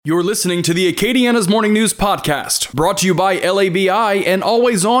You're listening to the Acadiana's Morning News Podcast, brought to you by LABI and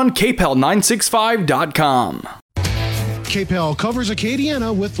always on KPEL965.com. KPEL covers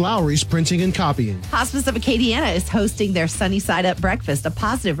Acadiana with Lowry's Printing and Copying. Hospice of Acadiana is hosting their Sunny Side Up Breakfast, a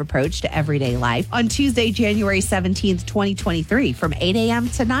positive approach to everyday life, on Tuesday, January 17th, 2023, from 8 a.m.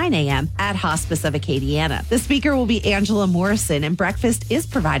 to 9 a.m. at Hospice of Acadiana. The speaker will be Angela Morrison, and breakfast is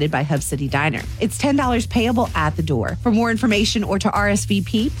provided by Hub City Diner. It's $10 payable at the door. For more information or to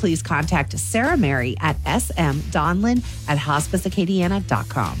RSVP, please contact Sarah Mary at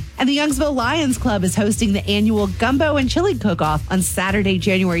smdonlin@hospiceacadiana.com. And the Youngsville Lions Club is hosting the annual Gumbo and Chili Cook-Off on Saturday,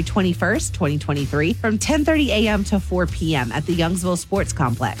 January 21st, 2023, from 10:30 a.m. to 4 p.m. at the Youngsville Sports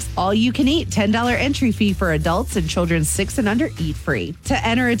Complex. All you can eat, $10 entry fee for adults, and children 6 and under eat free. To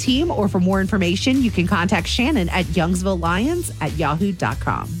enter a team or for more information, you can contact Shannon at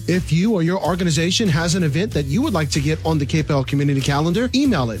youngsvillelions@yahoo.com. If you or your organization has an event that you would like to get on the KPEL community calendar,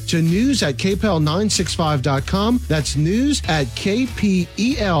 email it to news@kpel965.com. That's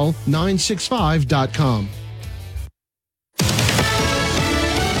news@kpel965.com.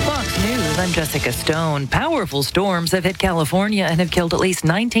 I'm Jessica Stone. Powerful storms have hit California and have killed at least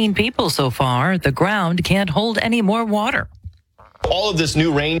 19 people so far. The ground can't hold any more water. All of this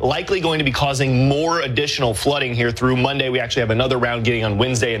new rain likely going to be causing more additional flooding here through Monday. We actually have another round getting on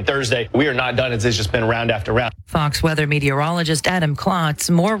Wednesday and Thursday. We are not done. It's just been round after round. Fox weather meteorologist Adam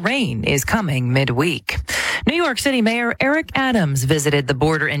Klotz, more rain is coming midweek. New York City Mayor Eric Adams visited the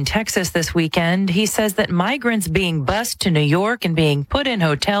border in Texas this weekend. He says that migrants being bused to New York and being put in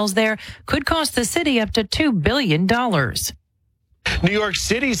hotels there could cost the city up to $2 billion. New York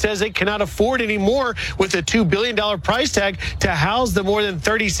City says it cannot afford any more with a $2 billion price tag to house the more than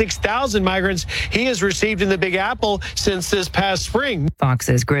 36,000 migrants he has received in the Big Apple since this past spring.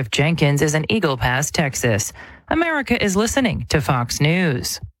 Fox's Griff Jenkins is in Eagle Pass, Texas. America is listening to Fox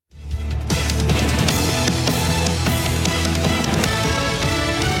News.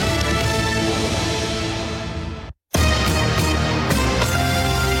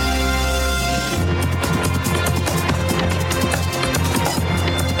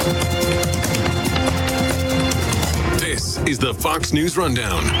 Is the Fox News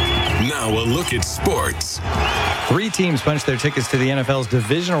Rundown. Now a look at sports. 3 teams punched their tickets to the NFL's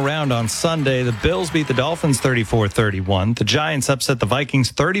divisional round on Sunday. The Bills beat the Dolphins 34-31. The Giants upset the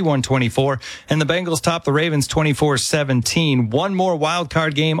Vikings 31-24. And the Bengals topped the Ravens 24-17. One more wild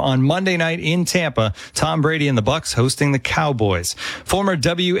card game on Monday night in Tampa. Tom Brady and the Bucs hosting the Cowboys. Former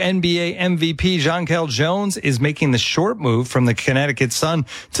WNBA MVP Jonquel Jones is making the short move from the Connecticut Sun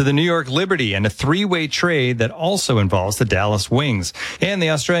to the New York Liberty and a 3-way trade that also involves the Dallas Wings. And the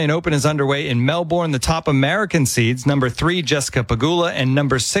Australian Open is underway in Melbourne. The top American seeds, number 3 Jessica Pegula and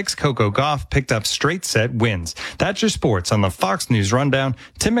number 6 Coco Gauff, picked up straight set wins. That's your sports on the Fox News Rundown.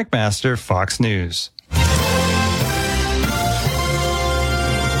 Tim McMaster, Fox News.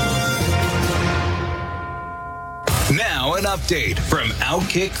 Now an update from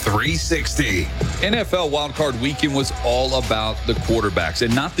Outkick 360. NFL wildcard weekend was all about the quarterbacks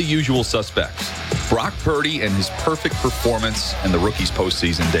and not the usual suspects. Brock Purdy and his perfect performance in the rookie's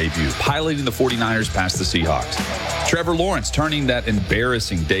postseason debut, piloting the 49ers past the Seahawks. Trevor Lawrence turning that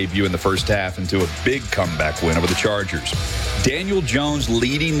embarrassing debut in the first half into a big comeback win over the Chargers. Daniel Jones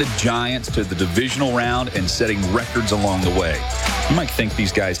leading the Giants to the divisional round and setting records along the way. You might think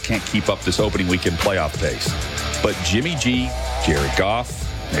these guys can't keep up this opening weekend playoff pace. But Jimmy G, Jared Goff,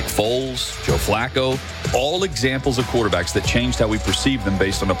 Nick Foles, Joe Flacco, all examples of quarterbacks that changed how we perceive them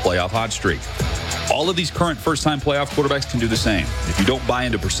based on a playoff hot streak. All of these current first-time playoff quarterbacks can do the same. If you don't buy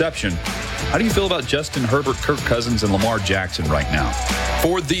into perception, how do you feel about Justin Herbert, Kirk Cousins, and Lamar Jackson right now?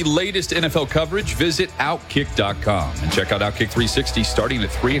 For the latest NFL coverage, visit Outkick.com and check out Outkick 360 starting at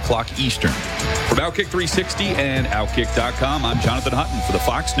 3 o'clock Eastern. From Outkick 360 and Outkick.com, I'm Jonathan Hutton for the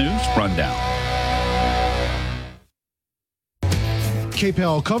Fox News Rundown.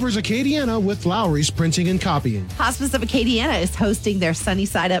 KPEL covers Acadiana with Lowry's Printing and Copying. Hospice of Acadiana is hosting their Sunny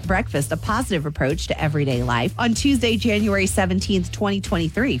Side Up Breakfast, a positive approach to everyday life, on Tuesday, January 17th,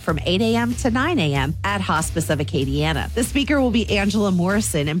 2023, from 8 a.m. to 9 a.m. at Hospice of Acadiana. The speaker will be Angela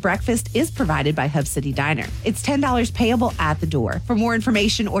Morrison, and breakfast is provided by Hub City Diner. It's $10 payable at the door. For more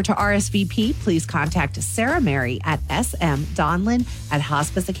information or to RSVP, please contact Sarah Mary at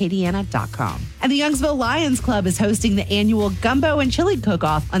smdonlin@hospiceacadiana.com. And the Youngsville Lions Club is hosting the annual Gumbo and Chili Chili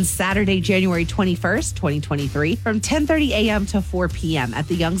Cook-Off on Saturday, January 21st, 2023 from 10:30 a.m. to 4 p.m. at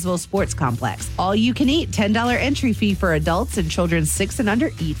the Youngsville Sports Complex. All you can eat, $10 entry fee for adults and children 6 and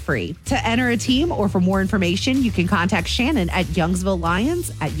under eat free. To enter a team or for more information, you can contact Shannon at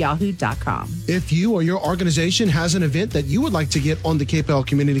youngsvillelions@yahoo.com. If you or your organization has an event that you would like to get on the KPEL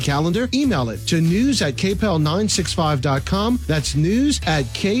community calendar, email it to news@kpel965.com. That's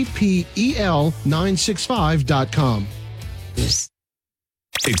news@kpel965.com.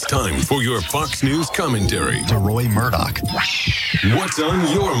 It's time for your Fox News commentary. To Roy Murdoch. What's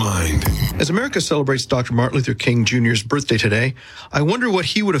on your mind? As America celebrates Dr. Martin Luther King Jr.'s birthday today, I wonder what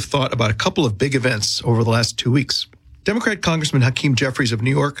he would have thought about a couple of big events over the last 2 weeks. Democrat Congressman Hakeem Jeffries of New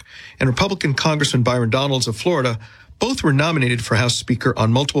York and Republican Congressman Byron Donalds of Florida both were nominated for House Speaker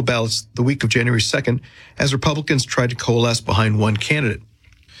on multiple ballots the week of January 2nd as Republicans tried to coalesce behind one candidate.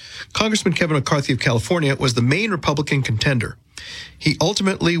 Congressman Kevin McCarthy of California was the main Republican contender. He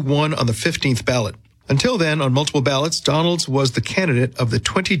ultimately won on the 15th ballot. Until then, on multiple ballots, Donalds was the candidate of the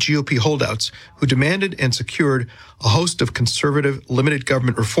 20 GOP holdouts who demanded and secured a host of conservative limited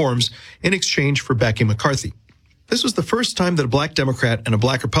government reforms in exchange for backing McCarthy. This was the first time that a black Democrat and a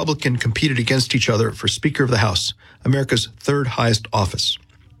black Republican competed against each other for Speaker of the House, America's third highest office.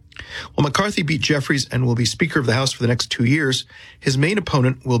 While McCarthy beat Jeffries and will be Speaker of the House for the next 2 years, his main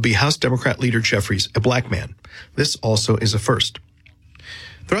opponent will be House Democrat leader Jeffries, a black man. This also is a first.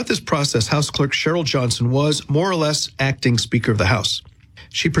 Throughout this process, House Clerk Cheryl Johnson was more or less acting Speaker of the House.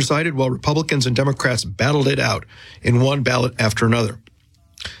 She presided while Republicans and Democrats battled it out in one ballot after another.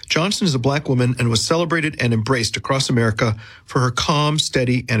 Johnson is a black woman and was celebrated and embraced across America for her calm,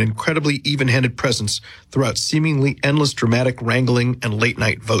 steady, and incredibly even-handed presence throughout seemingly endless dramatic wrangling and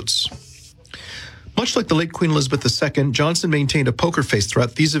late-night votes. Much like the late Queen Elizabeth II, Johnson maintained a poker face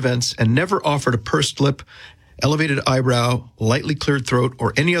throughout these events and never offered a pursed lip, elevated eyebrow, lightly cleared throat,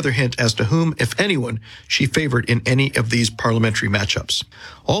 or any other hint as to whom, if anyone, she favored in any of these parliamentary matchups.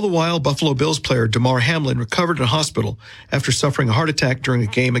 All the while, Buffalo Bills player Damar Hamlin recovered in a hospital after suffering a heart attack during a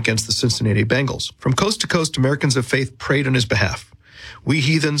game against the Cincinnati Bengals. From coast to coast, Americans of faith prayed on his behalf. We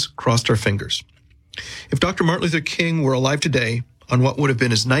heathens crossed our fingers. If Dr. Martin Luther King were alive today, on what would have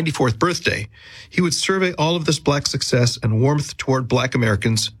been his 94th birthday, he would survey all of this black success and warmth toward black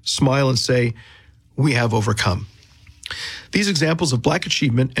Americans, smile and say, "We have overcome." These examples of black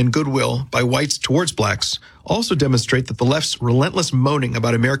achievement and goodwill by whites towards blacks also demonstrate that the left's relentless moaning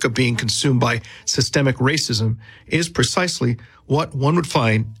about America being consumed by systemic racism is precisely what one would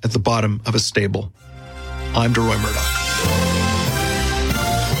find at the bottom of a stable. I'm DeRoy Murdoch.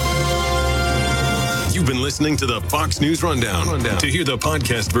 You've been listening to the Fox News Rundown. To hear the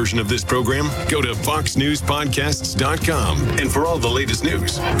podcast version of this program, go to foxnewspodcasts.com. And for all the latest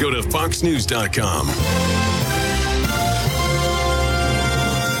news, go to foxnews.com.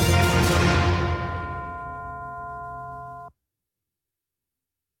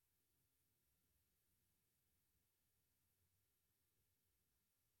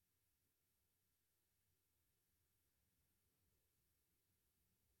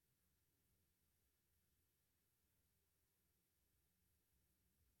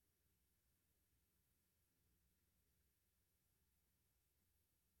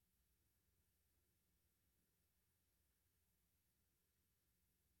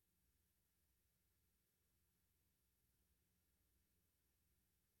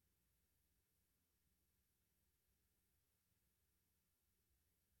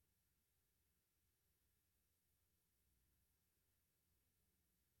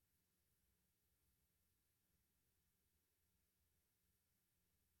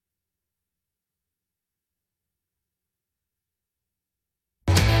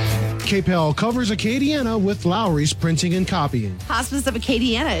 KPEL covers Acadiana with Lowry's Printing and Copying. Hospice of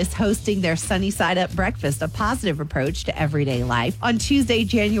Acadiana is hosting their Sunny Side Up Breakfast, a positive approach to everyday life, on Tuesday,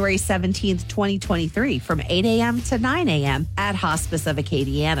 January 17th, 2023 from 8 a.m. to 9 a.m. at Hospice of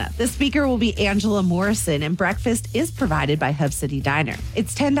Acadiana. The speaker will be Angela Morrison, and breakfast is provided by Hub City Diner.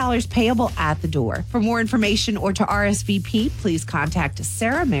 It's $10 payable at the door. For more information or to RSVP, please contact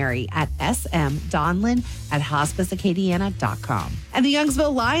Sarah Mary at smdonlin@hospiceacadiana.com. And the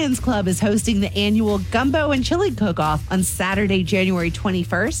Youngsville Lions Club is hosting the annual Gumbo and Chili Cook-Off on Saturday, January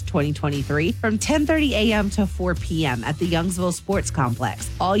 21st, 2023 from 10:30 a.m. to 4 p.m. at the Youngsville Sports Complex.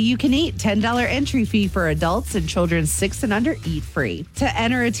 All you can eat, $10 entry fee for adults and children 6 and under eat free. To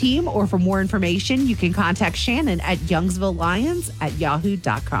enter a team or for more information, you can contact Shannon at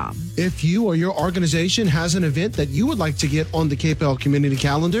youngsvillelions@yahoo.com. If you or your organization has an event that you would like to get on the KPEL community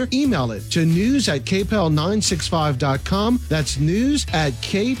calendar, email it to news@kpel965.com. That's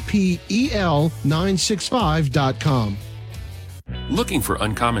news@kpel965.com. Looking for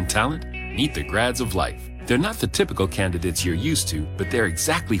uncommon talent? Meet the Grads of Life. They're not the typical candidates you're used to, but they're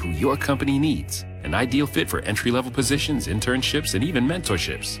exactly who your company needs. An ideal fit for entry-level positions, internships, and even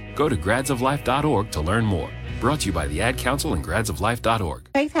mentorships. Go to gradsoflife.org to learn more. Brought to you by the Ad Council and gradsoflife.org.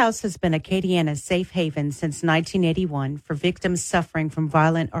 Faith House has been Acadiana's safe haven since 1981 for victims suffering from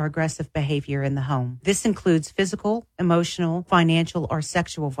violent or aggressive behavior in the home. This includes physical, emotional, financial, or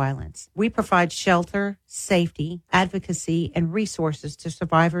sexual violence. We provide shelter, safety, advocacy, and resources to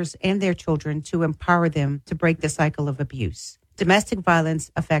survivors and their children to empower them to break the cycle of abuse. Domestic violence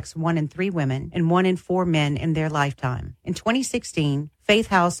affects 1 in 3 women and 1 in 4 men in their lifetime. In 2016, Faith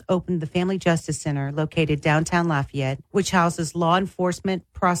House opened the Family Justice Center located downtown Lafayette, which houses law enforcement,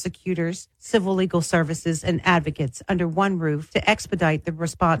 prosecutors, civil legal services, and advocates under one roof to expedite the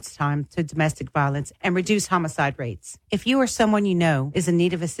response time to domestic violence and reduce homicide rates. If you or someone you know is in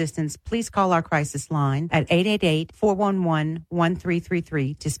need of assistance, please call our crisis line at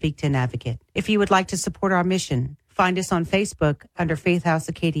 888-411-1333 to speak to an advocate. If you would like to support our mission, find us on Facebook under Faith House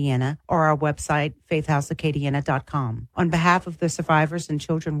Acadiana or our website, faithhouseacadiana.com. On behalf of the survivors and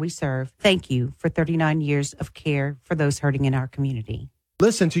children we serve, thank you for 39 years of care for those hurting in our community.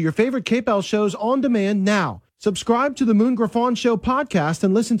 Listen to your favorite KPEL shows on demand now. Subscribe to the Moon Griffon Show podcast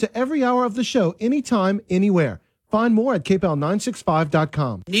and listen to every hour of the show anytime, anywhere. Find more at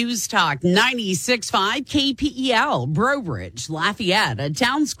kpel965.com. News Talk 96.5 KPEL, Brobridge, Lafayette, a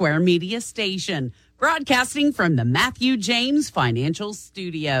Town Square media station. Broadcasting from the Matthew James Financial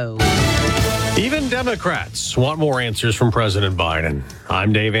Studio. Even Democrats want more answers from President Biden.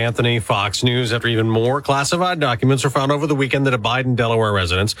 I'm Dave Anthony, Fox News. After even more classified documents are found over the weekend at a Biden Delaware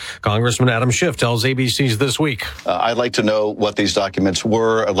residence, Congressman Adam Schiff tells ABC's This Week. I'd like to know what these documents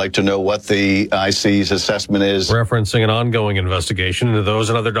were. I'd like to know what the IC's assessment is. Referencing an ongoing investigation into those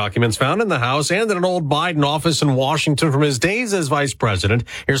and other documents found in the House and in an old Biden office in Washington from his days as vice president.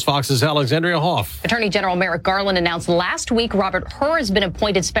 Here's Fox's Alexandria Hoff. Attorney General Merrick Garland announced last week Robert Hur has been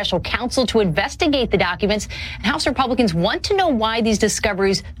appointed special counsel to investigate the documents. And House Republicans want to know why these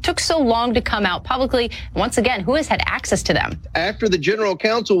discoveries took so long to come out publicly. Once again, who has had access to them? After the general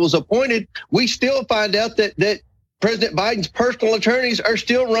counsel was appointed, we still find out that President Biden's personal attorneys are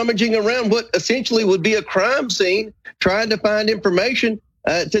still rummaging around what essentially would be a crime scene, trying to find information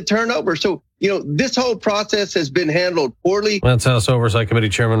to turn over. So, this whole process has been handled poorly. That's House Oversight Committee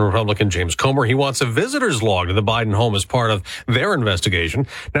Chairman Republican James Comer. He wants a visitor's log to the Biden home as part of their investigation.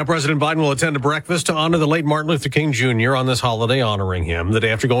 Now, President Biden will attend a breakfast to honor the late Martin Luther King Jr. on this holiday, honoring him the day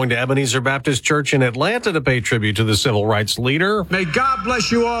after going to Ebenezer Baptist Church in Atlanta to pay tribute to the civil rights leader. May God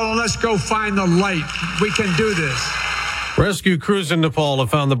bless you all, and let's go find the light. We can do this. Rescue crews in Nepal have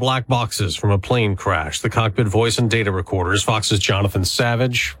found the black boxes from a plane crash, the cockpit voice and data recorders. Fox's Jonathan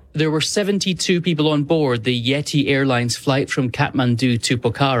Savage. There were 72 people on board the Yeti Airlines flight from Kathmandu to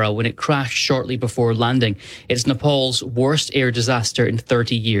Pokhara when it crashed shortly before landing. It's Nepal's worst air disaster in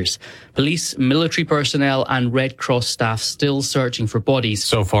 30 years. Police, military personnel and Red Cross staff still searching for bodies.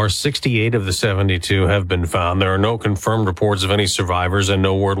 So far, 68 of the 72 have been found. There are no confirmed reports of any survivors and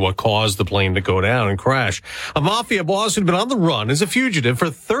no word what caused the plane to go down and crash. A mafia boss who'd been on the run as a fugitive for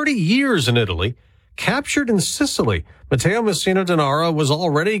 30 years in Italy, captured in Sicily. Matteo Messina Denaro was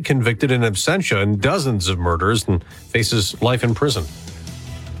already convicted in absentia in dozens of murders and faces life in prison.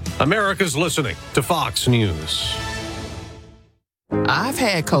 America's listening to Fox News. I've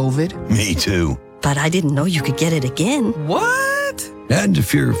had COVID. Me too. But I didn't know you could get it again. What? And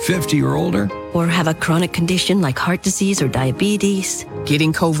if you're 50 or older, or have a chronic condition like heart disease or diabetes,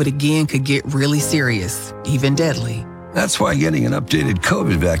 getting COVID again could get really serious, even deadly. That's why getting an updated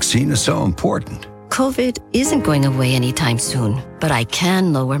COVID vaccine is so important. COVID isn't going away anytime soon, but I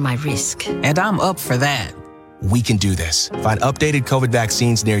can lower my risk. And I'm up for that. We can do this. Find updated COVID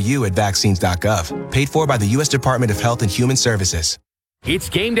vaccines near you at vaccines.gov. Paid for by the U.S. Department of Health and Human Services. It's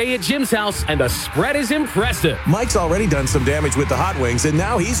game day at Jim's house, and the spread is impressive. Mike's already done some damage with the hot wings, and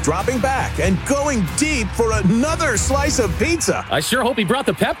now he's dropping back and going deep for another slice of pizza. I sure hope he brought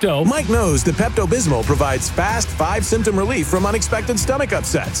the Pepto. Mike knows the Pepto-Bismol provides fast 5-symptom relief from unexpected stomach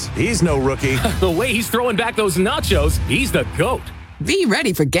upsets. He's no rookie. The way he's throwing back those nachos, he's the GOAT. Be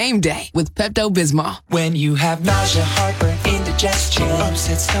ready for game day with Pepto-Bismol. When you have nausea, heartburn, indigestion,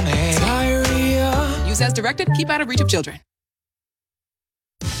 upset stomach, diarrhea. Use as directed. Keep out of reach of children.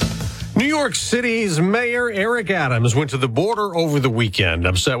 New York City's Mayor Eric Adams went to the border over the weekend,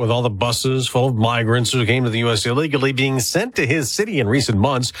 upset with all the buses full of migrants who came to the U.S. illegally being sent to his city in recent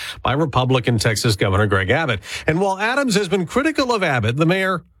months by Republican Texas Governor Greg Abbott. And while Adams has been critical of Abbott, the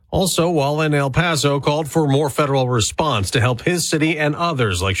mayor Also, while in El Paso, called for more federal response to help his city and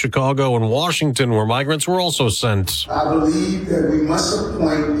others like Chicago and Washington, where migrants were also sent. I believe that we must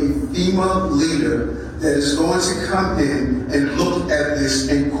appoint a FEMA leader that is going to come in and look at this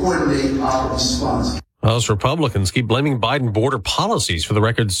and coordinate our response. House Republicans keep blaming Biden border policies for the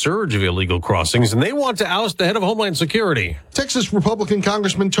record surge of illegal crossings, and they want to oust the head of Homeland Security. Texas Republican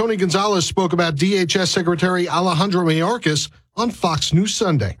Congressman Tony Gonzalez spoke about DHS Secretary Alejandro Mayorkas on Fox News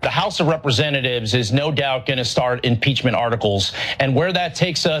Sunday. The House of Representatives is no doubt going to start impeachment articles, and where that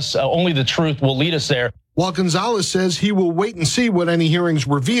takes us, only the truth will lead us there. While Gonzalez says he will wait and see what any hearings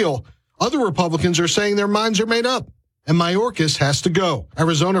reveal, other Republicans are saying their minds are made up, and Mayorkas has to go.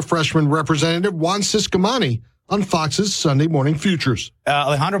 Arizona freshman Representative Juan Ciscomani on Fox's Sunday Morning Futures.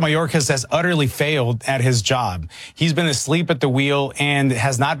 Alejandro Mayorkas has utterly failed at his job. He's been asleep at the wheel and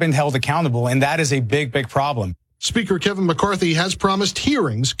has not been held accountable, and that is a big, big problem. Speaker Kevin McCarthy has promised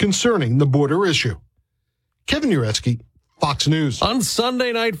hearings concerning the border issue. Kevin Uretsky, Fox News. On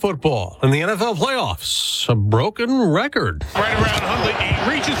Sunday Night Football in the NFL playoffs, a broken record. Right around Hundley, he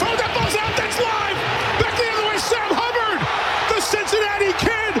reaches, throws that ball's out, that's live! Back the other way, Sam Hubbard! The Cincinnati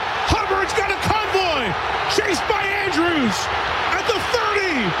Kid! Hubbard's got a convoy! Chased by Andrews! At the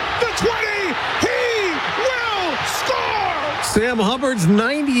 30, the 20, he will score! Sam Hubbard's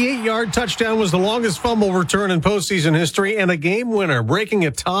 98-yard touchdown was the longest fumble return in postseason history and a game winner, breaking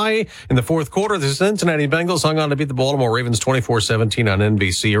a tie in the fourth quarter. The Cincinnati Bengals hung on to beat the Baltimore Ravens 24-17 on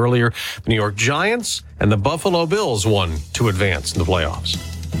NBC earlier. The New York Giants and the Buffalo Bills won to advance in the playoffs.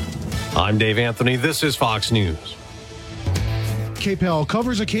 I'm Dave Anthony. This is Fox News. KPEL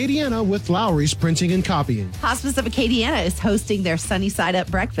covers Acadiana with Lowry's Printing and Copying. Hospice of Acadiana is hosting their Sunny Side Up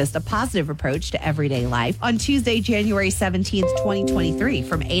Breakfast, a positive approach to everyday life, on Tuesday, January 17th, 2023,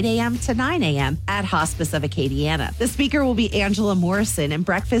 from 8 a.m. to 9 a.m. at Hospice of Acadiana. The speaker will be Angela Morrison, and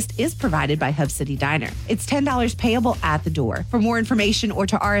breakfast is provided by Hub City Diner. It's $10 payable at the door. For more information or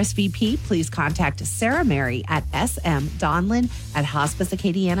to RSVP, please contact Sarah Mary at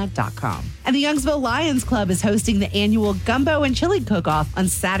smdonlin@hospiceacadiana.com. And the Youngsville Lions Club is hosting the annual Gumbo and Chili Cook-Off on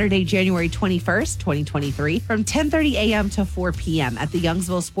Saturday, January 21st, 2023, from 10:30 a.m. to 4 p.m. at the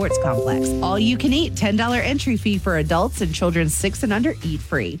Youngsville Sports Complex. All you can eat, $10 entry fee for adults, and children 6 and under eat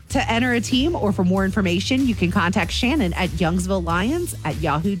free. To enter a team or for more information, you can contact Shannon at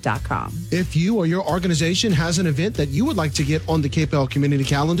youngsvillelions@yahoo.com. If you or your organization has an event that you would like to get on the KPEL community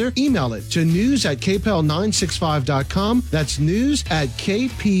calendar, email it to news@kpel965.com. That's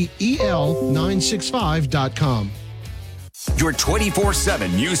news@kpel965.com. Your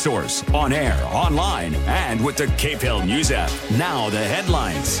 24/7 news source, on air, online, and with the KPEL News app. Now the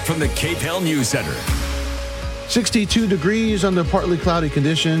headlines from the KPEL News Center. 62 degrees under partly cloudy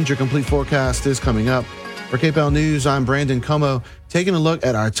conditions. Your complete forecast is coming up. For KPEL News, I'm Brandon Como, taking a look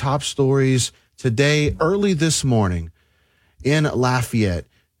at our top stories today. Early this morning in Lafayette,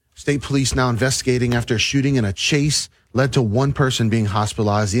 state police now investigating after a shooting and a chase led to one person being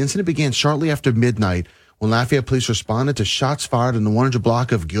hospitalized. The incident began shortly after midnight when Lafayette police responded to shots fired in the 100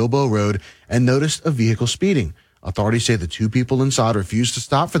 block of Gilboa Road and noticed a vehicle speeding. Authorities say the two people inside refused to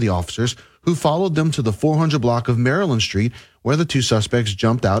stop for the officers, who followed them to the 400 block of Maryland Street, where the two suspects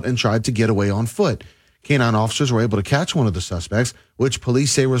jumped out and tried to get away on foot. Canine officers were able to catch one of the suspects, which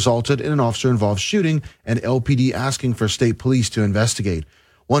police say resulted in an officer-involved shooting and LPD asking for state police to investigate.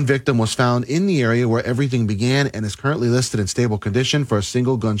 One victim was found in the area where everything began and is currently listed in stable condition for a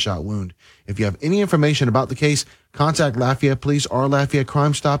single gunshot wound. If you have any information about the case, contact Lafayette Police or Lafayette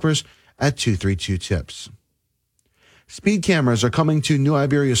Crime Stoppers at 232-TIPS. Speed cameras are coming to New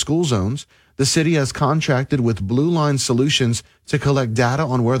Iberia school zones. The city has contracted with Blue Line Solutions to collect data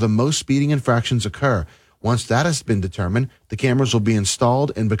on where the most speeding infractions occur. Once that has been determined, the cameras will be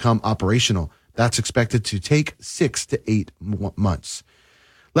installed and become operational. That's expected to take 6 to 8 months.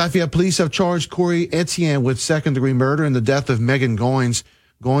 Lafayette police have charged Corey Etienne with second-degree murder in the death of Megan Goins.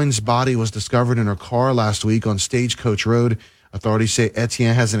 Goins' body was discovered in her car last week on Stagecoach Road. Authorities say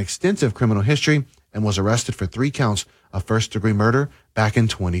Etienne has an extensive criminal history and was arrested for 3 counts of first-degree murder back in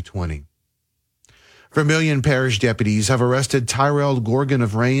 2020. Vermilion Parish deputies have arrested Tyrell Gorgon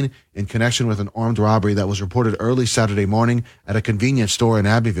of Rain in connection with an armed robbery that was reported early Saturday morning at a convenience store in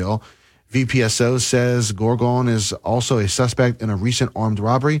Abbeville. VPSO says Gorgon is also a suspect in a recent armed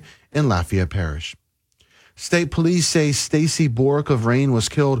robbery in Lafayette Parish. State police say Stacy Bork of Rain was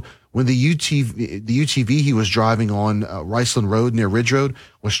killed when the UTV he was driving on Riceland Road near Ridge Road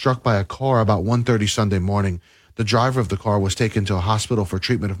was struck by a car about 1:30 Sunday morning. The driver of the car was taken to a hospital for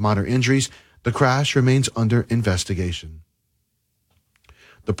treatment of minor injuries. The crash remains under investigation.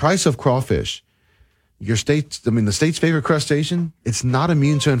 The price of crawfish the state's favorite crustacean, it's not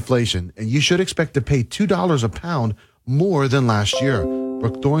immune to inflation, and you should expect to pay $2 a pound more than last year.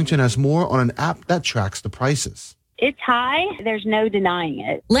 Brooke Thorrington has more on an app that tracks the prices. It's high. There's no denying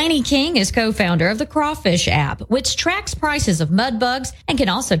it. Lanny King is co-founder of the Crawfish app, which tracks prices of mud bugs and can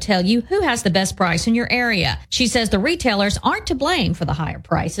also tell you who has the best price in your area. She says the retailers aren't to blame for the higher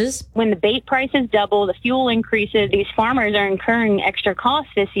prices. When the bait prices double, the fuel increases, these farmers are incurring extra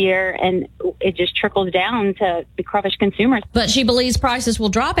costs this year, and it just trickles down to the crawfish consumers. But she believes prices will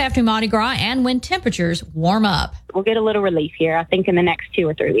drop after Mardi Gras and when temperatures warm up. We'll get a little relief here, I think, in the next 2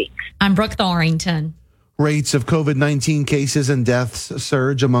 or 3 weeks. I'm Brooke Thorrington. Rates of COVID-19 cases and deaths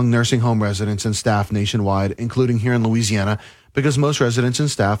surge among nursing home residents and staff nationwide, including here in Louisiana, because most residents and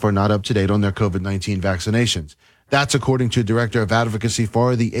staff are not up to date on their COVID-19 vaccinations. That's according to Director of Advocacy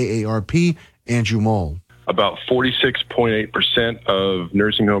for the AARP, Andrew Mole. About 46.8% of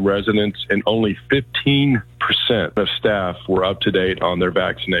nursing home residents and only 15% of staff were up to date on their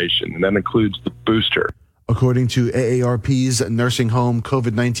vaccination, and that includes the booster. According to AARP's nursing home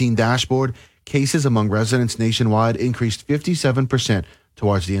COVID-19 dashboard, cases among residents nationwide increased 57%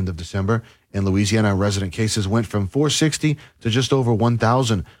 towards the end of December. In Louisiana, resident cases went from 460 to just over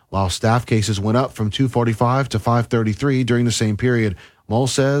 1,000, while staff cases went up from 245 to 533 during the same period. Mole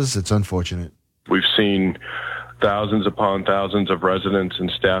says it's unfortunate. We've seen thousands upon thousands of residents and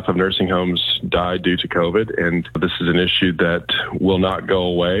staff of nursing homes die due to COVID, and this is an issue that will not go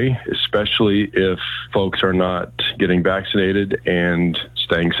away, especially if folks are not getting vaccinated and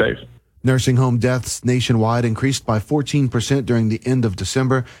staying safe. Nursing home deaths nationwide increased by 14% during the end of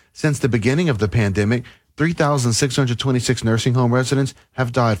December. Since the beginning of the pandemic, 3,626 nursing home residents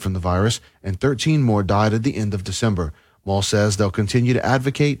have died from the virus, and 13 more died at the end of December. Mole says they'll continue to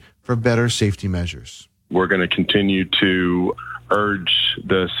advocate for better safety measures. We're going to continue to urge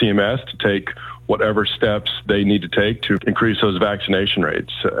the CMS to take whatever steps they need to take to increase those vaccination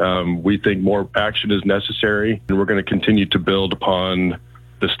rates. We think more action is necessary, and we're going to continue to build upon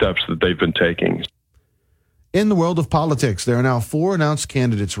the steps that they've been taking. In the world of politics, there are now 4 announced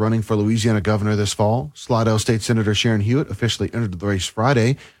candidates running for Louisiana governor this fall. Slidell State Senator Sharon Hewitt officially entered the race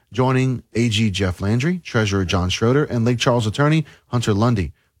Friday, joining AG Jeff Landry, Treasurer John Schroeder, and Lake Charles attorney Hunter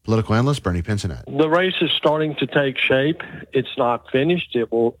Lundy. Political analyst Bernie Pincinat. The race is starting to take shape. It's not finished.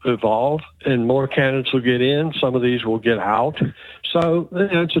 It will evolve, and more candidates will get in. Some of these will get out. So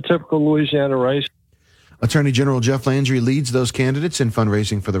it's a typical Louisiana race. Attorney General Jeff Landry leads those candidates in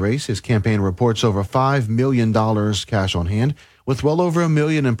fundraising for the race. His campaign reports over $5 million cash on hand, with well over $1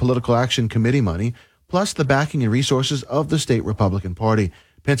 million in political action committee money, plus the backing and resources of the state Republican Party.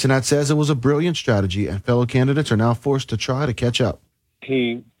 Pincinat says it was a brilliant strategy, and fellow candidates are now forced to try to catch up.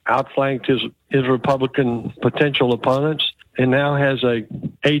 He outflanked his Republican potential opponents and now has a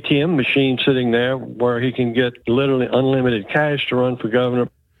ATM machine sitting there where he can get literally unlimited cash to run for governor.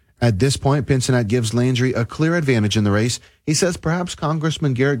 At this point, Pincinat gives Landry a clear advantage in the race. He says perhaps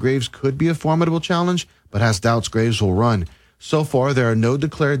Congressman Garrett Graves could be a formidable challenge, but has doubts Graves will run. So far, there are no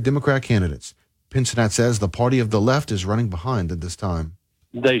declared Democrat candidates. Pincinat says the party of the left is running behind at this time.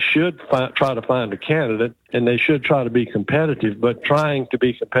 They should try to find a candidate, and they should try to be competitive, but trying to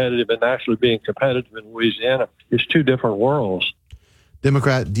be competitive and actually being competitive in Louisiana is 2 different worlds.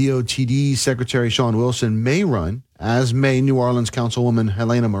 Democrat DOTD Secretary Sean Wilson may run, as may New Orleans Councilwoman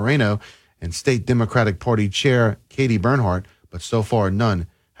Helena Moreno and State Democratic Party Chair Katie Bernhardt, but so far none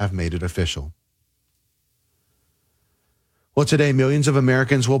have made it official. Well, today, millions of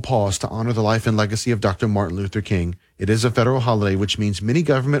Americans will pause to honor the life and legacy of Dr. Martin Luther King. It is a federal holiday, which means many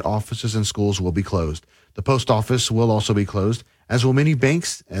government offices and schools will be closed. The post office will also be closed, as will many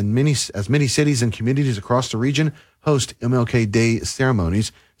banks, and many cities and communities across the region host MLK Day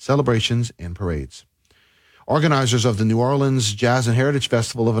ceremonies, celebrations, and parades. Organizers of the New Orleans Jazz and Heritage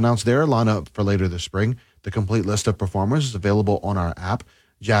Festival have announced their lineup for later this spring. The complete list of performers is available on our app.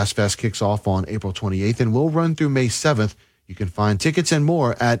 Jazz Fest kicks off on April 28th and will run through May 7th. You can find tickets and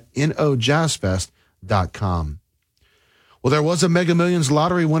more at nojazzfest.com. Well, there was a Mega Millions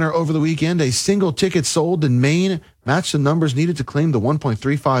lottery winner over the weekend. A single ticket sold in Maine matched the numbers needed to claim the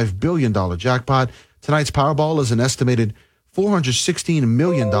 $1.35 billion jackpot. Tonight's Powerball is an estimated $416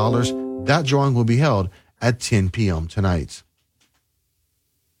 million. That drawing will be held at 10 p.m. tonight.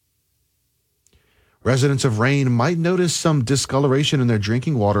 Residents of Rayne might notice some discoloration in their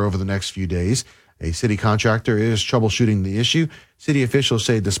drinking water over the next few days. A city contractor is troubleshooting the issue. City officials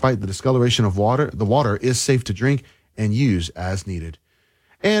say despite the discoloration of water, the water is safe to drink and use as needed.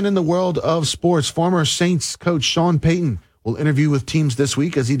 And in the world of sports, former Saints coach Sean Payton will interview with teams this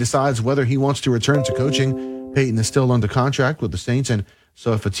week as he decides whether he wants to return to coaching. Payton is still under contract with the Saints, and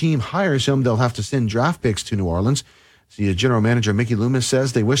So if a team hires him, they'll have to send draft picks to New Orleans. The general manager, Mickey Loomis,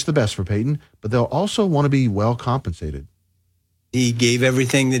 says they wish the best for Peyton, but they'll also want to be well compensated. He gave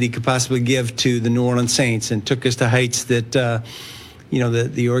everything that he could possibly give to the New Orleans Saints and took us to heights that,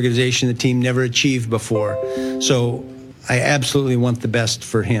 the organization, the team never achieved before. So I absolutely want the best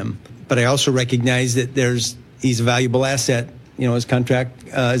for him. But I also recognize that he's a valuable asset. His contract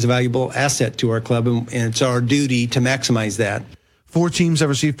is a valuable asset to our club, and it's our duty to maximize that. 4 teams have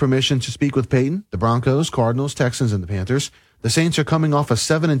received permission to speak with Peyton: the Broncos, Cardinals, Texans, and the Panthers. The Saints are coming off a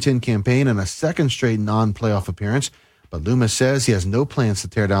 7-10 campaign and a second straight non-playoff appearance. But Loomis says he has no plans to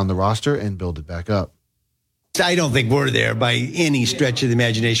tear down the roster and build it back up. I don't think we're there by any stretch of the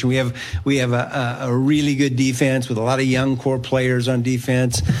imagination. We have a really good defense with a lot of young core players on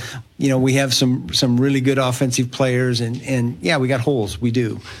defense. We have some really good offensive players, and yeah, we got holes. We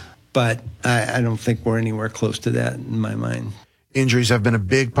do. But I don't think we're anywhere close to that in my mind. Injuries have been a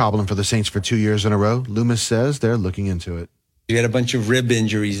big problem for the Saints for 2 years in a row. Loomis says they're looking into it. We had a bunch of rib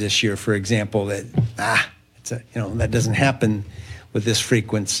injuries this year, for example, that doesn't happen with this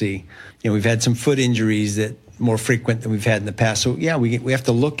frequency. We've had some foot injuries that more frequent than we've had in the past. So yeah, we have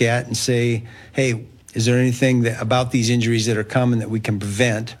to look at and say, hey, is there anything about these injuries that are common that we can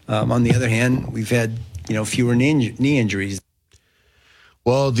prevent? On the other hand, we've had fewer knee injuries.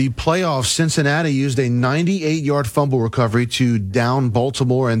 Well, the playoffs, Cincinnati used a 98-yard fumble recovery to down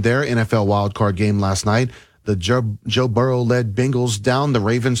Baltimore in their NFL wildcard game last night. The Joe Burrow-led Bengals down the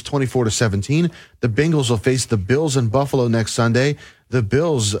Ravens 24-17. The Bengals will face the Bills in Buffalo next Sunday. The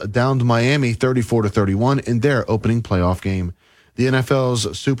Bills downed Miami 34-31 in their opening playoff game. The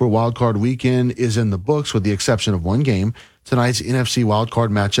NFL's Super Wildcard Weekend is in the books with the exception of one game, tonight's NFC Wildcard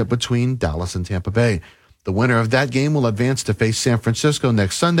matchup between Dallas and Tampa Bay. The winner of that game will advance to face San Francisco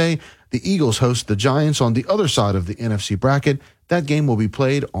next Sunday. The Eagles host the Giants on the other side of the NFC bracket. That game will be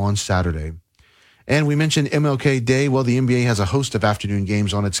played on Saturday. And we mentioned MLK Day. Well, the NBA has a host of afternoon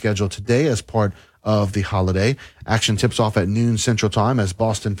games on its schedule today as part of the holiday. Action tips off at noon Central Time as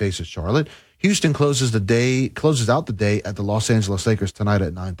Boston faces Charlotte. Houston closes out the day at the Los Angeles Lakers tonight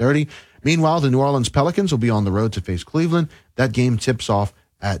at 9:30. Meanwhile, the New Orleans Pelicans will be on the road to face Cleveland. That game tips off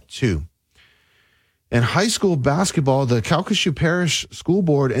at 2. In high school basketball, the Calcasieu Parish School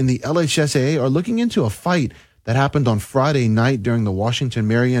Board and the LHSAA are looking into a fight that happened on Friday night during the Washington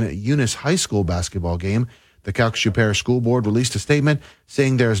Marion Eunice High School basketball game. The Calcasieu Parish School Board released a statement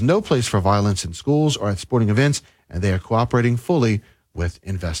saying there is no place for violence in schools or at sporting events, and they are cooperating fully with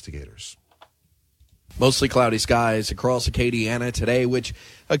investigators. Mostly cloudy skies across Acadiana today, which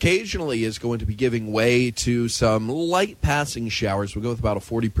occasionally is going to be giving way to some light passing showers. We'll go with about a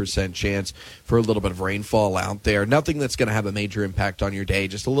 40% chance for a little bit of rainfall out there. Nothing that's going to have a major impact on your day,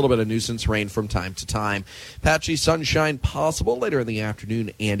 just a little bit of nuisance rain from time to time. Patchy sunshine possible later in the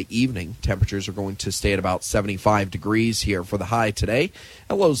afternoon and evening. Temperatures are going to stay at about 75 degrees here for the high today,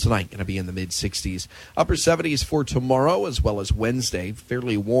 and lows tonight going to be in the mid-60s. Upper 70s for tomorrow as well as Wednesday.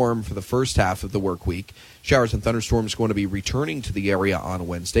 Fairly warm for the first half of the work week. Showers and thunderstorms going to be returning to the area on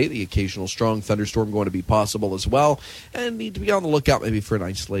Wednesday. The occasional strong thunderstorm going to be possible as well. And need to be on the lookout maybe for an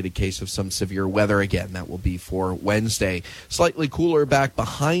isolated case of some severe weather. Again, that will be for Wednesday. Slightly cooler back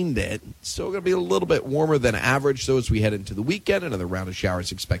behind it. Still going to be a little bit warmer than average, though, as we head into the weekend. Another round of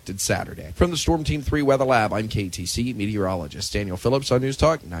showers expected Saturday. From the Storm Team 3 Weather Lab, I'm KTC meteorologist Daniel Phillips on News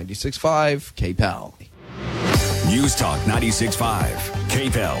Talk 96.5 KPEL. News Talk 96.5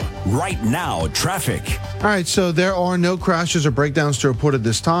 KPEL. Right now, traffic. All right, so there are no crashes or breakdowns to report at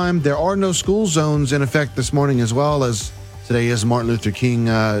this time. There are no school zones in effect this morning, as well as today is Martin Luther King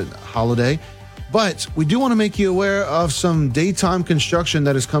holiday. But we do want to make you aware of some daytime construction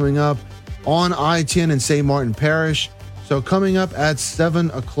that is coming up on I-10 in St. Martin Parish. So coming up at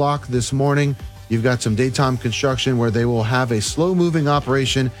 7 o'clock this morning, you've got some daytime construction where they will have a slow-moving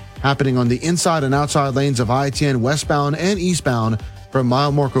operation happening on the inside and outside lanes of I-10 westbound and eastbound from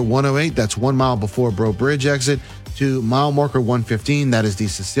mile marker 108, that's 1 mile before Bro Bridge exit, to mile marker 115, that is the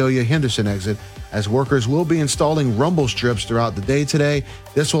Cecilia Henderson exit, as workers will be installing rumble strips throughout the day today.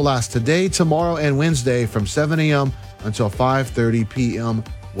 This will last today, tomorrow, and Wednesday from 7 a.m. until 5:30 p.m.,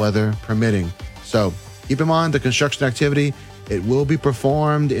 weather permitting. So keep in mind the construction activity, it will be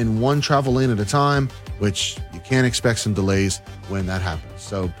performed in one travel lane at a time, which you can expect some delays when that happens.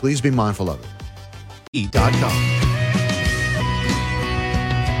 So please be mindful of it. E.com.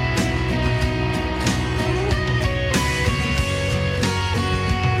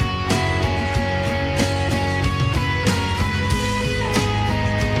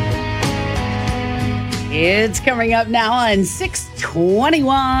 It's coming up now on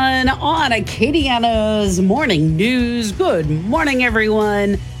 621 on Acadiana's Morning News. Good morning,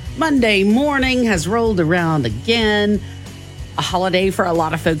 everyone. Monday morning has rolled around again. A holiday for a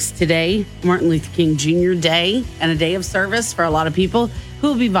lot of folks today, Martin Luther King Jr. Day, and a day of service for a lot of people who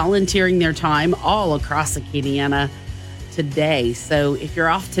will be volunteering their time all across Acadiana today. So if you're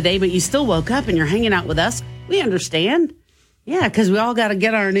off today, but you still woke up and you're hanging out with us, we understand. Yeah, because we all got to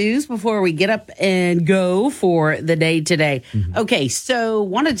get our news before we get up and go for the day today. Mm-hmm. Okay, so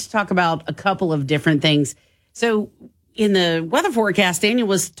wanted to talk about a couple of different things. So in the weather forecast, Daniel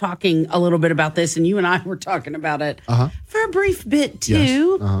was talking a little bit about this, and you and I were talking about it for a brief bit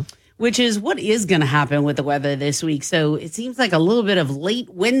too, which is what is going to happen with the weather this week. So it seems like a little bit of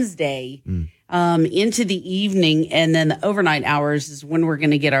late Wednesday into the evening, and then the overnight hours is when we're going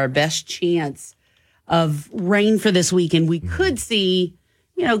to get our best chance of rain for this week. And we could see,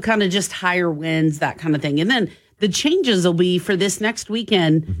 kind of just higher winds, that kind of thing. And then the changes will be for this next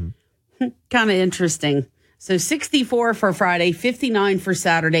weekend. Kind of interesting. So 64 for Friday, 59 for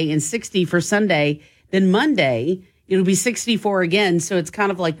Saturday, and 60 for Sunday. Then Monday, it'll be 64 again. So it's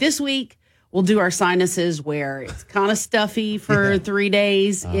kind of like this week, we'll do our sinuses where it's kind of stuffy for 3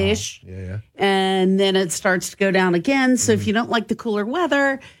 days-ish. And then it starts to go down again. So if you don't like the cooler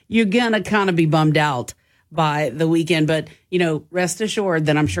weather, you're going to kind of be bummed out by the weekend. But, rest assured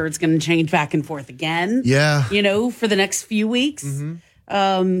that I'm sure it's going to change back and forth again. Yeah. For the next few weeks.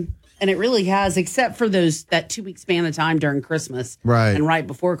 And it really has, except for that 2 week span of time during Christmas. Right. And right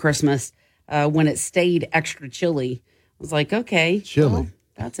before Christmas, when it stayed extra chilly. I was like, okay. Chilly. Well,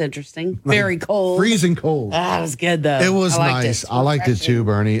 that's interesting. Very cold. Freezing cold. That was good, though. It was nice. I liked it too,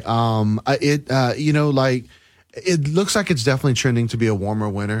 Bernie. It looks like it's definitely trending to be a warmer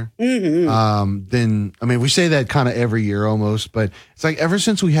winter. We say that kind of every year almost, but it's like ever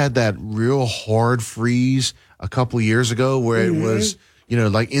since we had that real hard freeze a couple of years ago where it was,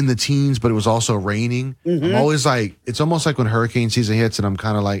 like in the teens, but it was also raining. I'm always like, it's almost like when hurricane season hits and I'm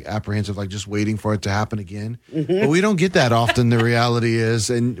kind of like apprehensive, like just waiting for it to happen again. But we don't get that often, the reality is.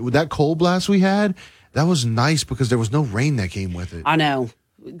 And with that cold blast we had, that was nice because there was no rain that came with it. I know.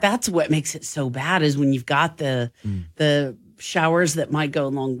 That's what makes it so bad is when you've got the showers that might go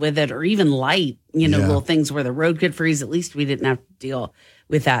along with it, or even light, little things where the road could freeze. At least we didn't have to deal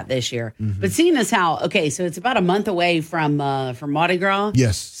with that this year. But seeing as how, so it's about a month away from Mardi Gras.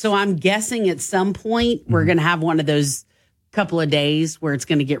 Yes. So I'm guessing at some point we're going to have one of those couple of days where it's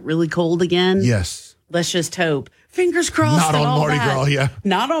going to get really cold again. Yes. Let's just hope. Fingers crossed. Not on Mardi Gras, yeah.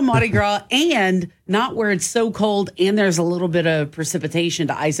 Not on Mardi Gras, and not where it's so cold and there's a little bit of precipitation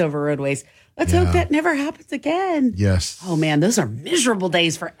to ice over roadways. Let's hope that never happens again. Yes. Oh, man, those are miserable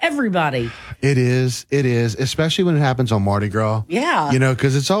days for everybody. It is, especially when it happens on Mardi Gras. Yeah.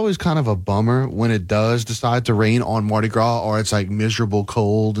 Because it's always kind of a bummer when it does decide to rain on Mardi Gras or it's like miserable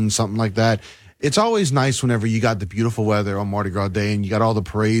cold and something like that. It's always nice whenever you got the beautiful weather on Mardi Gras Day and you got all the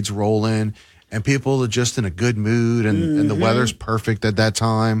parades rolling and people are just in a good mood and the weather's perfect at that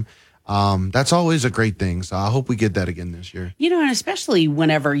time. That's always a great thing. So I hope we get that again this year. And especially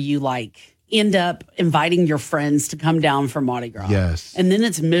whenever you end up inviting your friends to come down for Mardi Gras. Yes. And then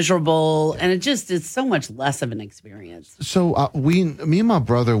it's miserable and it's so much less of an experience. So me and my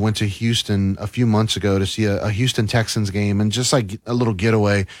brother went to Houston a few months ago to see a Houston Texans game and just like a little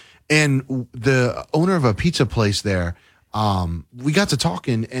getaway. And the owner of a pizza place there, we got to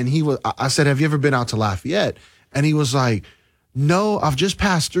talking and I said, have you ever been out to Lafayette? And he was like, no, I've just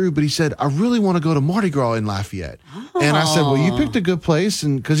passed through, but he said, I really want to go to Mardi Gras in Lafayette. And I said, well, you picked a good place.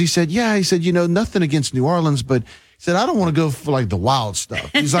 And cause he said, nothing against New Orleans, but he said, I don't want to go for like the wild stuff.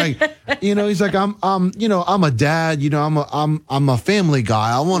 He's like, I'm a dad, I'm a family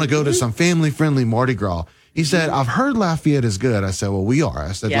guy. I want to go to some family friendly Mardi Gras. He said, I've heard Lafayette is good. I said, well, we are.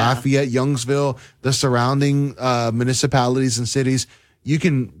 I said, Lafayette, Youngsville, the surrounding municipalities and cities, you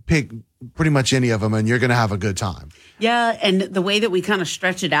can pick pretty much any of them and you're going to have a good time. Yeah. And the way that we kind of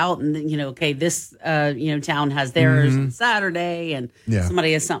stretch it out and, this, town has theirs on Saturday and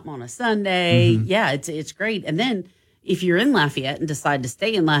somebody has something on a Sunday. Yeah, it's great. And then if you're in Lafayette and decide to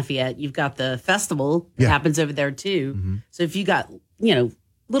stay in Lafayette, you've got the festival that happens over there too. So if you got,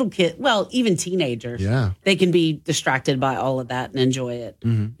 little kid, well, even teenagers, they can be distracted by all of that and enjoy it.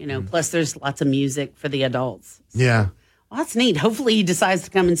 Plus there's lots of music for the adults. So. Yeah. Well, that's neat. Hopefully he decides to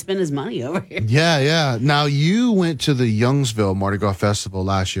come and spend his money over here. Yeah. Now you went to the Youngsville Mardi Gras Festival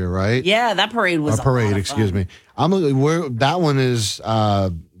last year, right? Yeah, that parade was excuse me. That one is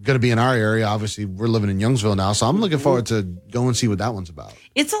going to be in our area. Obviously, we're living in Youngsville now, so I'm looking forward to go and see what that one's about.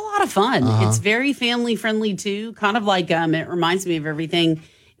 It's a lot of fun. It's very family friendly too. Kind of like it reminds me of everything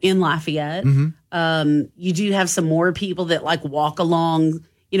in Lafayette. Mm-hmm. You do have some more people that like walk along,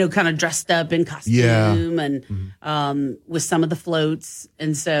 kind of dressed up in costume and with some of the floats.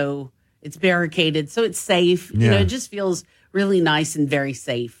 And so it's barricaded, so it's safe. It just feels really nice and very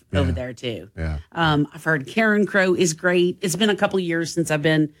safe over there too. Yeah. I've heard Karen Crow is great. It's been a couple years since I've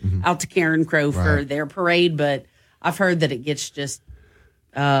been out to Karen Crow for their parade, but I've heard that it gets just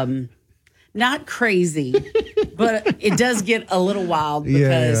not crazy, but it does get a little wild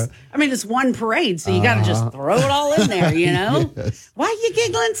because, it's one parade, so you got to just throw it all in there, Yes. Why are you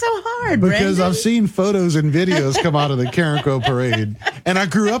giggling so hard, Because Brandon? I've seen photos and videos come out of the Karen Crow parade. And I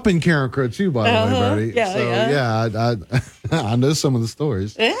grew up in Karen Crow, too, by the way, Brady. I know some of the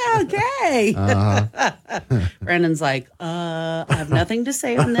stories. Yeah, okay. Brandon's like, I have nothing to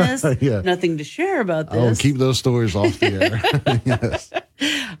say on this, nothing to share about this. Oh, keep those stories off the air. Yes.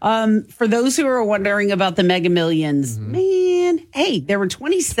 For those who are wondering about the Mega Millions, man, hey, there were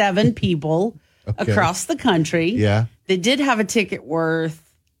 27 people across the country that did have a ticket worth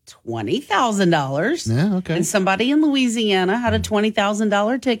 $20,000. Yeah, okay. And somebody in Louisiana had a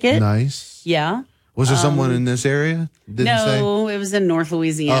 $20,000 ticket. Nice. Yeah. Was there someone in this area? No, it was in North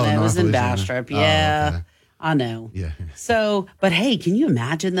Louisiana. It was in Bastrop. Yeah. Oh, okay. I know. Yeah. So, but hey, can you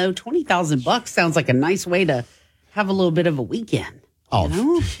imagine though? $20,000 sounds like a nice way to have a little bit of a weekend. Oh,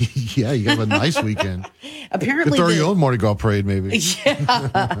 you you have a nice weekend. Apparently, throw your own Mardi Gras parade, maybe.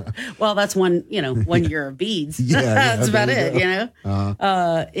 Yeah. Well, that's one year of beads. That's about it.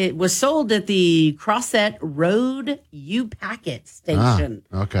 It was sold at the Crossett Road U Packet station.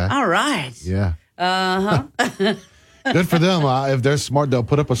 Okay. All right. Yeah. Good for them. If they're smart, they'll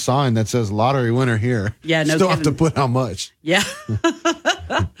put up a sign that says "Lottery winner here." Yeah. No. Still have to put how much. Yeah.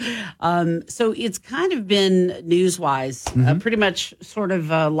 So it's kind of been news-wise, pretty much sort of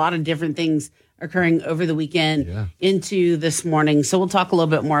a lot of different things occurring over the weekend into this morning. So we'll talk a little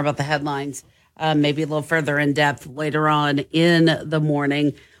bit more about the headlines, maybe a little further in depth later on in the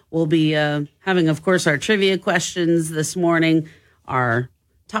morning. We'll be having, of course, our trivia questions this morning, our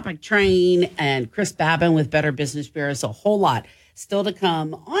topic train, and Chris Babin with Better Business Bureau. So a whole lot still to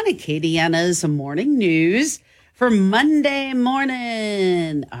come on Acadiana's Morning News for Monday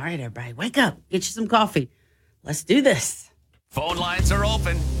morning. All right, everybody, wake up. Get you some coffee. Let's do this. Phone lines are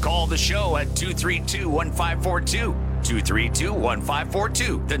open. Call the show at 232-1542.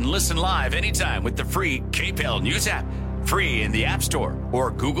 232-1542. Then listen live anytime with the free KPEL News app. Free in the App Store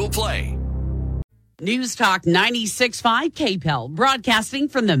or Google Play. News Talk 96.5 KPEL, broadcasting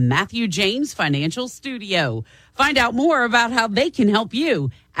from the Matthew James Financial Studio. Find out more about how they can help you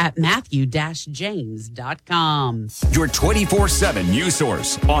at matthew-james.com. Your 24/7 news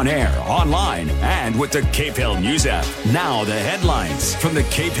source, on air, online, and with the KPEL News app. Now the headlines from the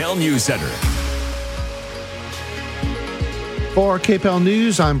KPEL News Center. For KPEL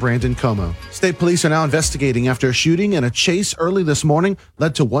News, I'm Brandon Como. State police are now investigating after a shooting and a chase early this morning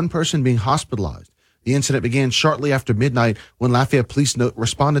led to one person being hospitalized. The incident began shortly after midnight when Lafayette Police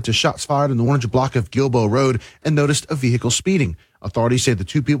responded to shots fired in the 100 block of Gilboa Road and noticed a vehicle speeding. Authorities say the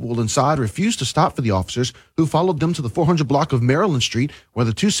two people inside refused to stop for the officers, who followed them to the 400 block of Maryland Street, where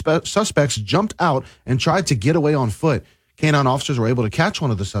the two suspects jumped out and tried to get away on foot. Canine officers were able to catch one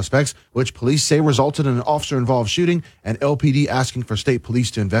of the suspects, which police say resulted in an officer-involved shooting and LPD asking for state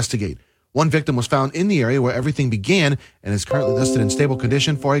police to investigate. One victim was found in the area where everything began and is currently listed in stable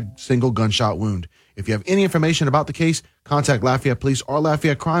condition for a single gunshot wound. If you have any information about the case, contact Lafayette Police or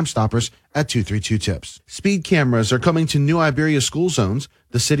Lafayette Crime Stoppers at 232-TIPS. Speed cameras are coming to New Iberia school zones.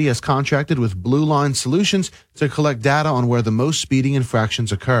 The city has contracted with Blue Line Solutions to collect data on where the most speeding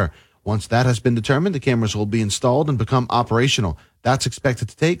infractions occur. Once that has been determined, the cameras will be installed and become operational. That's expected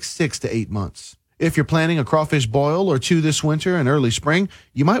to take 6 to 8 months. If you're planning a crawfish boil or two this winter and early spring,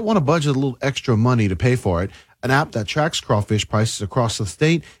 you might want to budget a little extra money to pay for it. An app that tracks crawfish prices across the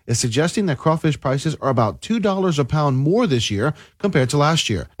state is suggesting that crawfish prices are about $2 a pound more this year compared to last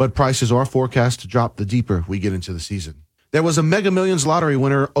year, but prices are forecast to drop the deeper we get into the season. There was a Mega Millions lottery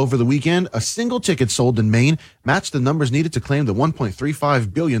winner over the weekend. A single ticket sold in Maine matched the numbers needed to claim the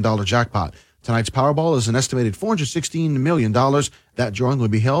 $1.35 billion jackpot. Tonight's Powerball is an estimated $416 million. That drawing will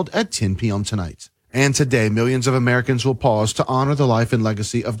be held at 10 p.m. tonight. And today, millions of Americans will pause to honor the life and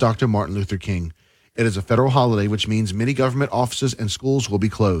legacy of Dr. Martin Luther King. It is a federal holiday, which means many government offices and schools will be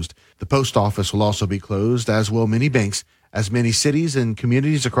closed. The post office will also be closed, as will many banks, as many cities and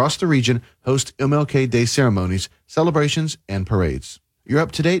communities across the region host MLK Day ceremonies, celebrations, and parades. You're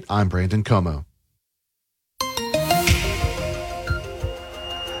up to date. I'm Brandon Como.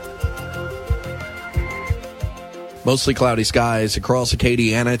 Mostly cloudy skies across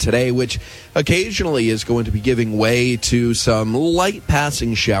Acadiana today, which occasionally is going to be giving way to some light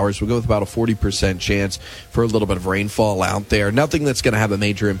passing showers. We'll go with about a 40% chance for a little bit of rainfall out there. Nothing that's going to have a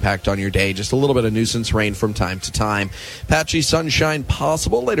major impact on your day, just a little bit of nuisance rain from time to time. Patchy sunshine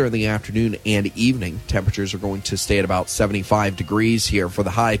possible later in the afternoon and evening. Temperatures are going to stay at about 75 degrees here for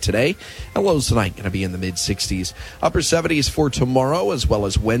the high today, and lows tonight going to be in the mid-60s. Upper 70s for tomorrow as well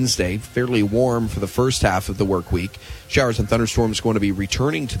as Wednesday. Fairly warm for the first half of the work week. Showers and thunderstorms going to be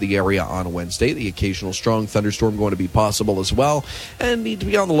returning to the area on Wednesday. The occasional strong thunderstorm going to be possible as well. And need to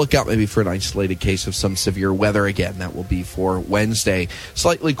be on the lookout maybe for an isolated case of some severe weather again. That will be for Wednesday.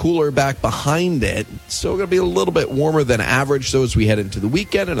 Slightly cooler back behind it. Still going to be a little bit warmer than average, though, as we head into the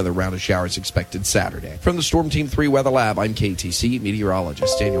weekend. Another round of showers expected Saturday. From the Storm Team 3 Weather Lab, I'm KTC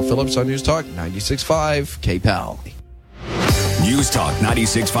meteorologist Daniel Phillips on News Talk 96.5 KPEL. News Talk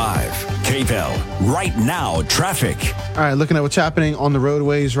 96.5 KPEL. Right now, traffic. All right, looking at what's happening on the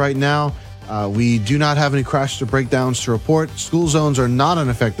roadways right now. We do not have any crashes or breakdowns to report. School zones are not in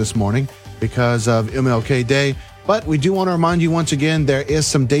effect this morning because of MLK Day. But we do want to remind you once again, there is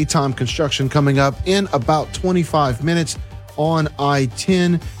some daytime construction coming up in about 25 minutes on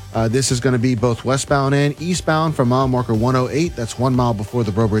I-10. This is going to be both westbound and eastbound from mile marker 108. That's 1 mile before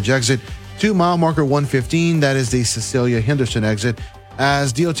the Breaux Bridge exit. To mile marker 115, that is the Cecilia Henderson exit,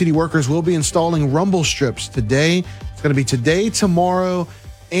 as DOTD workers will be installing rumble strips today. It's going to be today, tomorrow,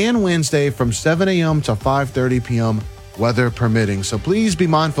 and Wednesday from 7 a.m. to 5:30 p.m., weather permitting. So please be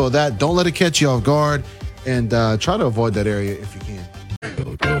mindful of that. Don't let it catch you off guard, and try to avoid that area if you can.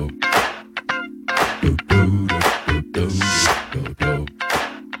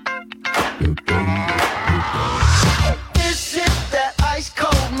 This is that ice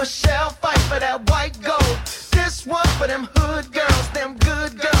cold Michelle fight for that white gold. This one for them hood girls, them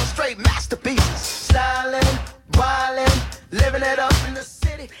good girls, straight masterpieces. Stylin', wildin', living it up in the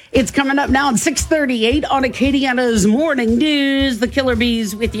city. It's coming up now at 6:38 on Acadiana's Morning News. The Killer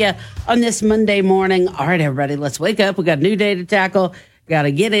Bees with you on this Monday morning. All right, everybody, let's wake up. We got a new day to tackle. Got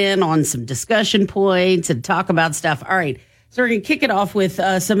to get in on some discussion points and talk about stuff. All right, so we're going to kick it off with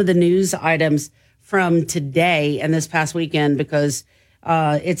some of the news items from today and this past weekend, because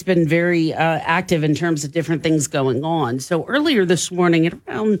it's been very active in terms of different things going on. So earlier this morning at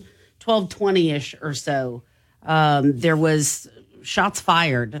around 12:20-ish or so, there was shots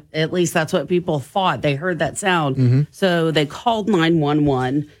fired. At least that's what people thought. They heard that sound. Mm-hmm. So they called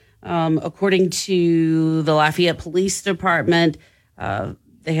 911. According to the Lafayette Police Department,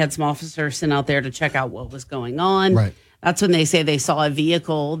 they had some officers sent out there to check out what was going on. Right. That's when they say they saw a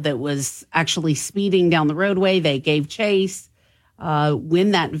vehicle that was actually speeding down the roadway. They gave chase.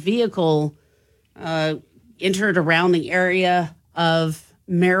 When that vehicle entered around the area of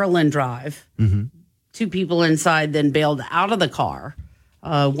Maryland Drive, Mm-hmm. two people inside then bailed out of the car.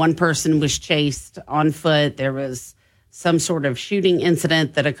 One person was chased on foot. There was some sort of shooting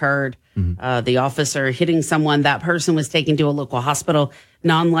incident that occurred. The officer hitting someone. That person was taken to a local hospital,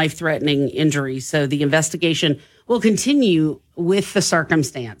 non-life-threatening injury. So the investigation will continue with the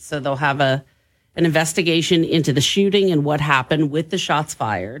circumstance. So they'll have an investigation into the shooting and what happened with the shots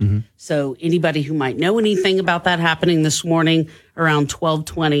fired. Mm-hmm. So anybody who might know anything about that happening this morning around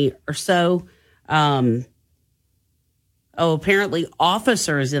 12:20 or so. Apparently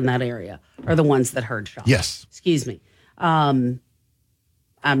officers in that area are the ones that heard shots. Yes. Excuse me.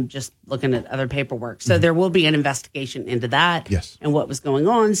 I'm just looking at other paperwork. So there will be an investigation into that. Yes. And what was going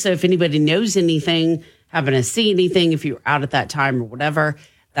on. So if anybody knows anything, happen to see anything, if you were out at that time or whatever,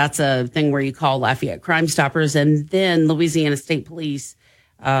 that's a thing where you call Lafayette Crime Stoppers. And then Louisiana State Police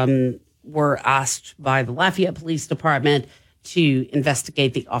were asked by the Lafayette Police Department to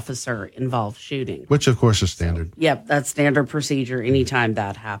investigate the officer-involved shooting. Which, of course, is standard. Yep, that's standard procedure anytime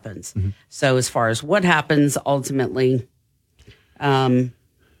that happens. Mm-hmm. So as far as what happens ultimately, so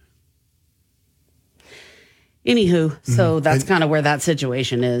that's kind of where that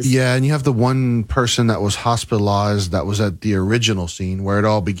situation is. Yeah, and you have the one person that was hospitalized that was at the original scene where it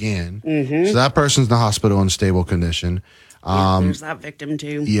all began. Mm-hmm. So that person's in the hospital in stable condition. There's that victim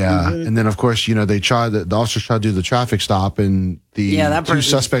too. Yeah, Mhm. and then of course, the officers try to do the traffic stop, and the that two person's-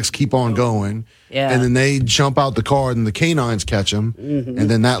 suspects keep on going. Yeah. And then they jump out the car, and the canines catch them, Mhm. and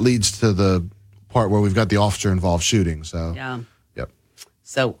then that leads to the part where we've got the officer-involved shooting. So Yeah. Yep.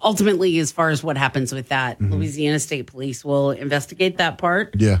 So ultimately, as far as what happens with that, Mhm. Louisiana State Police will investigate that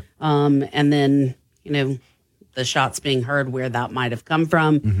part. Yeah. And then, the shots being heard, where that might have come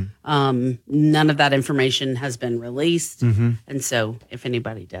from. None of that information has been released. Mhm. And so if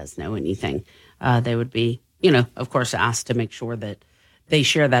anybody does know anything, they would be, of course, asked to make sure that they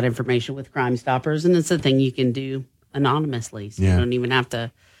share that information with Crime Stoppers. And it's a thing you can do anonymously. So Yeah. you don't even have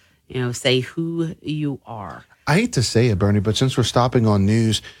to, say who you are. I hate to say it, Bernie, but since we're stopping on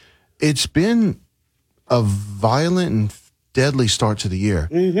news, it's been a violent and deadly start to the year.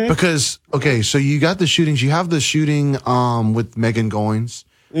 Because, okay, so you got the shootings. You have the shooting with Megan Goins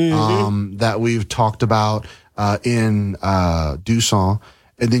that we've talked about in Doosan.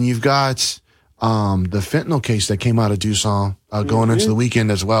 And then you've got the fentanyl case that came out of Doosan going into the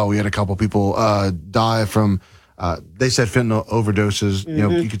weekend as well. We had a couple people die from, they said fentanyl overdoses.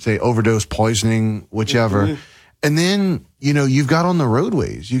 You could say overdose, poisoning, whichever. And then, you've got on the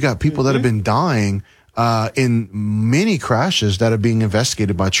roadways, you got people that have been dying in many crashes that are being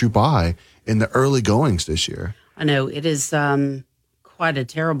investigated by Troop I in the early goings this year. I know it is quite a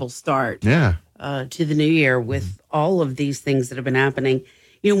terrible start Yeah. To the new year with all of these things that have been happening.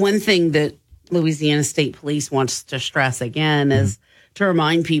 One thing that Louisiana State Police wants to stress again is to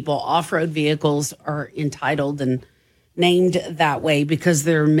remind people off-road vehicles are entitled and named that way because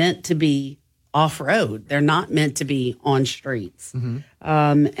they're meant to be off-road. They're not meant to be on streets.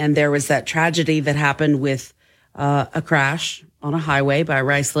 And there was that tragedy that happened with a crash on a highway by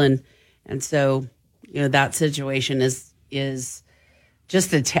Riceland. And so, that situation is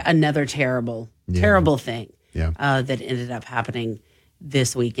just another terrible thing that ended up happening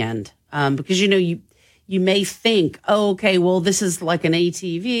this weekend. Because, you may think, oh, okay, well, this is like an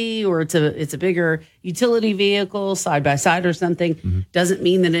ATV or it's a bigger utility vehicle, side by side or something. Doesn't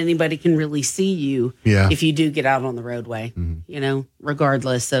mean that anybody can really see you if you do get out on the roadway,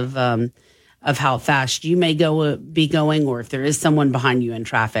 regardless of how fast you may be going, or if there is someone behind you in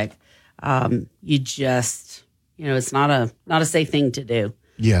traffic. You just, it's not a safe thing to do.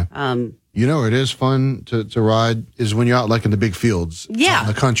 Yeah. It is fun to ride is when you're out like in the big fields in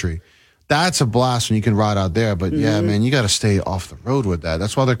the country. That's a blast when you can ride out there. But yeah, man, you got to stay off the road with that.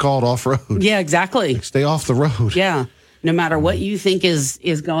 That's why they're called off-road. Yeah, exactly. Like, stay off the road. Yeah. No matter what you think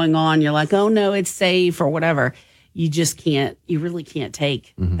is going on, you're like, oh no, it's safe or whatever. You really can't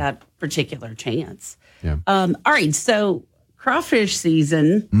take that particular chance. Yeah. All right. So crawfish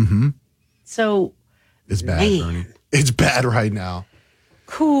season. So it's bad, man. Bernie. It's bad right now.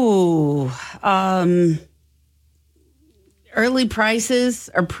 Cool. Early prices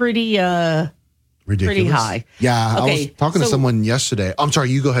are pretty ridiculous. Pretty high. Yeah, Okay, I was talking to someone yesterday. I'm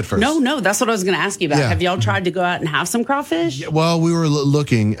sorry, you go ahead first. No, that's what I was going to ask you about. Yeah. Have y'all tried to go out and have some crawfish? Yeah, well, we were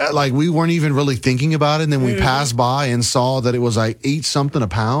looking, like we weren't even really thinking about it. And then we passed by and saw that it was like $8 a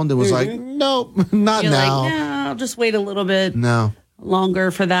pound. It was like, nope, not You're now. like, no, I'll just wait a little bit No.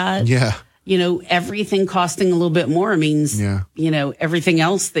 longer for that. Yeah. Everything costing a little bit more means, everything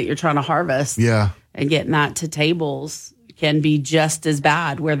else that you're trying to harvest Yeah. and getting that to tables can be just as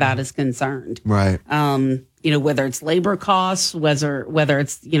bad where that is concerned. Right. Whether it's labor costs, whether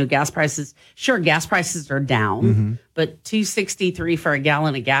it's, gas prices. Sure, gas prices are down, but $2.63 for a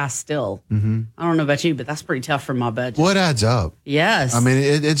gallon of gas still. I don't know about you, but that's pretty tough for my budget. What adds up? Yes. I mean,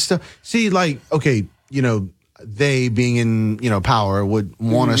 it's see, like, okay, they being in, power would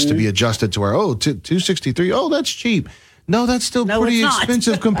want us to be adjusted to where, $2.63, oh, that's cheap. No, that's still pretty it's not.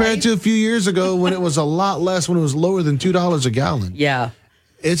 expensive compared to a few years ago when it was a lot less, when it was lower than $2 a gallon. Yeah.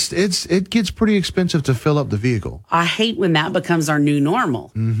 It gets pretty expensive to fill up the vehicle. I hate when that becomes our new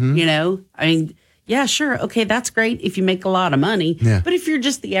normal. I mean, yeah, sure. Okay, that's great if you make a lot of money. Yeah. But if you're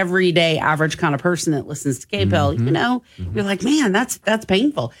just the everyday average kind of person that listens to KPEL, you're like, man, that's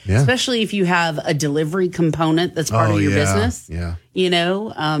painful. Yeah. Especially if you have a delivery component that's part of your business. Yeah.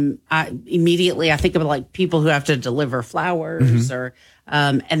 I think of like people who have to deliver flowers or,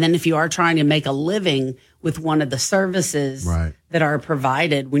 and then if you are trying to make a living with one of the services that are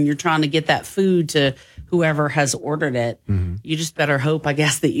provided when you're trying to get that food to whoever has ordered it, you just better hope, I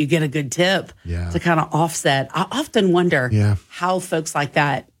guess, that you get a good tip to kind of offset. I often wonder how folks like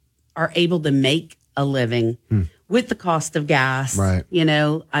that are able to make a living with the cost of gas. Right.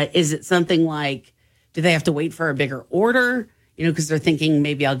 Is it something like, do they have to wait for a bigger order? Because they're thinking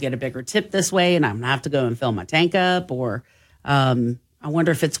maybe I'll get a bigger tip this way and I'm going to have to go and fill my tank up. Or I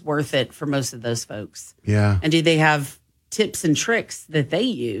wonder if it's worth it for most of those folks. Yeah. And do they have tips and tricks that they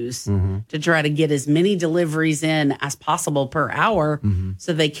use to try to get as many deliveries in as possible per hour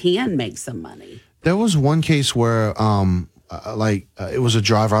so they can make some money? There was one case where, it was a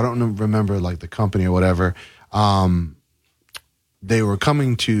driver. I don't remember like the company or whatever. They were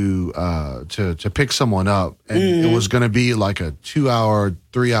coming to pick someone up, and it was going to be like a 2-hour,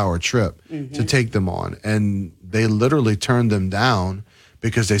 3-hour trip to take them on, and they literally turned them down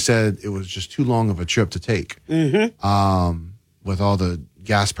because they said it was just too long of a trip to take. With all the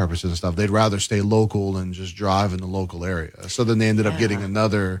gas purposes and stuff, they'd rather stay local and just drive in the local area. So then they ended up getting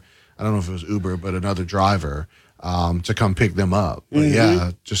another, I don't know if it was Uber, but another driver to come pick them up. But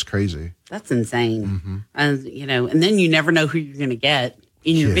yeah, just crazy. That's insane. And and then you never know who you're going to get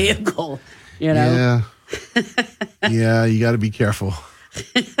in your vehicle. Yeah, yeah, you got to be careful,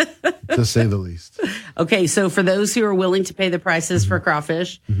 to say the least. Okay, so for those who are willing to pay the prices for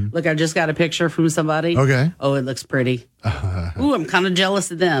crawfish, look, I just got a picture from somebody. Okay. Oh, it looks pretty. Ooh, I'm kind of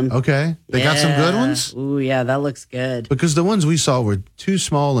jealous of them. Okay, they got some good ones. Ooh, yeah, that looks good. Because the ones we saw were too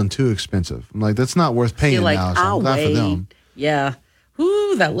small and too expensive. I'm like, that's not worth paying now. So I'm glad for them. Yeah.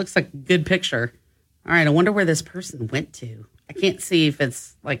 Ooh, that looks like a good picture. All right, I wonder where this person went to. I can't see if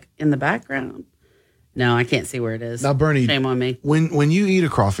it's like in the background. No, I can't see where it is. Now, Bernie, shame on me. When you eat a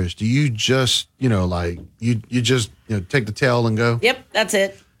crawfish, do you just you just take the tail and go? Yep, that's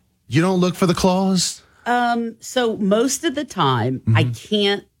it. You don't look for the claws? So most of the time, I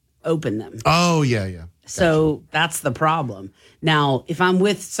can't open them. Oh yeah. So that's the problem. Now, if I'm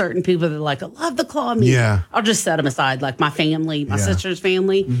with certain people that are like, I love the claw meat, I'll just set them aside. Like my family, my sister's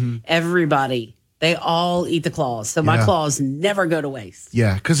family, everybody. They all eat the claws. So my claws never go to waste.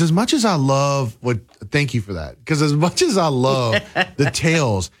 Yeah, because as much as I love thank you for that. Because as much as I love the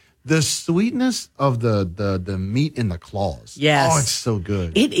tails, the sweetness of the meat in the claws. Yes. Oh, it's so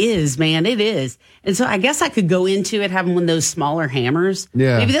good. It is, man. It is. And so I guess I could go into it having one of those smaller hammers.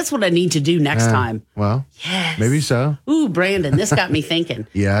 Yeah. Maybe that's what I need to do next time. Well, yes. Maybe so. Ooh, Brandon, this got me thinking.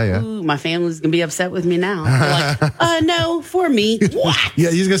 Yeah. Ooh, my family's going to be upset with me now. They're like, no, for me. What? Yeah,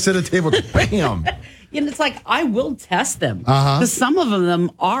 he's going to sit at the table, bam. And it's like, I will test them. Because some of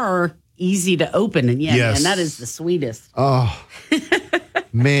them are easy to open. And man, that is the sweetest. Oh,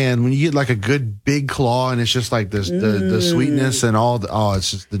 man, when you get like a good big claw and it's just like this, the sweetness and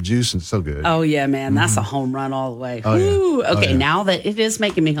it's just the juice and it's so good. Oh, yeah, man. That's a home run all the way. Oh, Ooh, yeah. Okay, now that it is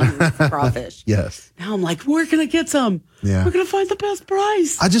making me hungry for crawfish. Yes. Now I'm like, where can I get some? Yeah. We're going to find the best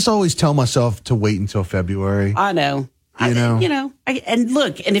price. I just always tell myself to wait until February. I know. And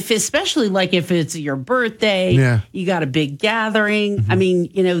look, and especially like if it's your birthday, you got a big gathering. I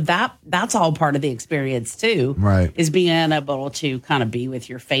mean, that's all part of the experience too. Right. Is being able to kind of be with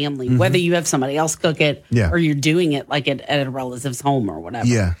your family, whether you have somebody else cook it or you're doing it like at a relative's home or whatever.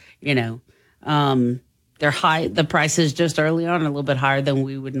 Yeah. They're high. The price is just early on a little bit higher than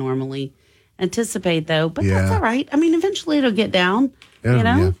we would normally anticipate though, but that's all right. I mean, eventually it'll get down,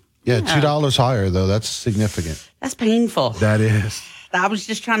 Yeah, $2 higher though. That's significant. That's painful. That is. I was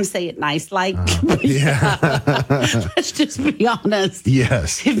just trying to say it nice, like. Yeah. Let's just be honest.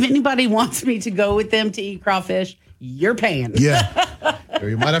 Yes. If anybody wants me to go with them to eat crawfish, you're paying. Yeah. Or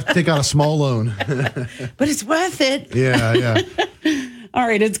you might have to take out a small loan. But it's worth it. Yeah. All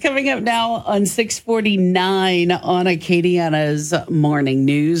right, it's coming up now on 6:49 on Acadiana's Morning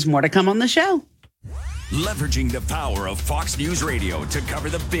News. More to come on the show. Leveraging the power of Fox News Radio to cover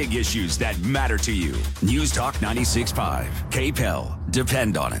the big issues that matter to you. News Talk 96.5. KPEL.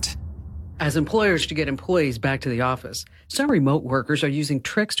 Depend on it. As employers to get employees back to the office, some remote workers are using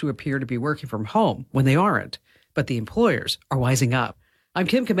tricks to appear to be working from home when they aren't. But the employers are wising up. I'm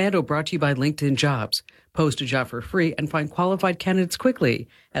Kim Commando, brought to you by LinkedIn Jobs. Post a job for free and find qualified candidates quickly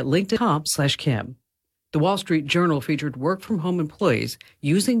at linkedin.com/Kim. The Wall Street Journal featured work-from-home employees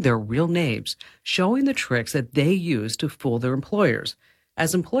using their real names, showing the tricks that they use to fool their employers.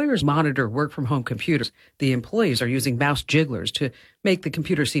 As employers monitor work-from-home computers, the employees are using mouse jigglers to make the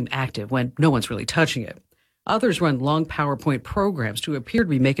computer seem active when no one's really touching it. Others run long PowerPoint programs to appear to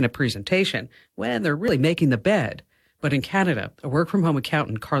be making a presentation when they're really making the bed. But in Canada, a work-from-home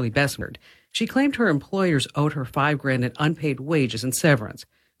accountant, Carly Besnard, she claimed her employers owed her $5,000 in unpaid wages and severance.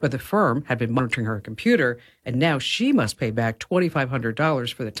 But the firm had been monitoring her computer, and now she must pay back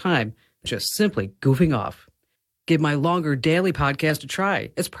 $2,500 for the time just simply goofing off. Give my longer daily podcast a try.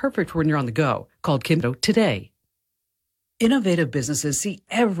 It's perfect for when you're on the go. Called Kimdo today. Innovative businesses see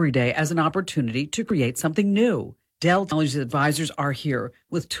every day as an opportunity to create something new. Dell Technologies advisors are here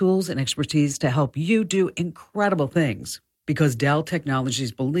with tools and expertise to help you do incredible things. Because Dell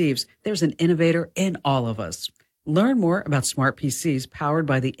Technologies believes there's an innovator in all of us. Learn more about smart PCs powered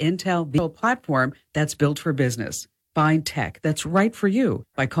by the Intel Visual platform that's built for business. Find tech that's right for you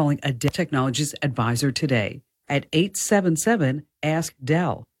by calling a Dell Technologies advisor today at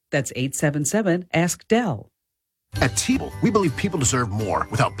 877-ASK-DELL. That's 877-ASK-DELL. At T-Mobile, we believe people deserve more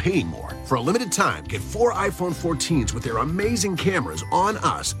without paying more. For a limited time, get 4 iPhone 14s with their amazing cameras on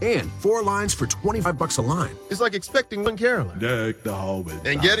us and 4 lines for $25 a line. It's like expecting one Carolyn. Deck the hall with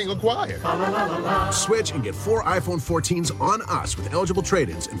and getting acquired. Switch and get 4 iPhone 14s on us with eligible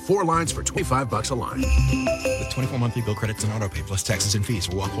trade-ins and 4 lines for $25 a line. With 24 monthly bill credits and auto pay plus taxes and fees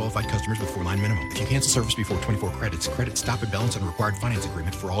for well-qualified customers with 4-line minimum. If you cancel service before 24 credits, credit stop and balance on required finance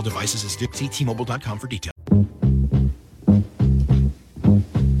agreement for all devices is due. See T-Mobile.com for details.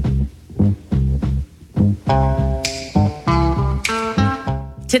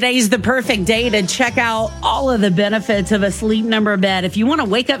 Today's the perfect day to check out all of the benefits of a Sleep Number bed. If you want to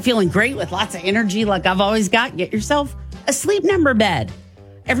wake up feeling great with lots of energy like I've always got, get yourself a Sleep Number bed.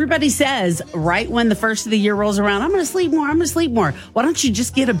 Everybody says right when the first of the year rolls around, I'm going to sleep more, I'm going to sleep more. Why don't you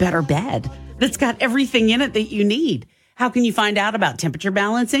just get a better bed that's got everything in it that you need? How can you find out about temperature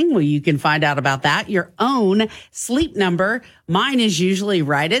balancing? Well, you can find out about that. Your own Sleep Number. Mine is usually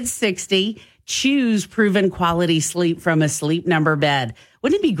right at 60. Choose proven quality sleep from a Sleep Number bed.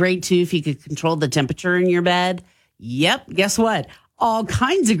 Wouldn't it be great, too, if you could control the temperature in your bed? Yep. Guess what? All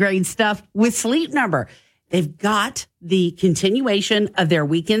kinds of great stuff with Sleep Number. They've got the continuation of their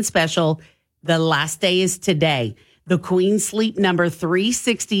weekend special. The last day is today. The Queen Sleep Number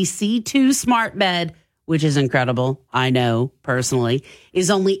 360 C2 Smart Bed, which is incredible, I know personally, is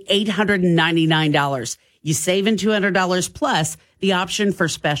only $899. You save in $200 plus the option for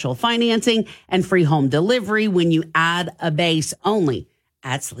special financing and free home delivery when you add a base only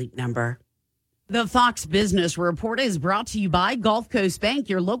at Sleep Number. The Fox Business Report is brought to you by Gulf Coast Bank,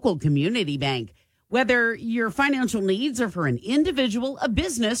 your local community bank. Whether your financial needs are for an individual, a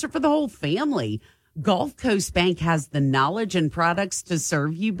business, or for the whole family, Gulf Coast Bank has the knowledge and products to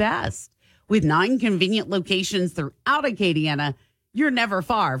serve you best. With 9 convenient locations throughout Acadiana, you're never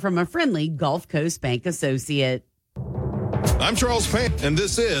far from a friendly Gulf Coast Bank associate. I'm Charles Payne, and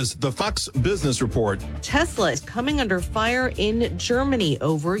this is the Fox Business Report. Tesla is coming under fire in Germany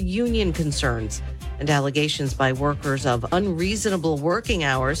over union concerns and allegations by workers of unreasonable working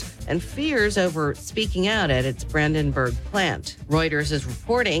hours and fears over speaking out at its Brandenburg plant. Reuters is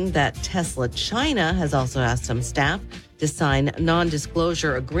reporting that Tesla China has also asked some staff to sign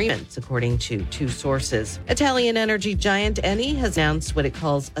non-disclosure agreements, according to 2 sources. Italian energy giant Eni has announced what it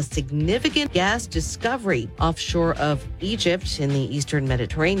calls a significant gas discovery offshore of Egypt in the eastern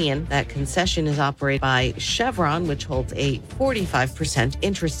Mediterranean. That concession is operated by Chevron, which holds a 45%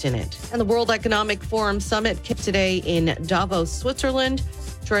 interest in it. And the World Economic Forum Summit kicked today in Davos, Switzerland.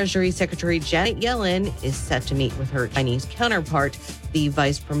 Treasury Secretary Janet Yellen is set to meet with her Chinese counterpart, the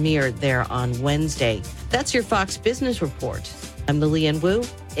vice premier, there on Wednesday. That's your Fox Business Report. I'm Lillian Wu,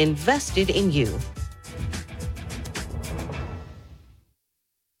 invested in you.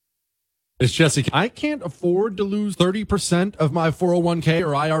 It's Jesse. I can't afford to lose 30% of my 401k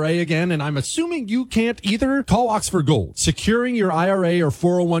or IRA again, and I'm assuming you can't either. Call Oxford Gold. Securing your IRA or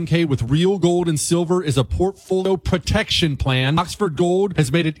 401k with real gold and silver is a portfolio protection plan. Oxford Gold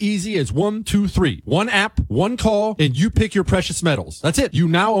has made it easy as 1, 2, 3. One app, one call, and you pick your precious metals. That's it. You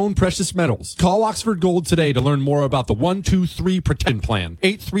now own precious metals. Call Oxford Gold today to learn more about the 1, 2, 3 protection plan.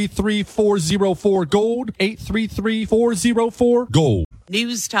 833-404-GOLD. 833-404-GOLD.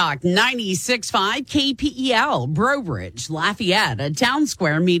 News Talk 96.5 KPEL, Brobridge, Lafayette, a Town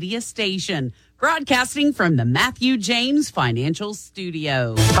Square media station. Broadcasting from the Matthew James Financial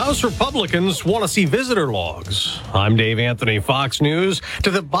Studio. House Republicans want to see visitor logs. I'm Dave Anthony, Fox News. To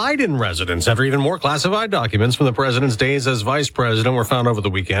the Biden residence after even more classified documents from the president's days as vice president were found over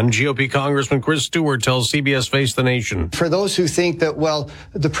the weekend. GOP Congressman Chris Stewart tells CBS Face the Nation. For those who think that, well,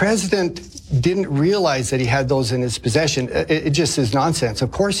 the president didn't realize that he had those in his possession, it just is nonsense.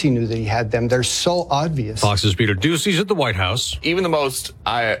 Of course he knew that he had them. They're so obvious. Fox's Peter Ducey's at the White House. Even the most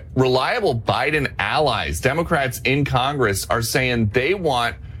reliable Biden allies, Democrats in Congress, are saying they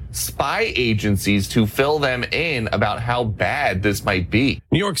want spy agencies to fill them in about how bad this might be.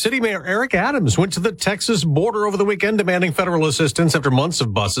 New York City Mayor Eric Adams went to the Texas border over the weekend demanding federal assistance after months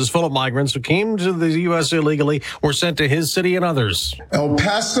of buses full of migrants who came to the U.S. illegally were sent to his city and others. El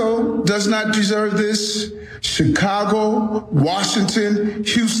Paso does not deserve this. Chicago, Washington,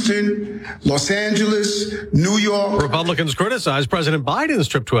 Houston, Los Angeles, New York. Republicans criticized President Biden's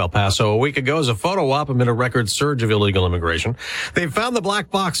trip to El Paso a week ago as a photo op amid a record surge of illegal immigration. They found the black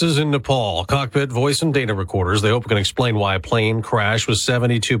boxes in Nepal, cockpit, voice, and data recorders. They hope it can explain why a plane crashed with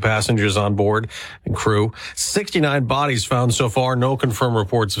 72 passengers on board and crew. 69 bodies found so far, no confirmed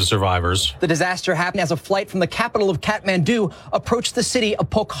reports of survivors. The disaster happened as a flight from the capital of Kathmandu approached the city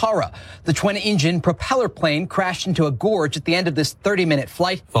of Pokhara. The twin-engine propeller plane crashed into a gorge at the end of this 30-minute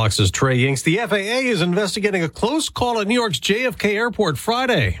flight. Fox's Trey Yinks. The FAA is investigating a close call at New York's JFK Airport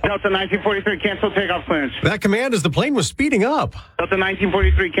Friday. Delta 1943, cancel takeoff clearance. That command as the plane was speeding up. Delta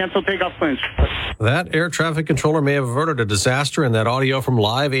 1943, cancel takeoff clearance. That air traffic controller may have averted a disaster. In that audio from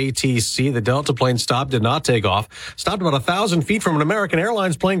live ATC, the Delta plane stopped, did not take off. Stopped about 1,000 feet from an American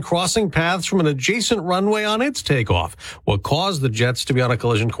Airlines plane crossing paths from an adjacent runway on its takeoff. What caused the jets to be on a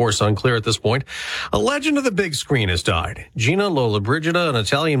collision course unclear at this point. A legend of the big screen has died. Gina Lollobrigida, an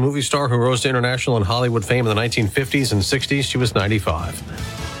Italian movie star who rose to international and Hollywood fame in the 1950s and 60s. She was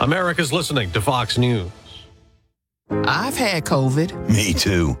 95. America's listening to Fox News. I've had COVID. Me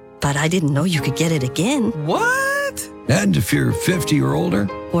too. But I didn't know you could get it again. What? And if you're 50 or older,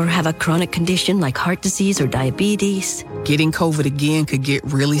 Or have a chronic condition like heart disease or diabetes. Getting COVID again could get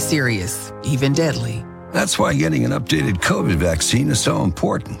really serious, even deadly. that's why getting an updated COVID vaccine is so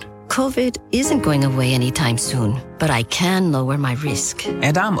important. COVID isn't going away anytime soon, but I can lower my risk.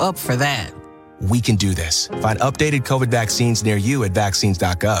 And I'm up for that. We can do this. Find updated COVID vaccines near you at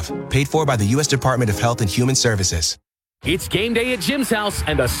vaccines.gov. Paid for by the U.S. Department of Health and Human Services. It's game day at Jim's house,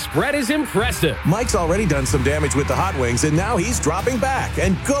 and the spread is impressive. Mike's already done some damage with the hot wings, and now he's dropping back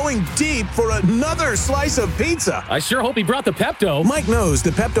and going deep for another slice of pizza. I sure hope he brought the Pepto. Mike knows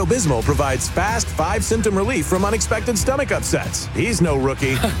the Pepto-Bismol provides fast 5-symptom relief from unexpected stomach upsets. He's no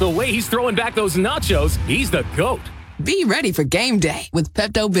rookie. The way he's throwing back those nachos, he's the GOAT. Be ready for game day with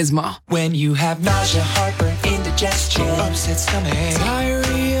Pepto-Bismol. When you have nausea, heartburn, indigestion, upset stomach,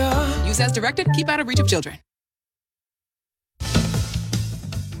 diarrhea. Use as directed. Keep out of reach of children.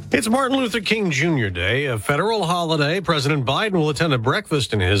 It's Martin Luther King Jr. Day, a federal holiday. President Biden will attend a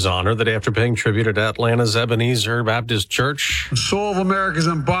breakfast in his honor the day after paying tribute at Atlanta's Ebenezer Baptist Church. The soul of America is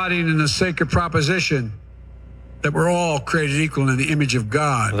embodied in the sacred proposition that we're all created equal in the image of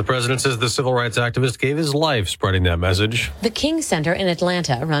God. The president says the civil rights activist gave his life spreading that message. The King Center in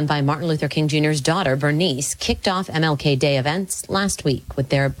Atlanta, run by Martin Luther King Jr.'s daughter, Bernice, kicked off MLK Day events last week with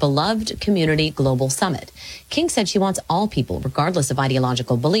their beloved Community Global Summit. King said she wants all people, regardless of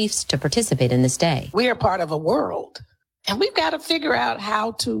ideological beliefs, to participate in this day. We are part of a world, and we've got to figure out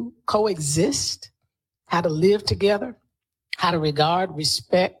how to coexist, how to live together, how to regard,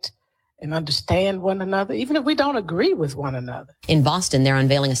 respect, and understand one another, even if we don't agree with one another. In Boston, they're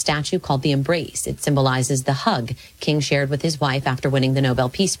unveiling a statue called the Embrace. It symbolizes the hug King shared with his wife after winning the Nobel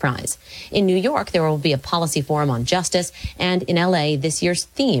Peace Prize. In New York, there will be a policy forum on justice. And in LA, this year's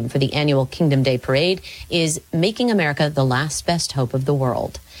theme for the annual Kingdom Day Parade is Making America the Last Best Hope of the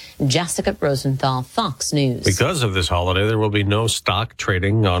World. Jessica Rosenthal, Fox News. Because of this holiday, there will be no stock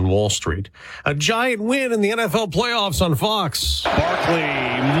trading on Wall Street. A giant win in the NFL playoffs on Fox. Barkley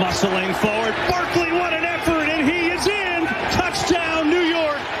muscling forward. Barkley, what an effort, and he is in. Touchdown, New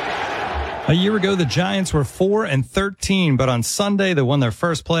York. A year ago, the Giants were 4-13, but on Sunday, they won their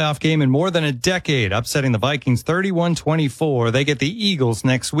first playoff game in more than a decade, upsetting the Vikings 31-24. They get the Eagles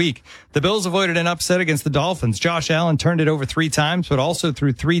next week. The Bills avoided an upset against the Dolphins. Josh Allen turned it over 3 times, but also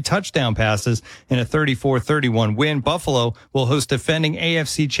threw 3 touchdown passes in a 34-31 win. Buffalo will host defending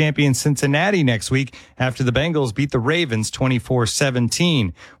AFC champion Cincinnati next week after the Bengals beat the Ravens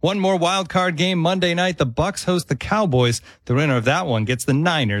 24-17. One more wild card game Monday night. The Bucs host the Cowboys. The winner of that one gets the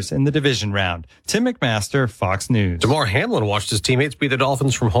Niners in the division round. Tim McMaster, Fox News. Damar Hamlin watched his teammates beat the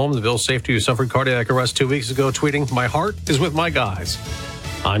Dolphins from home. The Bills safety who suffered cardiac arrest 2 weeks ago, tweeting, "My heart is with my guys."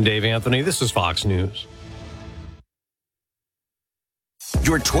 I'm Dave Anthony. This is Fox News.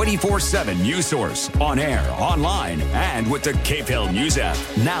 Your 24/7 news source, on air, online, and with the KPEL News app.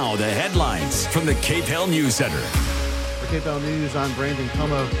 Now the headlines from the KPEL News Center. For KPEL News, I'm Brandon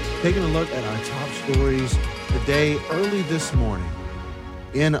Como, taking a look at our top stories today. Early this morning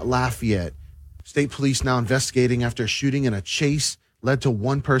in Lafayette, state police now investigating after a shooting and a chase led to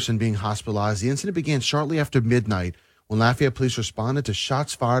one person being hospitalized. The incident began shortly after midnight when Lafayette police responded to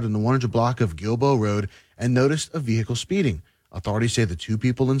shots fired in the 100 block of Gilboa Road and noticed a vehicle speeding. Authorities say the 2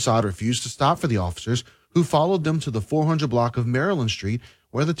 people inside refused to stop for the officers, who followed them to the 400 block of Maryland Street,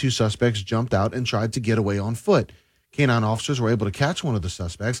 where the 2 suspects jumped out and tried to get away on foot. Canine officers were able to catch one of the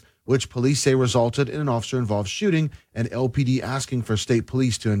suspects, which police say resulted in an officer-involved shooting and LPD asking for state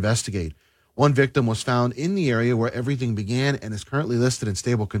police to investigate. One victim was found in the area where everything began and is currently listed in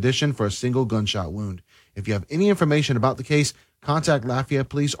stable condition for a single gunshot wound. If you have any information about the case, contact Lafayette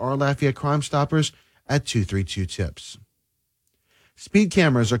Police or Lafayette Crime Stoppers at 232-TIPS. Speed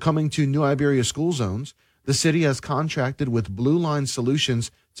cameras are coming to New Iberia school zones. The city has contracted with Blue Line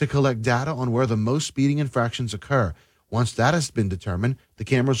Solutions to collect data on where the most speeding infractions occur. Once that has been determined, the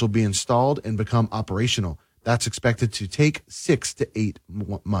cameras will be installed and become operational. That's expected to take 6 to 8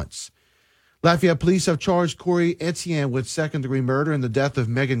 months. Lafayette police have charged Corey Etienne with second-degree murder in the death of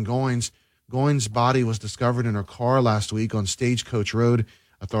Megan Goins. Goins' body was discovered in her car last week on Stagecoach Road.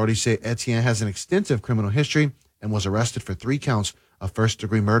 Authorities say Etienne has an extensive criminal history and was arrested for 3 counts of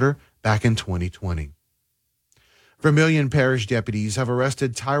first-degree murder back in 2020. Vermilion Parish deputies have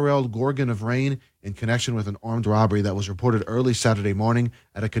arrested Tyrell Gorgon of Rain in connection with an armed robbery that was reported early Saturday morning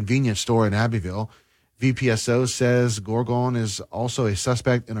at a convenience store in Abbeville. VPSO says Gorgon is also a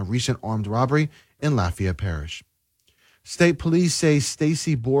suspect in a recent armed robbery in Lafayette Parish. State police say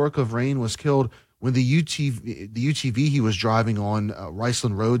Stacy Bork of Rain was killed when the UTV he was driving on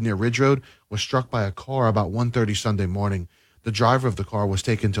Riceland Road near Ridge Road was struck by a car about 1:30 Sunday morning. The driver of the car was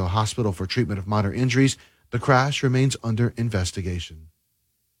taken to a hospital for treatment of minor injuries. The crash remains under investigation.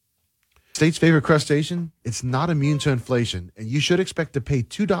 State's favorite crustacean, it's not immune to inflation, and you should expect to pay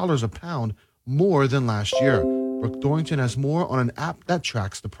 $2 a pound more than last year. Brooke Thorrington has more on an app that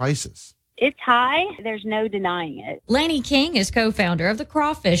tracks the prices. It's high. There's no denying it. Laney King is co-founder of the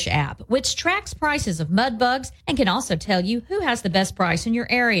Crawfish app, which tracks prices of mud bugs and can also tell you who has the best price in your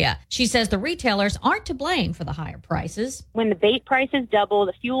area. She says the retailers aren't to blame for the higher prices. When the bait prices double,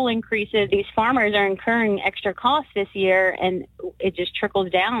 the fuel increases, these farmers are incurring extra costs this year, and it just trickles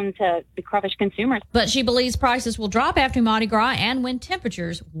down to the crawfish consumers. But she believes prices will drop after Mardi Gras and when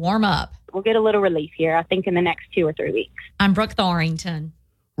temperatures warm up. We'll get a little relief here, I think, in the next 2 or 3 weeks. I'm Brooke Thorrington.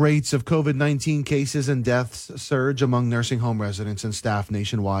 Rates of COVID-19 cases and deaths surge among nursing home residents and staff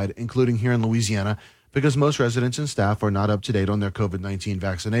nationwide, including here in Louisiana, because most residents and staff are not up to date on their COVID-19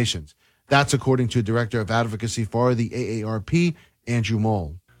 vaccinations. That's according to Director of Advocacy for the AARP, Andrew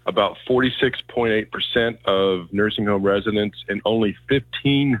Mole. About 46.8% of nursing home residents and only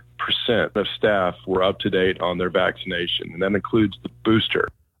 15% of staff were up to date on their vaccination, and that includes the booster.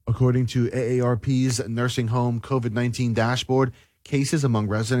 According to AARP's nursing home COVID-19 dashboard, cases among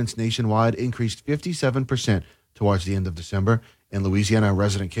residents nationwide increased 57% towards the end of December. In Louisiana,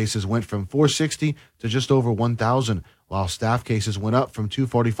 resident cases went from 460 to just over 1,000, while staff cases went up from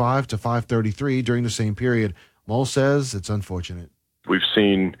 245 to 533 during the same period. Mole says it's unfortunate. We've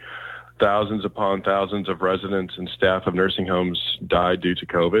seen thousands upon thousands of residents and staff of nursing homes die due to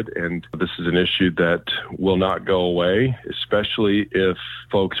COVID, and this is an issue that will not go away, especially if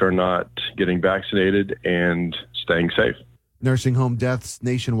folks are not getting vaccinated and staying safe. Nursing home deaths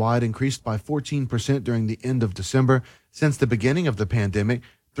nationwide increased by 14% during the end of December. Since the beginning of the pandemic,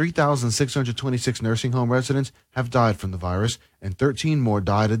 3,626 nursing home residents have died from the virus, and 13 more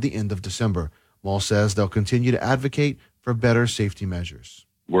died at the end of December. Mole says they'll continue to advocate for better safety measures.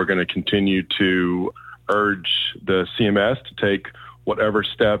 We're going to continue to urge the CMS to take whatever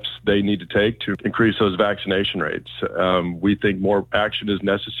steps they need to take to increase those vaccination rates. We think more action is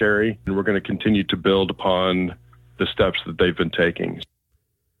necessary, and we're going to continue to build upon the steps that they've been taking.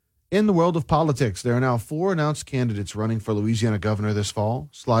 In the world of politics, there are now 4 announced candidates running for Louisiana governor this fall.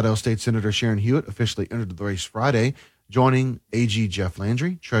 Slidell State Senator Sharon Hewitt officially entered the race Friday, joining AG Jeff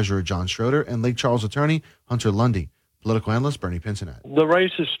Landry, Treasurer John Schroeder, and Lake Charles attorney Hunter Lundy. Political analyst Bernie Pincinat. The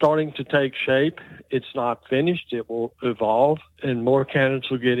race is starting to take shape. It's not finished. It will evolve, and more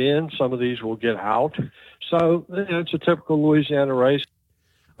candidates will get in. Some of these will get out. So it's a typical Louisiana race.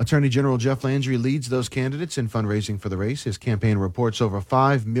 Attorney General Jeff Landry leads those candidates in fundraising for the race. His campaign reports over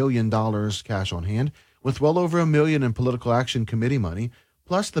 $5 million cash on hand, with well over $1 million in political action committee money,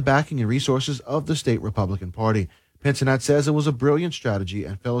 plus the backing and resources of the state Republican Party. Pincinat says it was a brilliant strategy,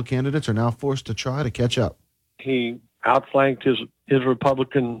 and fellow candidates are now forced to try to catch up. He outflanked his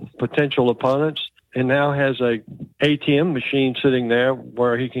Republican potential opponents and now has a ATM machine sitting there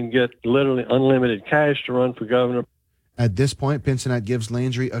where he can get literally unlimited cash to run for governor. At this point, Pincinat gives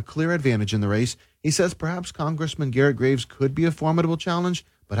Landry a clear advantage in the race. He says perhaps Congressman Garrett Graves could be a formidable challenge,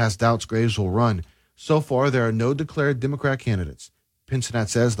 but has doubts Graves will run. So far, there are no declared Democrat candidates. Pincinat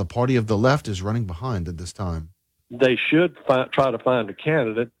says the party of the left is running behind at this time. They should try to find a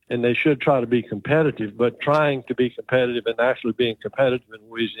candidate, and they should try to be competitive, but trying to be competitive and actually being competitive in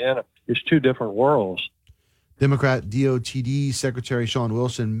Louisiana is 2 different worlds. Democrat DOTD Secretary Sean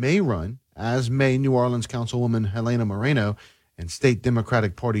Wilson may run, as may New Orleans Councilwoman Helena Moreno and State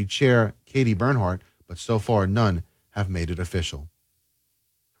Democratic Party Chair Katie Bernhardt, but so far none have made it official.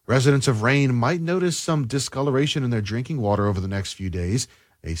 Residents of Rayne might notice some discoloration in their drinking water over the next few days.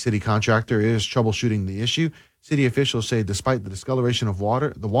 A city contractor is troubleshooting the issue. City officials say despite the discoloration of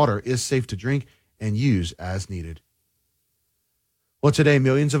water, the water is safe to drink and use as needed. Well, today,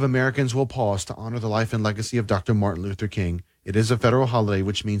 millions of Americans will pause to honor the life and legacy of Dr. Martin Luther King. It is a federal holiday,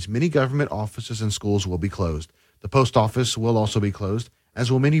 which means many government offices and schools will be closed. The post office will also be closed,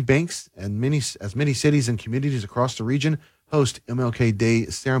 as will many banks, and many cities and communities across the region host MLK Day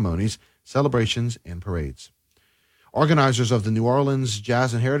ceremonies, celebrations, and parades. Organizers of the New Orleans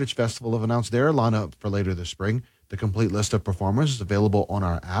Jazz and Heritage Festival have announced their lineup for later this spring. The complete list of performers is available on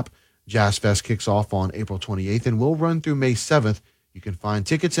our app. Jazz Fest kicks off on April 28th and will run through May 7th. You can find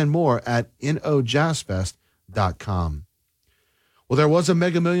tickets and more at nojazzfest.com. Well, there was a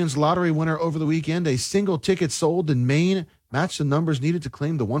Mega Millions lottery winner over the weekend. A single ticket sold in Maine matched the numbers needed to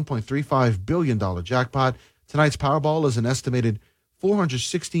claim the $1.35 billion jackpot. Tonight's Powerball is an estimated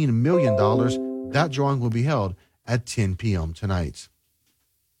 $416 million. That drawing will be held at 10 p.m. tonight.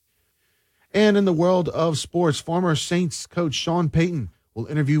 And in the world of sports, former Saints coach Sean Payton will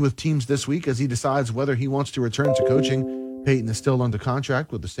interview with teams this week as he decides whether he wants to return to coaching. Payton is still under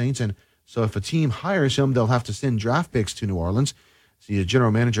contract with the Saints, and so if a team hires him, they'll have to send draft picks to New Orleans. The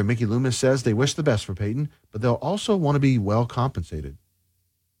general manager, Mickey Loomis, says they wish the best for Payton, but they'll also want to be well compensated.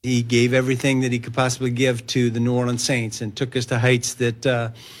 He gave everything that he could possibly give to the New Orleans Saints and took us to heights that,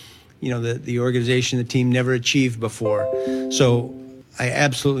 the organization, the team never achieved before. So I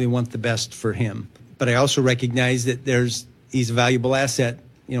absolutely want the best for him. But I also recognize that he's a valuable asset.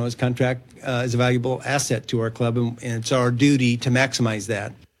 His contract is a valuable asset to our club, and it's our duty to maximize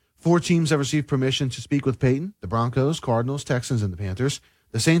that. 4 teams have received permission to speak with Payton: the Broncos, Cardinals, Texans, and the Panthers.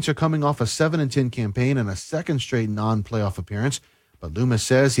 The Saints are coming off a 7-10 campaign and a second straight non-playoff appearance, but Loomis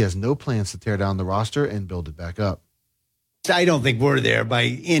says he has no plans to tear down the roster and build it back up. I don't think we're there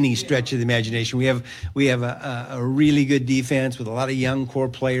by any stretch of the imagination. We have a really good defense with a lot of young core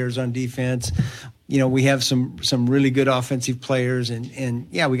players on defense. We have some really good offensive players, and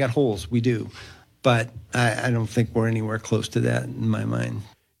yeah, we got holes. We do. But I don't think we're anywhere close to that in my mind.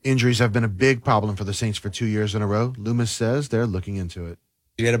 Injuries have been a big problem for the Saints for 2 years in a row. Loomis says they're looking into it.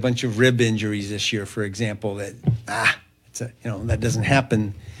 We had a bunch of rib injuries this year, for example, that doesn't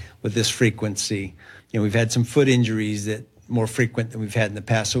happen with this frequency. We've had some foot injuries that more frequent than we've had in the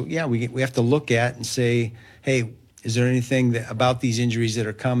past. So yeah, we have to look at and say, hey, is there anything about these injuries that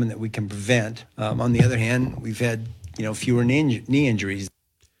are common that we can prevent? On the other hand, we've had fewer knee injuries.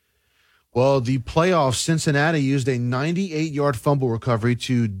 Well, the playoffs, Cincinnati used a 98-yard fumble recovery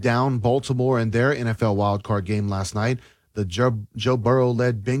to down Baltimore in their NFL wildcard game last night. The Joe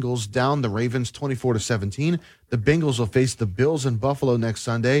Burrow-led Bengals down the Ravens 24-17. The Bengals will face the Bills in Buffalo next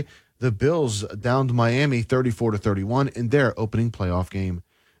Sunday. The Bills downed Miami 34-31 in their opening playoff game.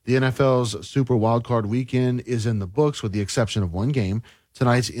 The NFL's Super Wildcard Weekend is in the books with the exception of one game,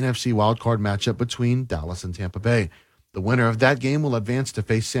 tonight's NFC Wildcard matchup between Dallas and Tampa Bay. The winner of that game will advance to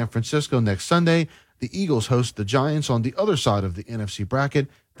face San Francisco next Sunday. The Eagles host the Giants on the other side of the NFC bracket.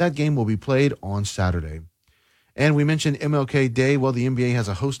 That game will be played on Saturday. And we mentioned MLK Day. Well, the NBA has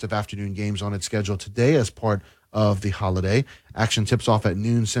a host of afternoon games on its schedule today as part of the holiday. Action tips off at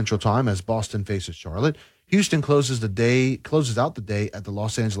noon Central Time as Boston faces Charlotte. Houston closes out the day at the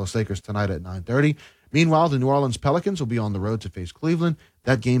Los Angeles Lakers tonight at 9:30. Meanwhile, the New Orleans Pelicans will be on the road to face Cleveland.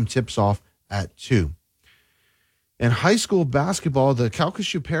 That game tips off at 2. In high school basketball, the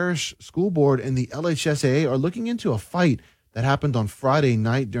Calcasieu Parish School Board and the LHSAA are looking into a fight that happened on Friday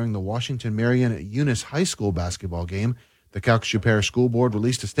night during the Washington Marion Eunice High School basketball game. The Calcasieu Parish School Board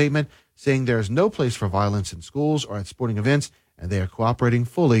released a statement saying there is no place for violence in schools or at sporting events, and they are cooperating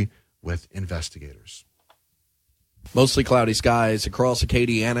fully with investigators. Mostly cloudy skies across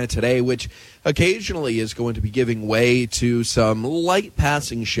Acadiana today, which occasionally is going to be giving way to some light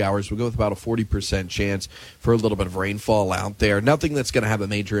passing showers. We'll go with about a 40% chance for a little bit of rainfall out there. Nothing that's going to have a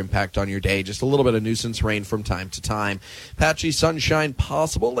major impact on your day, just a little bit of nuisance rain from time to time. Patchy sunshine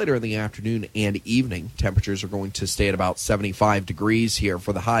possible later in the afternoon and evening. Temperatures are going to stay at about 75 degrees here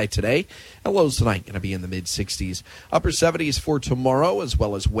for the high today, and lows tonight going to be in the mid-60s. Upper 70s for tomorrow as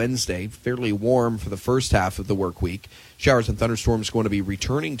well as Wednesday. Fairly warm for the first half of the work week. Showers and thunderstorms going to be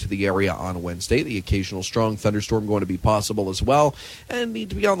returning to the area on Wednesday. The occasional strong thunderstorm going to be possible as well. And need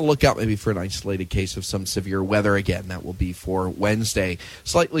to be on the lookout maybe for an isolated case of some severe weather again. That will be for Wednesday.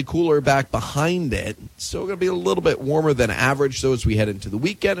 Slightly cooler back behind it. Still going to be a little bit warmer than average, though, as we head into the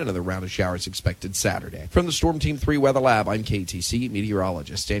weekend. Another round of showers expected Saturday. From the Storm Team 3 Weather Lab, I'm KTC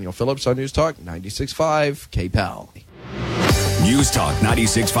meteorologist Daniel Phillips on News Talk 96.5 KPEL. News Talk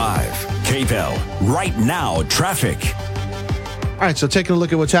 96.5 KPEL. Right now, traffic. All right, so taking a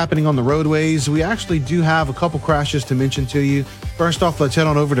look at what's happening on the roadways, we actually do have a couple crashes to mention to you. First off, let's head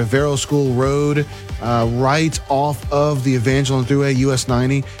on over to Vero School Road, right off of the Evangeline Thruway, US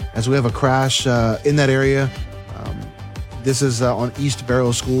 90, as we have a crash in that area. This is on East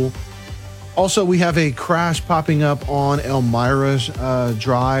Vero School. Also, we have a crash popping up on Elmira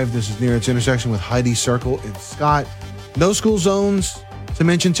Drive. This is near its intersection with Heidi Circle in Scott. No school zones to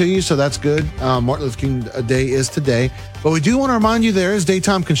mention to you, so that's good. Martin Luther King Day is today. But we do want to remind you there is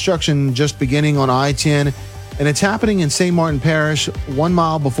daytime construction just beginning on I-10, and it's happening in St. Martin Parish, 1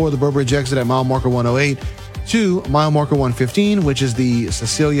 mile before the Burbridge exit at mile marker 108 to mile marker 115, which is the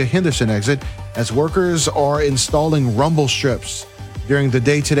Cecilia Henderson exit, as workers are installing rumble strips during the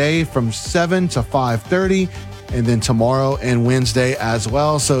day today from 7 to 5:30, and then tomorrow and Wednesday as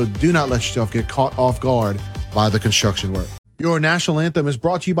well. So do not let yourself get caught off guard by the construction work. Your national anthem is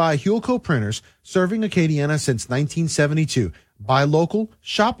brought to you by Hulco Printers, serving Acadiana since 1972. Buy local,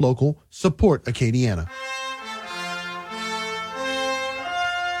 shop local, support Acadiana.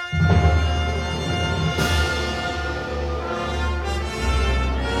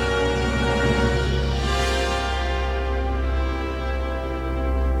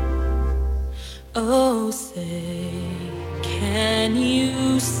 Oh, say, can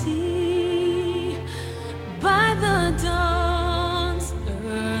you see by the dawn's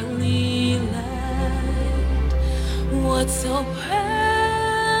early light what so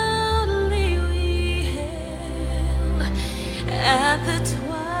proudly we hailed at the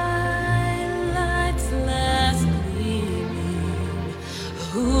twilight's last gleaming,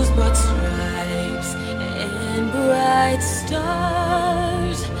 whose broad stripes and bright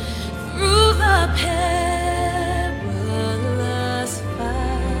stars through the perilous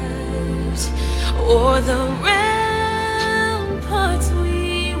fight, o'er the ramparts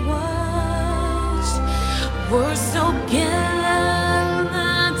we watched, were so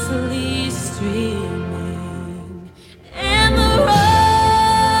gallantly streaming, and the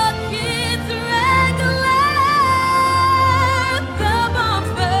rocket's red glare, the bomb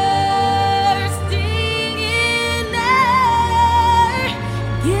bursting in air,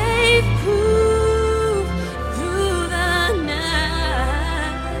 gave proof through the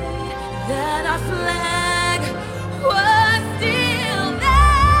night that our flag was still there.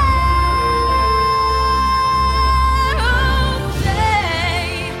 Oh,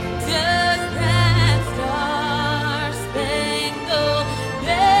 say, does that star-spangled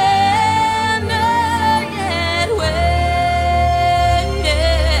banner yet wave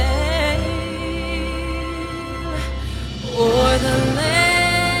o'er the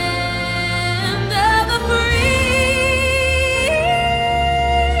land of the free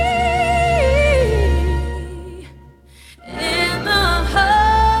in the home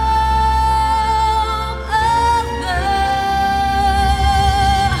of the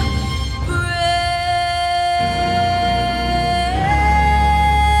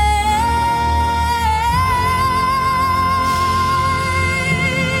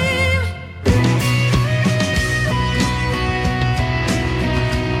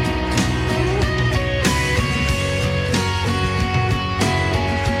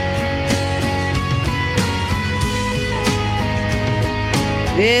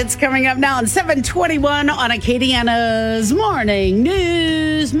It's coming up now on 7:21 on Acadiana's Morning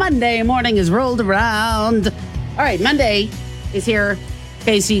News. Monday morning has rolled around. All right, Monday is here.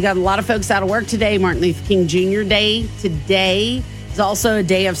 Okay, so you got a lot of folks out of work today. Martin Luther King Jr. Day today is also a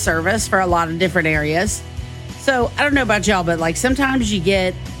day of service for a lot of different areas. So I don't know about y'all, but like sometimes you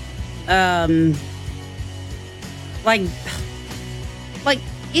get like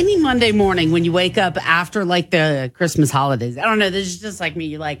any Monday morning when you wake up after like the Christmas holidays. I don't know. This is just like me.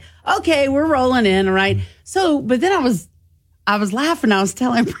 You're like, okay, we're rolling in, all right. So, but then I was laughing. I was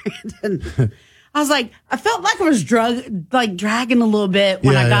telling Brandon, I was like, I felt like I was dragging a little bit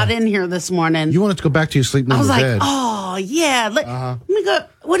when I got in here this morning. You wanted to go back to your sleep number bed. Oh yeah, let me go.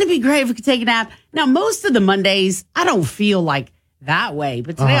 Wouldn't it be great if we could take a nap? Now, most of the Mondays, I don't feel like that way,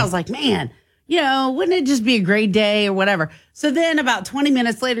 but today I was like, man, wouldn't it just be a great day or whatever? So then about 20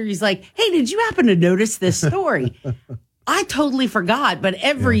 minutes later, he's like, hey, did you happen to notice this story? I totally forgot, but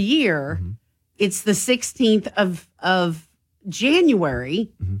every year it's the 16th of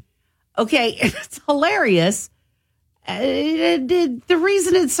January. Okay, and it's hilarious. The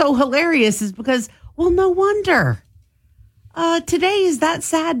reason it's so hilarious is because, well, no wonder. Today is that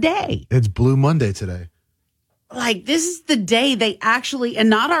sad day. It's Blue Monday today. Like, this is the day they actually, and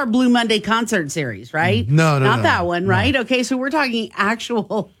not our Blue Monday concert series, right? No. Not that one, right? Okay, so we're talking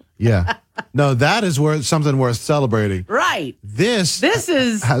actual. Yeah. No, that is something worth celebrating. Right. This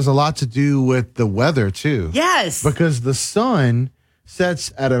has a lot to do with the weather, too. Yes. Because the sun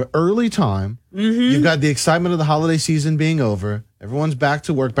sets at an early time. You've got the excitement of the holiday season being over. Everyone's back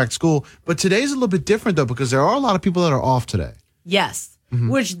to work, back to school. But today's a little bit different, though, because there are a lot of people that are off today. Yes.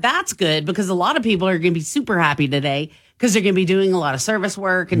 Which that's good because a lot of people are going to be super happy today because they're going to be doing a lot of service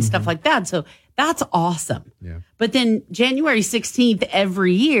work and stuff like that. So that's awesome. Yeah. But then January 16th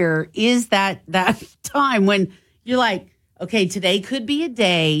every year is that time when you're like, okay, today could be a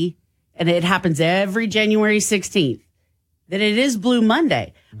day, and it happens every January 16th, that it is Blue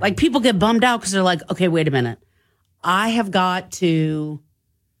Monday. Like people get bummed out because they're like, okay, wait a minute. I have got to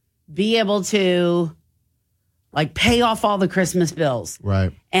be able to like pay off all the Christmas bills.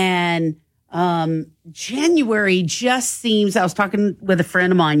 Right. And January just seems, I was talking with a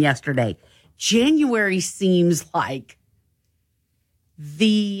friend of mine yesterday. January seems like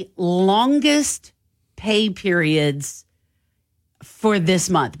the longest pay periods for this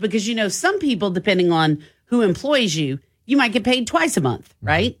month. Because, some people, depending on who employs you, you might get paid twice a month,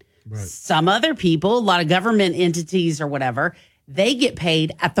 right? Some other people, a lot of government entities or whatever, they get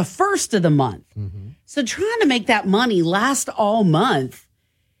paid at the first of the month. So trying to make that money last all month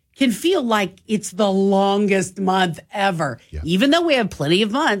can feel like it's the longest month ever, even though we have plenty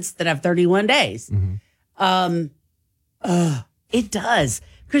of months that have 31 days. It does,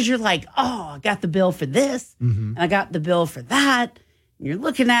 because you're like, oh, I got the bill for this, and I got the bill for that. And you're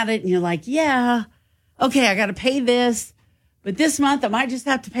looking at it, and you're like, yeah, okay, I got to pay this, but this month I might just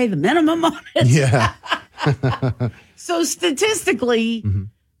have to pay the minimum on it. Yeah. So statistically,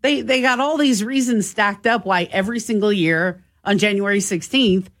 they got all these reasons stacked up why every single year on January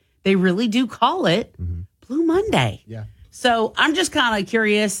 16th, they really do call it Blue Monday. Yeah. So I'm just kind of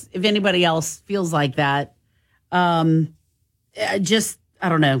curious if anybody else feels like that. I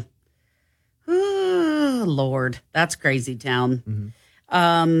don't know. Oh, Lord, that's crazy town.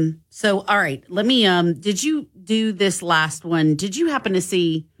 So, all right, let me, did you do this last one? Did you happen to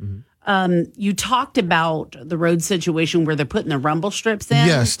see, you talked about the road situation where they're putting the rumble strips in?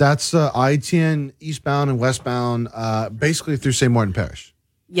 Yes, that's I-10 eastbound and westbound, basically through St. Martin Parish.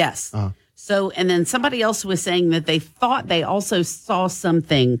 Yes. So, and then somebody else was saying that they thought they also saw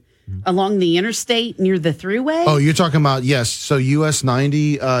something along the interstate near the thruway. Oh, you're talking about, yes. So US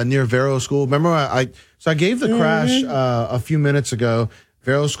 90 near Vero School. Remember, I gave the crash a few minutes ago.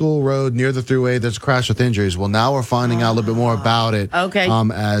 Vero School Road near the thruway. There's a crash with injuries. Well, now we're finding out a little bit more about it. Okay.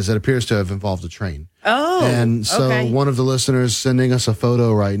 As it appears to have involved a train. Oh. And so one of the listeners sending us a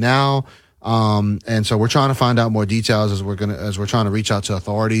photo right now. And so we're trying to find out more details as we're trying to reach out to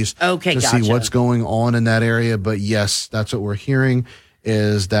authorities to see what's going on in that area. But yes, that's what we're hearing,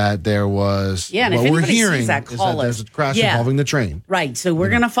 is that there was and what if we're anybody hearing sees that, is call that there's us. a crash involving the train. Right. So we're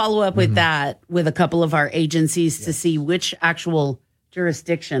going to follow up with that with a couple of our agencies to see which actual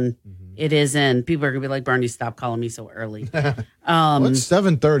jurisdiction it is in. People are going to be like, Bernie, stop calling me so early. Well, it's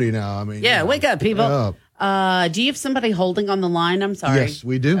 7:30 now. I mean, wake up, people. Wake up. Do you have somebody holding on the line? I'm sorry. Yes,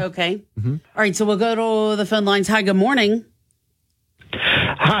 we do. Okay. All right. So we'll go to the phone lines. Hi, good morning.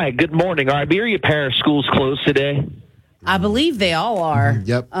 Hi, good morning. Are Iberia Parish schools closed today? I believe they all are.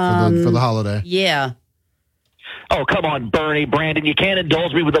 Yep, for the holiday. Yeah. Oh, come on, Bernie, Brandon. You can't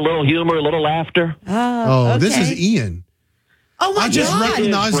indulge me with a little humor, a little laughter? Oh, this is Ian. Oh, my I just God.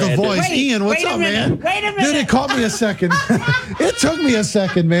 recognized the voice. Ian, what's up, man? Wait a minute. Dude, it caught me a second. It took me a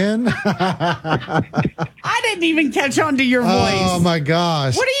second, man. I didn't even catch on to your voice. Oh, my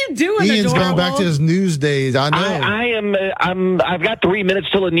gosh. What are you doing, Ian's Adorable? going back to his news days. I know. I've got 3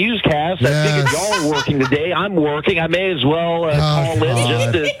 minutes till a newscast. Yes. I figured y'all are working today. I'm working. I may as well call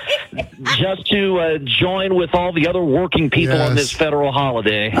in just to join with all the other working people on this federal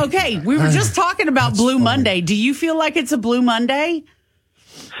holiday. Okay, we were just talking about Blue Monday. Do you feel like it's a Blue Monday?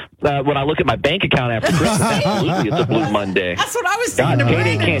 When I look at my bank account after Christmas, absolutely, it's a Blue Monday. That's what I was God, saying to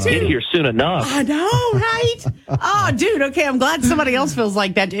payday Brandon, can't too. get here soon enough. I know, right? Oh, dude, okay, I'm glad somebody else feels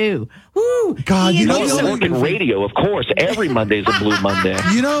like that, too. Woo, God, Ian, you know, I the work in radio, of course. Every Monday's a Blue Monday.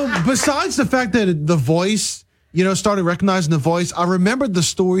 You know, besides the fact that the voice, started recognizing the voice, I remembered the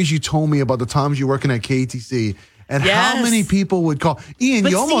stories you told me about the times you were working at KTC and how many people would call. Ian,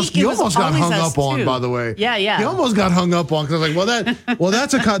 But you almost got hung up on, by the way. Yeah. You almost got hung up on because I was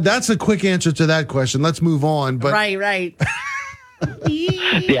like, that's a quick answer to that question. Let's move on. But Right.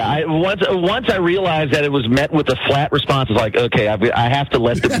 Yeah, once I realized that it was met with a flat response, I was like, okay, I have to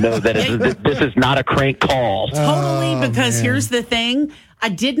let them know that this is not a crank call. Totally, because here's the thing. I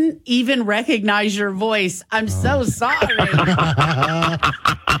didn't even recognize your voice. I'm so sorry.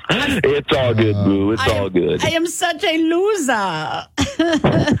 It's all good, Boo. It's all good. I am such a loser.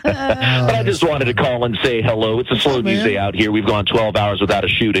 But I just wanted to call and say hello. It's a slow news day out here. We've gone 12 hours without a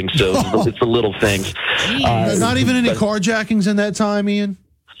shooting, so it's the little things. Not even any carjackings in that time, Ian?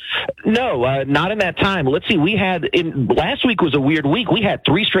 No, not in that time. Let's see. Last week was a weird week. We had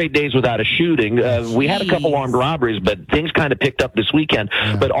 3 straight days without a shooting. We had a couple armed robberies, but things kind of picked up this weekend.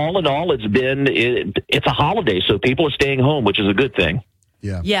 Yeah. But all in all, it's a holiday, so people are staying home, which is a good thing.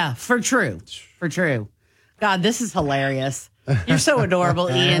 Yeah, for true. God, this is hilarious. You're so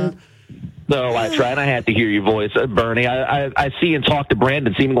adorable, Ian. No, I try, and I had to hear your voice, Bernie. I see and talk to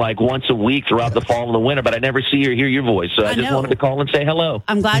Brandon seeming like once a week throughout the fall and the winter, but I never see or hear your voice. So I just wanted to call and say hello.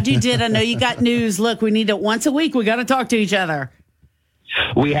 I'm glad you did. I know you got news. Look, we need it once a week. We got to talk to each other.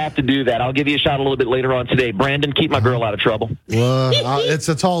 We have to do that. I'll give you a shot a little bit later on today. Brandon, keep my girl out of trouble. Well, it's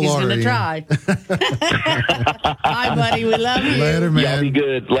a tall order. He's going to try. Bye, buddy. We love you. Later, man. Y'all be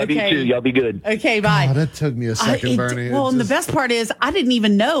good. Love you too. Y'all be good. Okay, bye. Oh, that took me a second, Bernie. And the best part is I didn't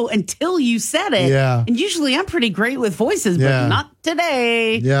even know until you said it. Yeah. And usually I'm pretty great with voices, but not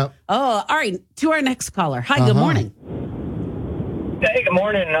today. Yeah. Oh, all right. To our next caller. Hi, good morning. Hey, good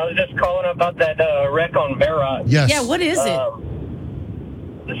morning. I was just calling about that wreck on Bear Rock. Yes. Yeah, what is it?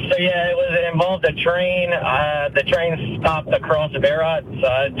 it involved a train. The train stopped across the Verot, so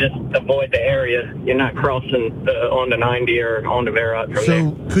I just avoid the area. You're not crossing onto 90 or onto Verot from there.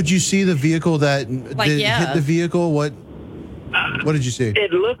 So could you see the vehicle that hit the vehicle? What did you see?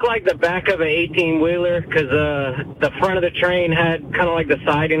 It looked like the back of an 18-wheeler because the front of the train had kind of like the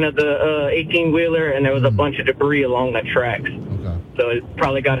siding of the 18-wheeler, and there was a bunch of debris along the tracks. Okay. So it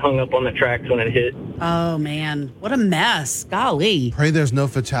probably got hung up on the tracks when it hit. Oh, man. What a mess. Golly. Pray there's no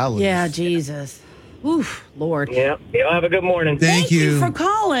fatalities. Yeah, Jesus. Oof, Lord. Yeah. Y'all have a good morning. Thank you for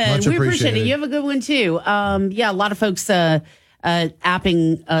calling. Much we appreciate appreciated. it. You have a good one, too. A lot of folks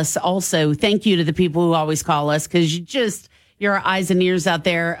apping us also. Thank you to the people who always call us because you're our eyes and ears out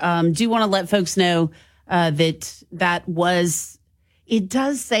there. Do want to let folks know that was... It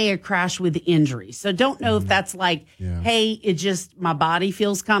does say a crash with injury. So don't know if that's like, hey, my body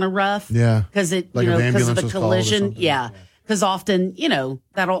feels kind of rough. Yeah. Because of the collision. Yeah. Because often,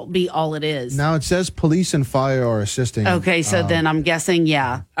 that'll be all it is. Now it says police and fire are assisting. Okay. So then I'm guessing,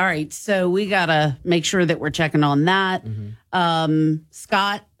 yeah. All right. So we got to make sure that we're checking on that.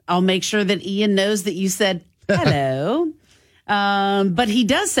 Scott, I'll make sure that Ian knows that you said hello. But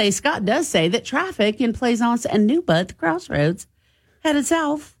Scott does say that traffic in Plaisance and Nuba at the crossroads headed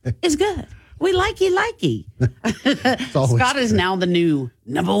south is good. We likey. Scott is now the new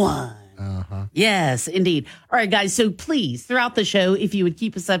number one. Uh-huh. Yes, indeed. All right, guys. So please, throughout the show, if you would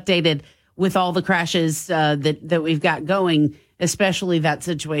keep us updated with all the crashes that we've got going, especially that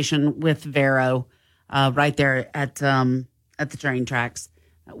situation with Vero right there at the train tracks.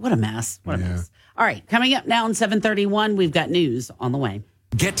 What a mess. What a mess. All right, coming up now in 7:31, we've got news on the way.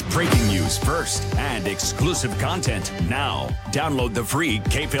 Get breaking news first and exclusive content now. Download the free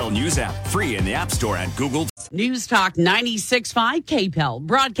KPEL News app, free in the App Store and Google. News Talk 96.5 KPEL,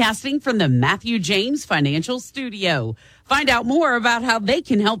 broadcasting from the Matthew James Financial Studio. Find out more about how they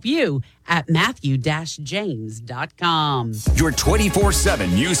can help you at matthew-james.com. Your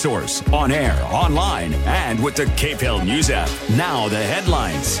 24/7 news source, on air, online, and with the KPEL News app. Now the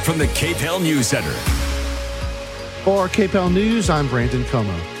headlines from the KPEL News Center. For KPEL News, I'm Brandon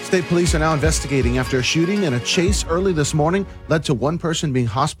Como. State police are now investigating after a shooting and a chase early this morning led to one person being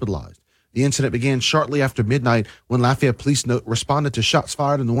hospitalized. The incident began shortly after midnight when Lafayette Police responded to shots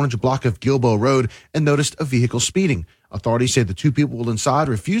fired in the 100 block of Gilboa Road and noticed a vehicle speeding. Authorities say the two people inside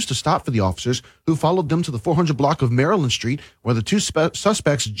refused to stop for the officers, who followed them to the 400 block of Maryland Street, where the two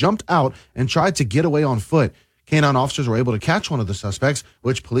suspects jumped out and tried to get away on foot. K-9 officers were able to catch one of the suspects,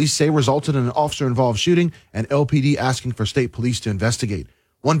 which police say resulted in an officer-involved shooting, and LPD asking for state police to investigate.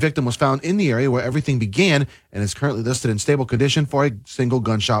 One victim was found in the area where everything began and is currently listed in stable condition for a single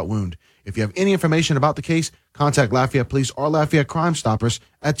gunshot wound. If you have any information about the case, contact Lafayette Police or Lafayette Crime Stoppers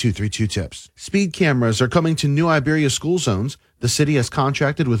at 232-TIPS. Speed cameras are coming to New Iberia school zones. The city has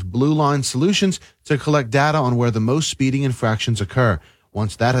contracted with Blue Line Solutions to collect data on where the most speeding infractions occur.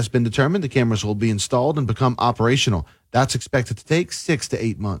 Once that has been determined, the cameras will be installed and become operational. That's expected to take 6 to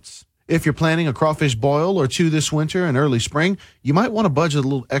 8 months. If you're planning a crawfish boil or two this winter and early spring, you might want to budget a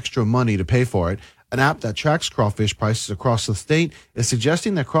little extra money to pay for it. An app that tracks crawfish prices across the state is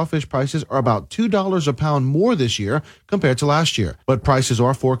suggesting that crawfish prices are about $2 a pound more this year compared to last year. But prices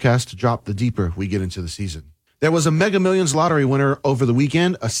are forecast to drop the deeper we get into the season. There was a Mega Millions lottery winner over the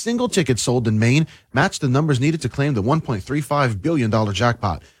weekend. A single ticket sold in Maine matched the numbers needed to claim the $1.35 billion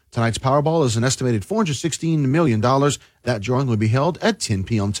jackpot. Tonight's Powerball is an estimated $416 million. That drawing will be held at 10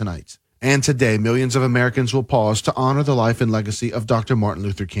 p.m. tonight. And today, millions of Americans will pause to honor the life and legacy of Dr. Martin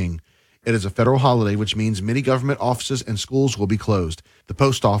Luther King. It is a federal holiday, which means many government offices and schools will be closed. The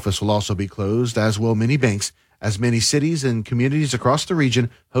post office will also be closed, as will many banks, as many cities and communities across the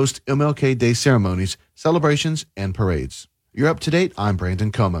region host MLK Day ceremonies, celebrations, and parades. You're up to date. I'm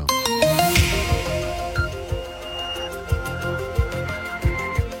Brandon Como.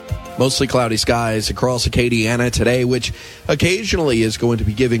 Mostly cloudy skies across Acadiana today, which occasionally is going to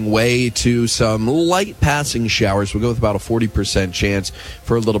be giving way to some light passing showers. We'll go with about a 40% chance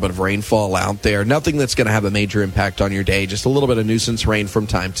for a little bit of rainfall out there. Nothing that's going to have a major impact on your day, just a little bit of nuisance rain from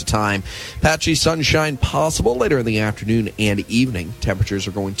time to time. Patchy sunshine possible later in the afternoon and evening. Temperatures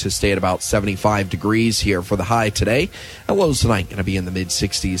are going to stay at about 75 degrees here for the high today. And lows tonight going to be in the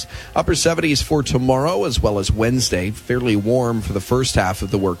mid-60s. Upper 70s for tomorrow as well as Wednesday. Fairly warm for the first half of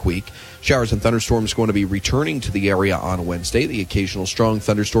the work week. Showers and thunderstorms going to be returning to the area on Wednesday. The occasional strong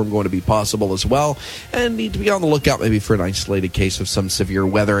thunderstorm going to be possible as well. And need to be on the lookout maybe for an isolated case of some severe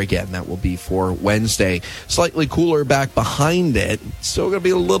weather again. That will be for Wednesday. Slightly cooler back behind it. Still going to be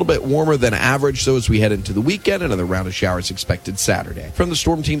a little bit warmer than average. So as we head into the weekend, another round of showers expected Saturday. From the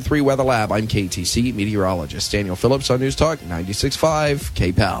Storm Team 3 Weather Lab, I'm KTC meteorologist Daniel Phillips on News Talk 96.5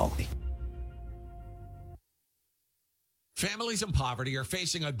 KPEL. Families in poverty are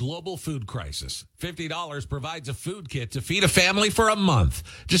facing a global food crisis. $50 provides a food kit to feed a family for a month.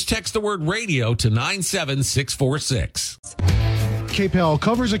 Just text the word radio to 97646. KPEL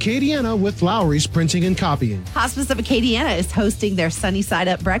covers Acadiana with Lowry's Printing and Copying. Hospice of Acadiana is hosting their Sunny Side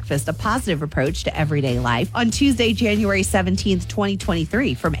Up Breakfast, a positive approach to everyday life, on Tuesday, January 17th,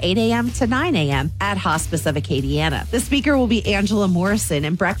 2023, from 8 a.m. to 9 a.m. at Hospice of Acadiana. The speaker will be Angela Morrison,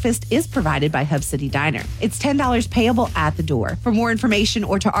 and breakfast is provided by Hub City Diner. It's $10 payable at the door. For more information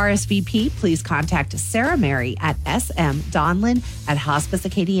or to RSVP, please contact Sarah Mary at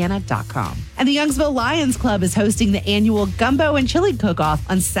smdonlin@hospiceacadiana.com. And the Youngsville Lions Club is hosting the annual Gumbo and Chili Cook-Off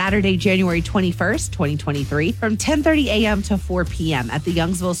on Saturday, January 21st, 2023, from 10:30 a.m. to 4 p.m. at the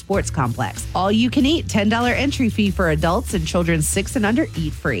Youngsville Sports Complex. All you can eat, $10 entry fee for adults, and children 6 and under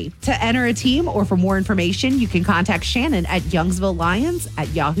eat free. To enter a team or for more information, you can contact Shannon at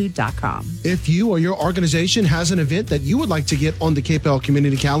youngsvillelions@yahoo.com. If you or your organization has an event that you would like to get on the KPEL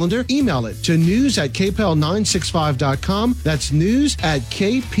community calendar, email it to news@kpel965.com. That's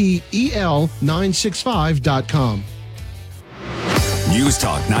news@kpel965.com. News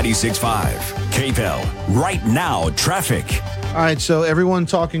Talk 96.5 KPEL. Right now, traffic. All right, so everyone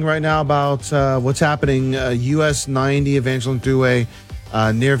talking right now about what's happening. US 90 Evangeline Thruway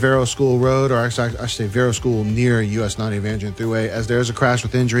near Vero School Road, or actually I should say Vero School near US 90 Evangeline Thruway, as there is a crash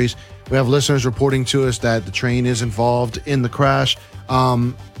with injuries. We have listeners reporting to us that the train is involved in the crash.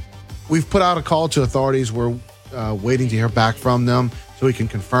 We've put out a call to authorities. We're waiting to hear back from them so we can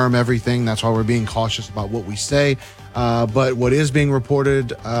confirm everything. That's why we're being cautious about what we say. But what is being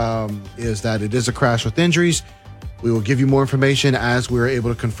reported is that it is a crash with injuries. We will give you more information as we're able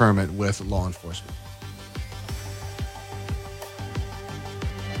to confirm it with law enforcement.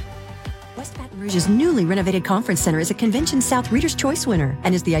 West Baton Rouge's newly renovated conference center is a Convention South Reader's Choice winner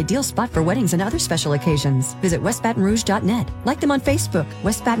and is the ideal spot for weddings and other special occasions. Visit westbatonrouge.net. Like them on Facebook,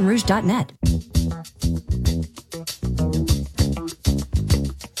 westbatonrouge.net.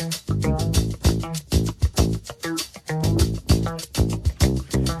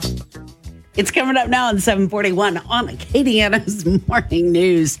 It's coming up now on 741 on Acadiana's Morning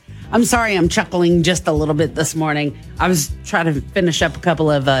News. I'm sorry I'm chuckling just a little bit this morning. I was trying to finish up a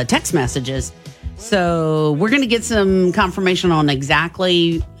couple of text messages. So we're going to get some confirmation on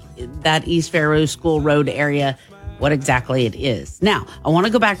exactly that East Vero School Road area, what exactly it is. Now, I want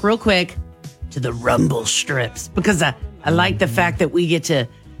to go back real quick to the rumble strips because I like the fact that we get to,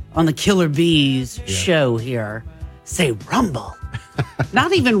 on the Killer Bees show here, say rumble.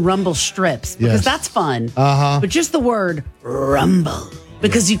 Not even rumble strips, because that's fun. But just the word rumble,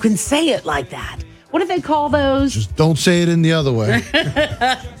 because you can say it like that. What do they call those? Just don't say it in the other way.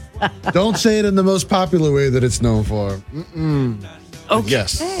 Don't say it in the most popular way that it's known for. Okay.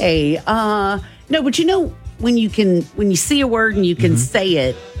 Yes. No, but you know, when you see a word and you can say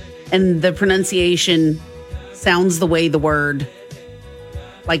it, and the pronunciation sounds the way the word,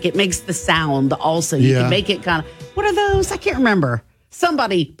 like it makes the sound also. You can make it kind of, what are those? I can't remember.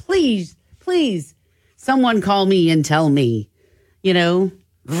 Somebody, please, someone call me and tell me,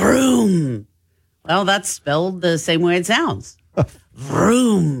 vroom. Well, that's spelled the same way it sounds.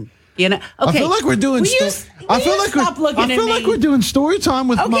 Vroom. Okay. I feel like we're doing. I feel like we're doing story time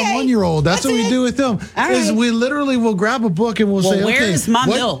with my 1-year-old. That's what we do with them. Is we literally will grab a book and we'll say, "Where's my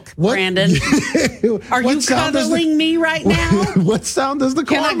milk, Brandon? Are you cuddling me right now? What sound does the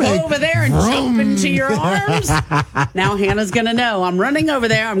car make? Can I go over there and jump into your arms?" Now Hannah's gonna know. I'm running over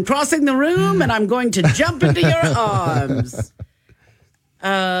there. I'm crossing the room, and I'm going to jump into your arms.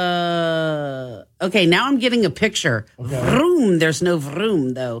 Okay, now I'm getting a picture. Vroom. There's no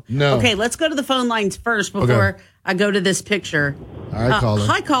vroom, though. No. Okay, let's go to the phone lines first before I go to this picture. All right, caller.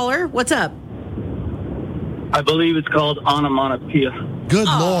 Hi, caller. What's up? I believe it's called onomatopoeia. Good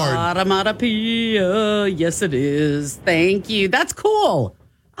Lord. Onomatopoeia. Yes, it is. Thank you. That's cool.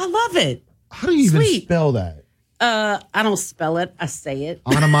 I love it. How do you even spell that? I don't spell it. I say it.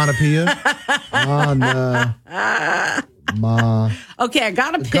 Onomatopoeia? Okay, I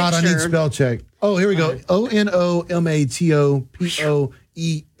got a picture. God, I need spell check. Oh, here we go. Onomatopoeia.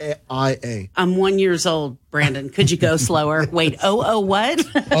 I'm 1 year old, Brandon. Could you go slower? Wait, what?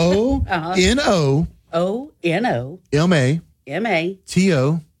 O-N-O. O-N-O. M-A. M-A.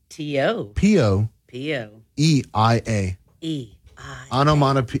 T-O. T-O. P-O. P-O. E-I-A.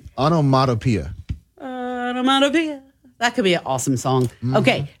 Onomatopoeia. Onomatopoeia. That could be an awesome song.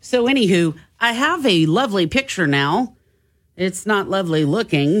 Okay, so anywho, I have a lovely picture now. It's not lovely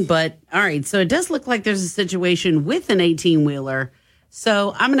looking, but all right. So it does look like there's a situation with an 18-wheeler.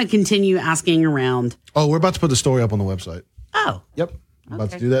 So I'm going to continue asking around. Oh, we're about to put the story up on the website. Oh. Yep. I'm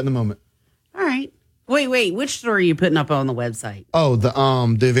about to do that in a moment. All right. Wait. Which story are you putting up on the website? Oh, the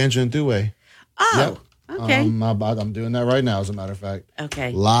Evangeline Dewey. Oh, yep. okay. I'm doing that right now, as a matter of fact.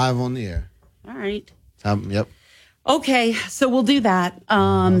 Okay. Live on the air. All right. Yep. Okay, so we'll do that.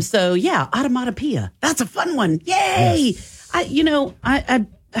 So yeah, Onomatopoeia. That's a fun one. Yay! Yes. I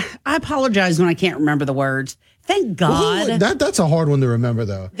apologize when I can't remember the words. Thank God. That's a hard one to remember,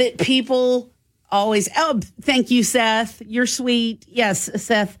 though. That people always. Oh, thank you, Seth. You're sweet. Yes,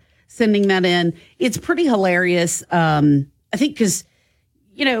 Seth, sending that in. It's pretty hilarious. I think because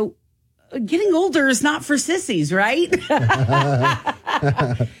getting older is not for sissies, right?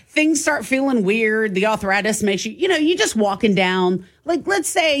 Things start feeling weird. The arthritis makes you just walking down. Like, let's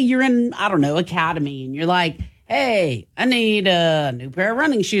say you're in, I don't know, academy, and you're like, hey, I need a new pair of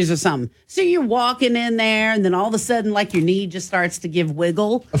running shoes or something. So you're walking in there, and then all of a sudden, like, your knee just starts to give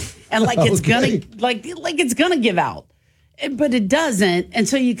wiggle, and like it's gonna it's gonna give out, but it doesn't, and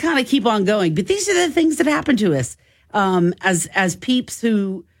so you kind of keep on going. But these are the things that happen to us as peeps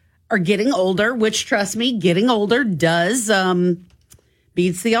who are getting older. Which, trust me, getting older does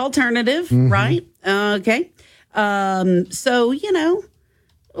beats the alternative, right? Okay. So,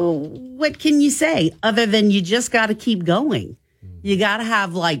 what can you say other than you just got to keep going? You got to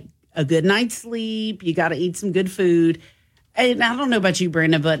have like a good night's sleep. You got to eat some good food. And I don't know about you,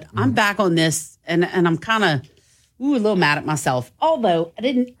 Brenda, but I'm back on this and I'm kind of a little mad at myself. Although I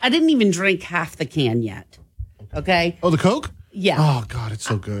didn't even drink half the can yet. Okay. Oh, the Coke? Yeah. Oh God, it's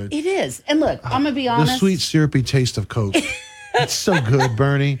so good. It is. And look, I'm gonna be honest. The sweet syrupy taste of Coke. It's so good,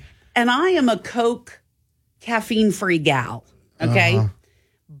 Bernie. And I am a Coke caffeine-free gal, okay?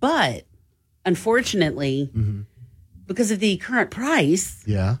 But unfortunately, because of the current price,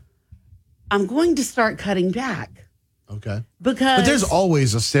 I'm going to start cutting back. Okay. But there's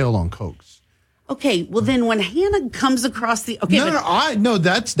always a sale on Cokes. Okay, well then when Hannah comes across the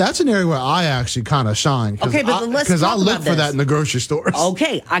that's an area where I actually kind of shine. Okay, but let's talk because I look about for this. that in the grocery stores.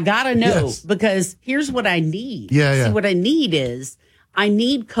 Okay, I gotta know because here's what I need. Yeah. See, what I need is I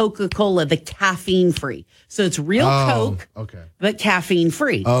need Coca-Cola, the caffeine free. So it's real Coke, but caffeine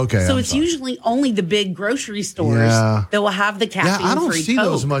free. Okay, so it's usually only the big grocery stores that will have the caffeine free. I don't see Coke.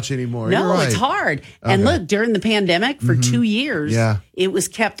 those much anymore. No, You're right. it's hard. And look, during the pandemic for 2 years, it was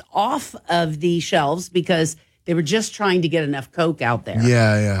kept off of the shelves because they were just trying to get enough Coke out there.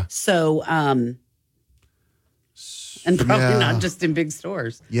 Yeah. So, and probably not just in big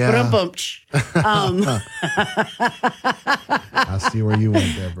stores. Yeah. But I see where you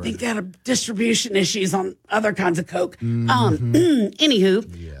went there, bro. I think they had distribution issues on other kinds of Coke. Anywho,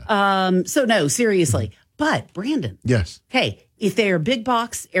 so no, seriously. But Brandon, yes. Hey, if they are big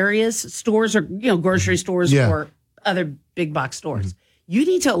box areas, stores, or grocery stores, or other big box stores, you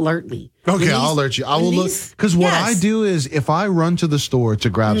need to alert me. Okay, I'll alert you. I will look. Because what I do is if I run to the store to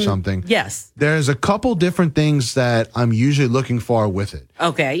grab something, there's a couple different things that I'm usually looking for with it.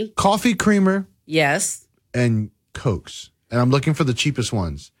 Okay. Coffee creamer. Yes. And Cokes. And I'm looking for the cheapest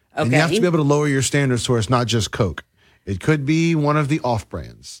ones. Okay. And you have to be able to lower your standards so it's not just Coke. It could be one of the off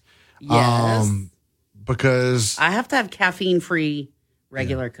brands. Yes. Because I have to have caffeine-free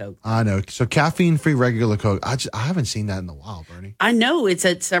regular Coke. I know. So caffeine-free regular Coke. I haven't seen that in a while, Bernie. I know it's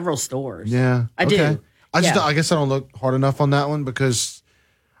at several stores. Yeah. I do. I guess I don't look hard enough on that one because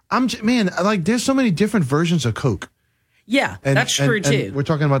there's so many different versions of Coke. Yeah, that's true too. And we're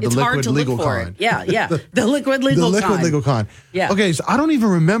talking about the liquid legal kind. Yeah. The liquid legal kind. The liquid legal kind. Yeah. Okay, so I don't even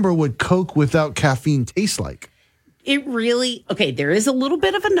remember what Coke without caffeine tastes like. It really, there is a little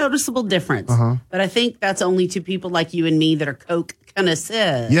bit of a noticeable difference, but I think that's only to people like you and me that are Coke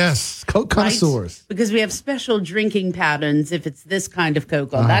connoisseurs. Yes, Coke connoisseurs. Right? Because we have special drinking patterns if it's this kind of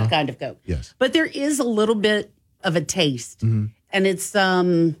Coke or that kind of Coke. Yes. But there is a little bit of a taste, and it's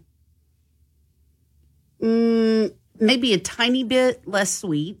maybe a tiny bit less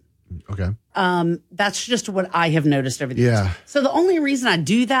sweet. Okay. That's just what I have noticed over the years. Yeah. So the only reason I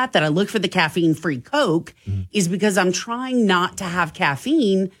do that I look for the caffeine-free Coke, is because I'm trying not to have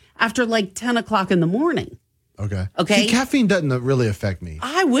caffeine after like 10 o'clock in the morning. Okay. Okay. See, caffeine doesn't really affect me.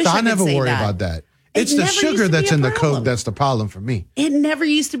 I wish I could never say worry that. about that. It's the sugar that's in the Coke that's the problem for me. It never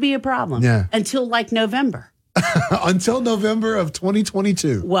used to be a problem. Yeah. Until like November. Until November of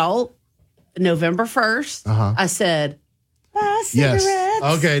 2022. Well, November 1st, I said, buy cigarettes.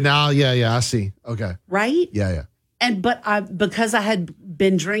 Okay, now, yeah, I see. Okay. Right? Yeah. Because I had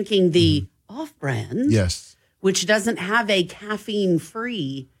been drinking the off-brand, Yes. which doesn't have a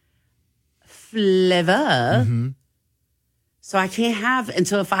caffeine-free flavor, so I can't have. And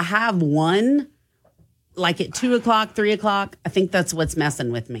so if I have one, like at 2 o'clock, 3 o'clock, I think that's what's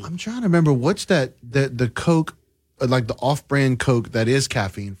messing with me. I'm trying to remember what's the Coke, like the off-brand Coke that is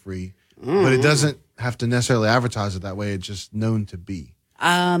caffeine-free, but it doesn't have to necessarily advertise it that way. It's just known to be.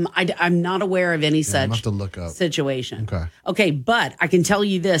 I'm not aware of any I'm such gonna have to look up. situation. Okay. But I can tell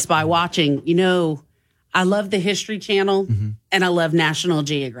you this by watching, I love the History Channel and I love National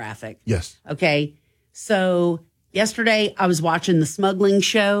Geographic. Yes. Okay. So yesterday I was watching the smuggling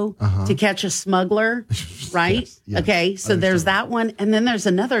show, To Catch a Smuggler, right? Yes. Okay. So there's that one. And then there's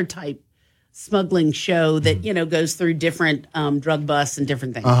another type smuggling show that, goes through different drug busts and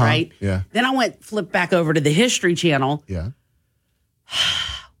different things, right? Yeah. Then I flipped back over to the History Channel. Yeah.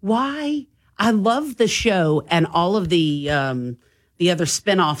 Why? I love the show and all of the other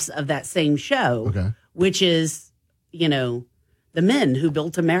spinoffs of that same show, which is, the men who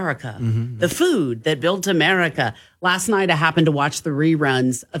built America, the food that built America. Last night I happened to watch the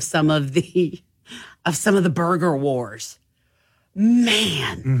reruns of some of the Burger Wars.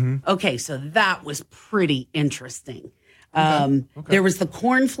 Man. Okay, so that was pretty interesting. There was the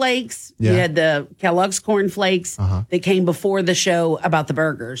cornflakes. Yeah. You had the Kellogg's cornflakes that came before the show about the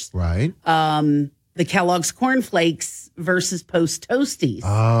burgers. Right. The Kellogg's cornflakes versus Post Toasties.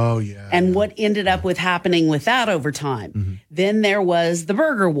 Oh, yeah. And what ended up with happening with that over time. Then there was the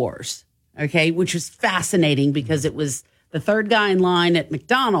Burger Wars, which was fascinating because it was the third guy in line at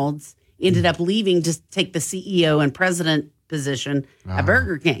McDonald's ended up leaving to take the CEO and president position at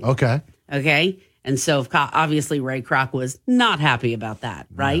Burger King. Okay. And so obviously Ray Kroc was not happy about that,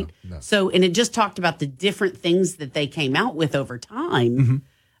 right? No. So, and it just talked about the different things that they came out with over time,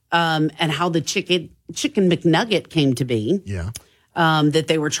 and how the chicken McNugget came to be. Yeah. That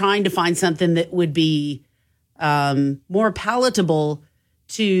they were trying to find something that would be more palatable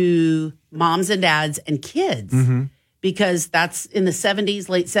to moms and dads and kids, because that's in the 70s,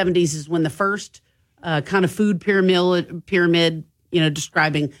 late 70s is when the first kind of food pyramid,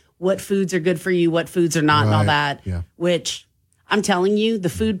 describing what foods are good for you, what foods are not, and all that. Yeah. Which I'm telling you, the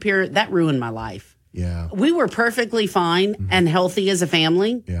food pyramid, that ruined my life. Yeah. We were perfectly fine and healthy as a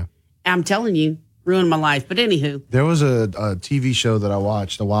family. Yeah. I'm telling you, ruined my life. But anywho. There was a TV show that I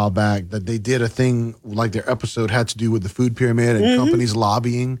watched a while back that they did a thing, like their episode had to do with the food pyramid and companies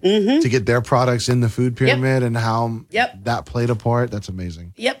lobbying to get their products in the food pyramid and how that played a part. That's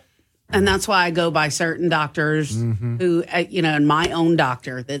amazing. Yep. And that's why I go by certain doctors who, and my own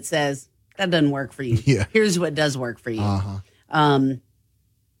doctor that says, that doesn't work for you. Yeah. Here's what does work for you.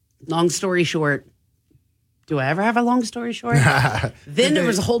 Long story short, do I ever have a long story short? Then there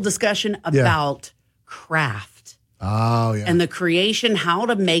was a whole discussion about Kraft. Oh, yeah. And the creation, how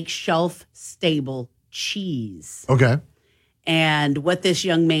to make shelf-stable cheese. Okay. And what this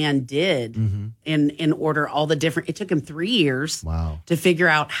young man did in order all the different, it took him 3 years to figure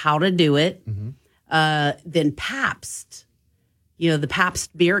out how to do it. Then Pabst, the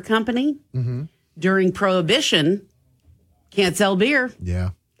Pabst Beer Company, during Prohibition, can't sell beer.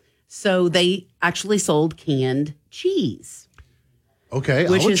 Yeah. So they actually sold canned cheese. Okay,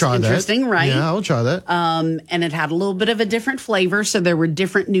 which I would is try interesting, that. right? Yeah, I will try that. And it had a little bit of a different flavor, so there were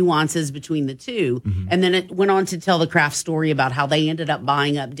different nuances between the two. And then it went on to tell the Kraft story about how they ended up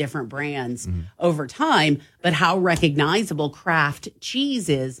buying up different brands over time, but how recognizable Kraft cheese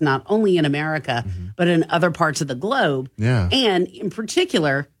is, not only in America, but in other parts of the globe. Yeah. And in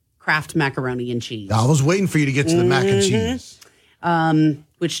particular, Kraft macaroni and cheese. I was waiting for you to get to the mac and cheese.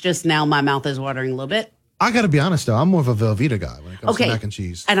 Which just now my mouth is watering a little bit. I got to be honest, though. I'm more of a Velveeta guy when it comes to mac and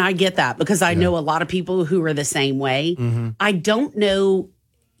cheese. And I get that because I know a lot of people who are the same way. I don't know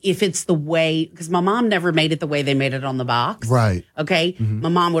if it's the way, because my mom never made it the way they made it on the box. Right. Okay. My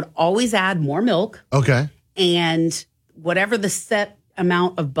mom would always add more milk. Okay. And whatever the set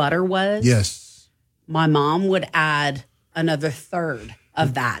amount of butter was. Yes. My mom would add another third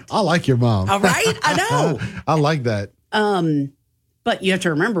of that. I like your mom. All right. I know. I like that. But you have to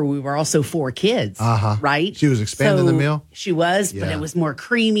remember, we were also 4 kids, right? She was expanding the meal? She was, but it was more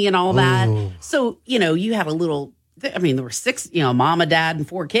creamy and all that. So, you had a little, there were 6, mom, a dad, and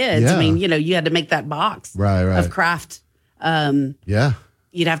 4 kids. Yeah. You had to make that box of Kraft. Yeah.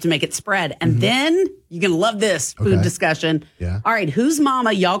 You'd have to make it spread. And then you're going to love this food discussion. Yeah. All right, whose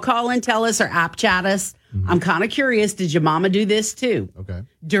mama? Y'all call and tell us or app chat us. I'm kind of curious. Did your mama do this too? Okay.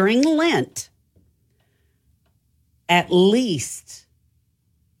 During Lent, at least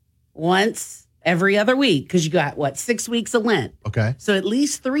once every other week because you got, 6 weeks of Lent. Okay. So at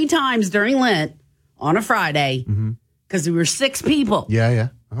least 3 times during Lent on a Friday because we were 6 people. Yeah.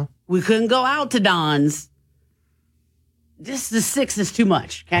 Uh-huh. We couldn't go out to Don's. Just the 6 is too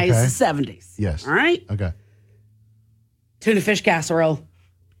much. Okay. It's the 70s. Yes. All right. Okay. Tuna fish casserole.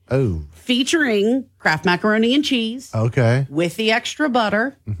 Oh. Featuring Kraft macaroni and cheese. Okay. With the extra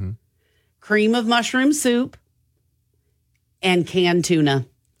butter. Cream of mushroom soup. And canned tuna.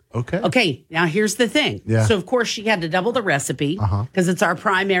 Okay. Okay. Now here's the thing. Yeah. So of course she had to double the recipe because it's our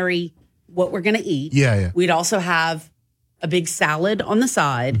primary what we're going to eat. Yeah. We'd also have a big salad on the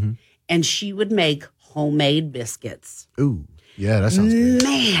side and she would make homemade biscuits. Ooh. Yeah, that sounds good.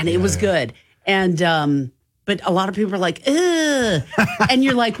 Man, it was good. And but a lot of people are like, ugh. And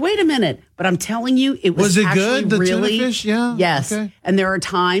you're like, wait a minute. But I'm telling you, it was it actually good? The really, tuna fish? Yeah. Yes. Okay. And there are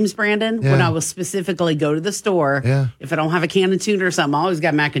times, Brandon, when I will specifically go to the store. Yeah. If I don't have a can of tuna or something, I always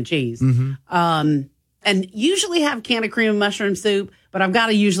got mac and cheese. And usually have a can of cream and mushroom soup, but I've got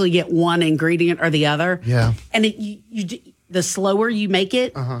to usually get one ingredient or the other. Yeah. And the slower you make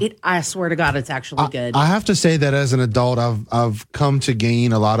it, I swear to God, it's actually good. I have to say that as an adult, I've come to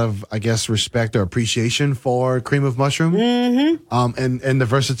gain a lot of, I guess, respect or appreciation for cream of mushroom, and the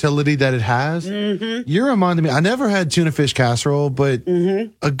versatility that it has. You reminded me. I never had tuna fish casserole, but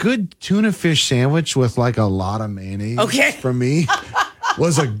a good tuna fish sandwich with like a lot of mayonnaise for me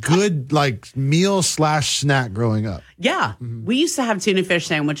was a good like meal / snack growing up. Yeah, we used to have tuna fish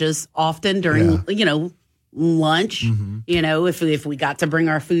sandwiches often during lunch, if we got to bring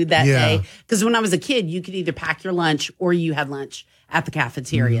our food that day. Because when I was a kid, you could either pack your lunch or you had lunch at the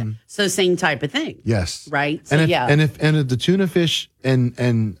cafeteria. So same type of thing. Yes. Right? So, and if the tuna fish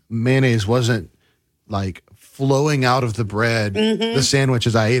and mayonnaise wasn't like flowing out of the bread, the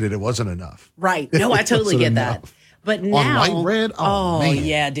sandwiches I ate it wasn't enough. Right. No, I totally get that. But now, on white bread, man.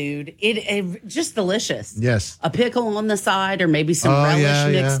 Yeah, dude, it just delicious. Yes, a pickle on the side, or maybe some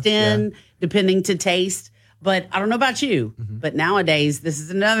relish mixed in, depending to taste. But I don't know about you, but nowadays this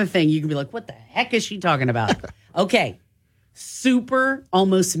is another thing you can be like, "What the heck is she talking about?" Okay, super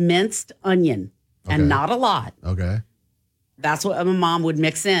almost minced onion, and not a lot. Okay, that's what my mom would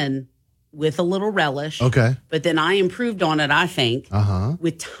mix in with a little relish. Okay, but then I improved on it. I think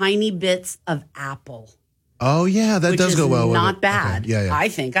with tiny bits of apple. Oh yeah, that does go well with it. Not bad. Okay. Yeah. I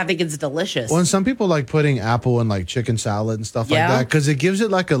think it's delicious. Well, and some people like putting apple in like chicken salad and stuff like that because it gives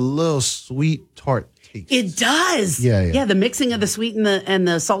it like a little sweet tart taste. It does. Yeah. The mixing of the sweet and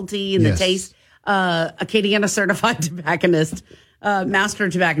the salty and the taste. Acadiana certified tobacconist, master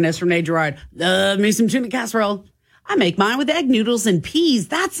tobacconist Renee Gerard. Love me some tuna casserole. I make mine with egg noodles and peas.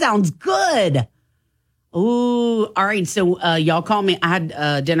 That sounds good. Ooh, all right. So y'all call me. I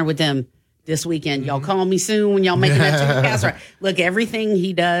had dinner with them this weekend. Y'all call me soon when y'all making that tuna casserole. Look, everything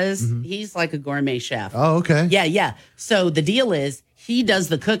he does, he's like a gourmet chef. Oh, okay. Yeah. So the deal is he does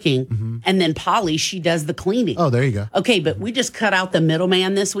the cooking and then Polly, she does the cleaning. Oh, there you go. Okay, but we just cut out the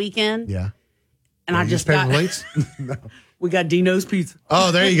middleman this weekend. Yeah. And I just got plates? No. We got Dino's Pizza.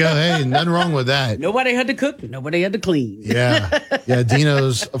 Oh, there you go. Hey, nothing wrong with that. Nobody had to cook. Nobody had to clean. Yeah.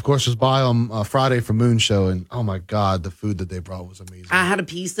 Dino's, of course, was by on Friday for Moon Show. And oh my God, the food that they brought was amazing. I had a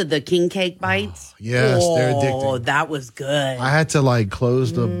piece of the king cake bites. Yes, they're addicting. Oh, that was good. I had to like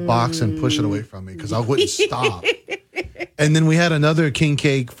close the box and push it away from me because I wouldn't stop. And then we had another king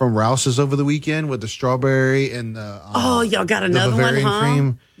cake from Rouse's over the weekend with the strawberry and the y'all got another Bavarian one, huh?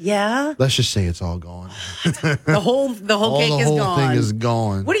 cream. Yeah. Let's just say it's all gone. The whole cake is gone. The whole thing is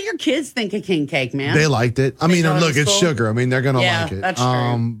gone. What do your kids think of king cake, man? They liked it. I mean, look, it's sugar. I mean, they're gonna like it. That's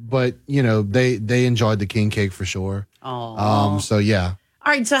true. But they enjoyed the king cake for sure. Oh. So yeah.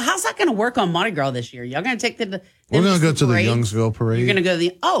 All right. So how's that going to work on Mardi Gras this year? Y'all going to take the We're going to go to the Youngsville parade. You're going to go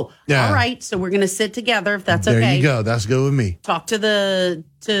to all right. So we're going to sit together if that's okay. There you go. That's good with me. Talk to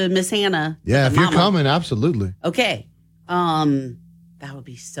Miss Hannah. Yeah, if you're coming, absolutely. Okay. That would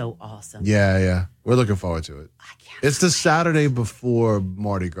be so awesome. Yeah. We're looking forward to it. It's the Saturday before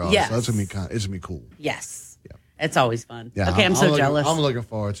Mardi Gras. Yes. So it's going to be cool. Yes. Yeah. It's always fun. Yeah, okay, I'm so jealous. I'm looking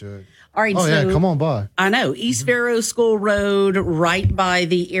forward to it. All right. Oh, yeah, come on by. I know. East Faro School Road, right by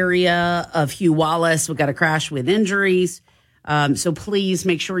the area of Hugh Wallace. We got a crash with injuries. So please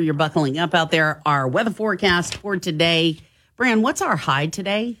make sure you're buckling up out there. Our weather forecast for today. Brand, what's our high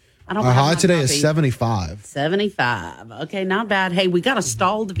today? Our high today is 75. 75. Okay, not bad. Hey, we got a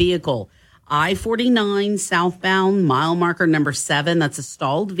stalled vehicle. I-49 southbound, mile marker number 7. That's a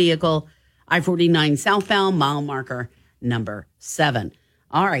stalled vehicle. I-49 southbound, mile marker number 7.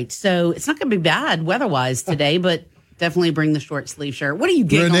 All right, so it's not going to be bad weather-wise today, but definitely bring the short sleeve shirt. What are you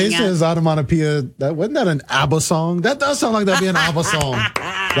giggling Renee at? says Onomatopoeia. Wasn't that an ABBA song? That does sound like that'd be an ABBA song.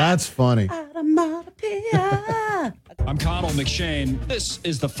 That's funny. I'm Connell McShane. This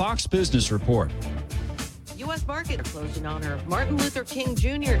is the Fox Business Report. U.S. market closed in honor of Martin Luther King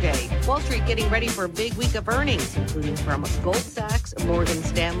Jr. Day. Wall Street getting ready for a big week of earnings, including from Gold Sachs, Morgan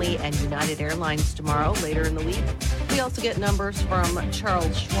Stanley, and United Airlines tomorrow, later in the week. We also get numbers from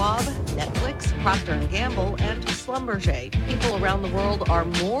Charles Schwab, Netflix, Procter & Gamble, and Schlumberger. People around the world are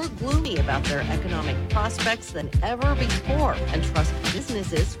more gloomy about their economic prospects than ever before and trust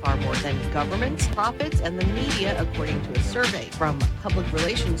businesses far more than governments, profits, and the media, according to a survey from public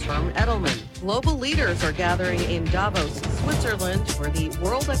relations firm Edelman. Global leaders are gathering in Davos, Switzerland for the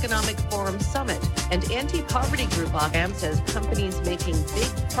World Economic Forum Summit. And anti-poverty group Oxfam says companies making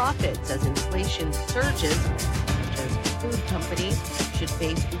big profits as inflation surges, such as food companies, should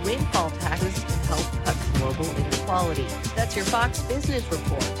face windfall taxes to help cut global inequality. That's your Fox Business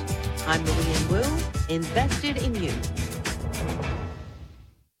Report. I'm Lillian Wu, invested in you.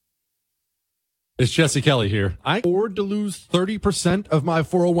 It's Jesse Kelly here. I afford to lose 30% of my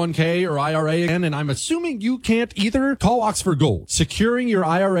 401k or IRA again, and I'm assuming you can't either. Call Oxford Gold. Securing your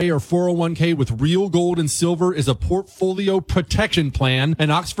IRA or 401k with real gold and silver is a portfolio protection plan,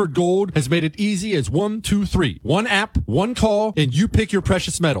 and Oxford Gold has made it easy as 1, 2, 3. One app, one call, and you pick your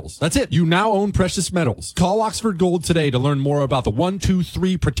precious metals. That's it. You now own precious metals. Call Oxford Gold today to learn more about the 1, 2,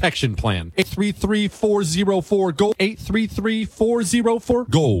 3 protection plan. 833-404-GOLD.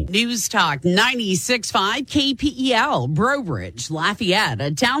 833-404-GOLD. News Talk 96.5 KPEL, Breaux Bridge, Lafayette, a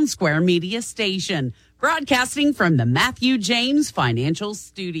Town Square media station, broadcasting from the Matthew James Financial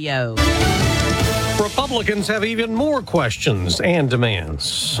Studio. Republicans have even more questions and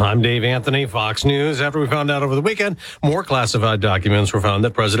demands. I'm Dave Anthony, Fox News. After we found out over the weekend, more classified documents were found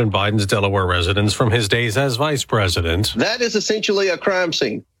at President Biden's Delaware residence from his days as vice president. That is essentially a crime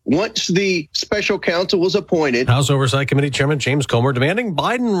scene. Once the special counsel was appointed. House Oversight Committee Chairman James Comer demanding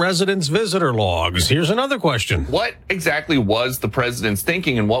Biden residents' visitor logs. Here's another question. What exactly was the president's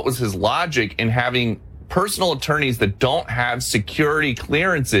thinking, and what was his logic in having personal attorneys that don't have security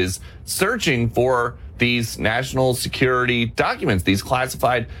clearances searching for these national security documents, these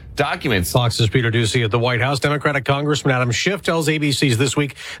classified documents? Fox's Peter Doocy at the White House. Democratic Congressman Adam Schiff tells ABC's This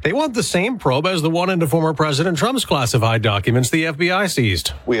Week they want the same probe as the one into former President Trump's classified documents the FBI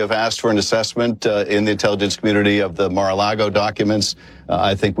seized. We have asked for an assessment in the intelligence community of the Mar-a-Lago documents.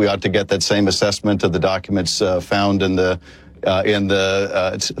 I think we ought to get that same assessment of the documents found in the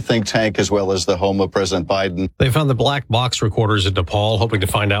think tank as well as the home of President Biden. They found the black box recorders at DePaul, hoping to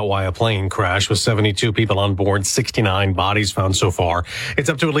find out why a plane crashed with 72 people on board, 69 bodies found so far. It's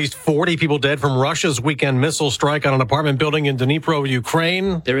up to at least 40 people dead from Russia's weekend missile strike on an apartment building in Dnipro,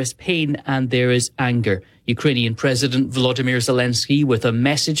 Ukraine. There is pain and there is anger. Ukrainian President Volodymyr Zelensky with a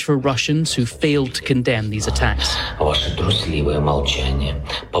message for Russians who failed to condemn these attacks.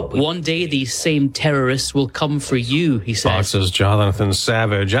 One day these same terrorists will come for you, he says. Fox's Jonathan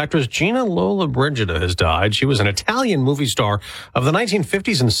Savage. Actress Gina Lollobrigida has died. She was an Italian movie star of the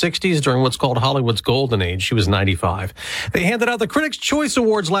 1950s and 60s during what's called Hollywood's golden age. She was 95. They handed out the Critics' Choice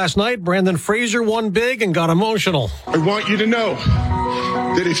Awards last night. Brandon Fraser won big and got emotional. I want you to know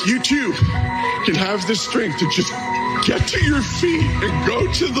that if you too can have the strength to just get to your feet and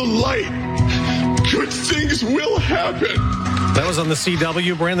go to the light, good things will happen. That was on the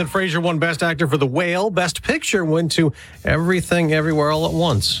CW. Brandon Fraser won Best Actor for The Whale. Best Picture went to Everything Everywhere All at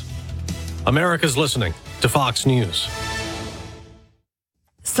Once. America's listening to Fox News.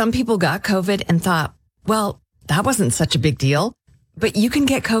 Some people got COVID and thought, well, that wasn't such a big deal. But you can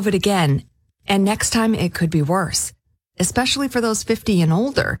get COVID again, and next time it could be worse, especially for those 50 and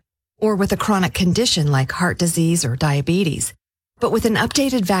older, or with a chronic condition like heart disease or diabetes. But with an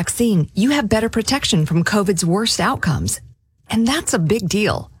updated vaccine, you have better protection from COVID's worst outcomes. And that's a big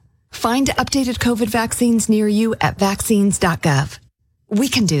deal. Find updated COVID vaccines near you at vaccines.gov. We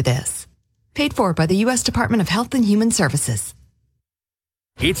can do this. Paid for by the U.S. Department of Health and Human Services.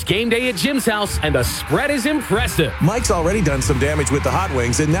 It's game day at Jim's house, and the spread is impressive. Mike's already done some damage with the hot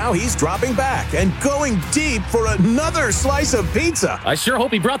wings, and now he's dropping back and going deep for another slice of pizza. I sure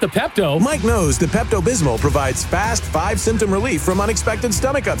hope he brought the Pepto. Mike knows the Pepto-Bismol provides fast 5-symptom relief from unexpected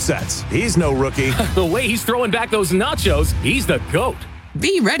stomach upsets. He's no rookie. The way he's throwing back those nachos, he's the GOAT.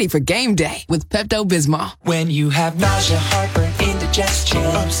 Be ready for game day with Pepto-Bismol. When you have nausea, heartburn, indigestion,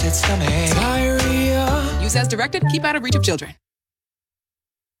 upset stomach, diarrhea. Use as directed. Keep out of reach of children.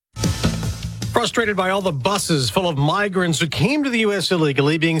 Frustrated by all the buses full of migrants who came to the U.S.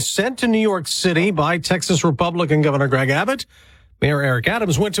 illegally being sent to New York City by Texas Republican Governor Greg Abbott, Mayor Eric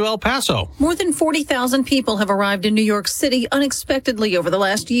Adams went to El Paso. More than 40,000 people have arrived in New York City unexpectedly over the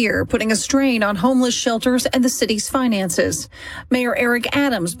last year, putting a strain on homeless shelters and the city's finances. Mayor Eric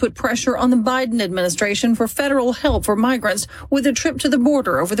Adams put pressure on the Biden administration for federal help for migrants with a trip to the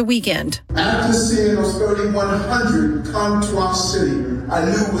border over the weekend. After seeing those 3,100 come to our city, I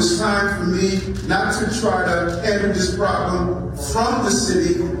knew it was time for me not to try to handle this problem from the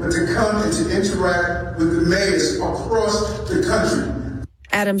city, but to come and to interact with the mayors across the country.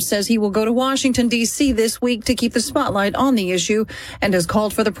 Adams says he will go to Washington, D.C. this week to keep the spotlight on the issue and has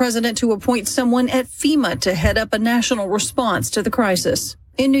called for the president to appoint someone at FEMA to head up a national response to the crisis.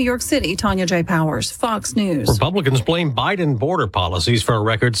 In New York City, Tanya J. Powers, Fox News. Republicans blame Biden border policies for a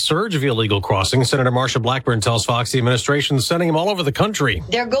record surge of illegal crossings. Senator Marsha Blackburn tells Fox the administration is sending them all over the country.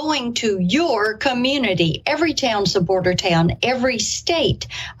 They're going to your community. Every town's a border town. Every state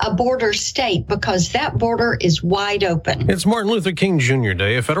a border state, because that border is wide open. It's Martin Luther King Jr.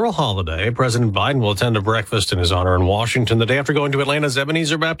 Day, a federal holiday. President Biden will attend a breakfast in his honor in Washington the day after going to Atlanta's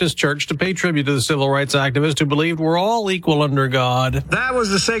Ebenezer Baptist Church to pay tribute to the civil rights activist who believed we're all equal under God. That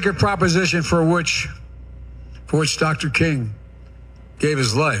was the sacred proposition for which Dr. King gave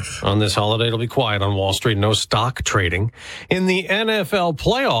his life. On this holiday, it'll be quiet on Wall Street. No stock trading. In the NFL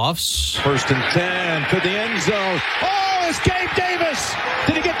playoffs. 1st and 10 to the end zone. Oh, it's Gabe Davis.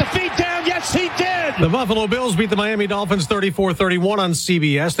 Did he get the feet down? Yes, he did. The Buffalo Bills beat the Miami Dolphins 34-31 on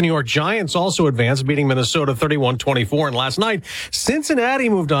CBS. The New York Giants also advanced, beating Minnesota 31-24. And last night, Cincinnati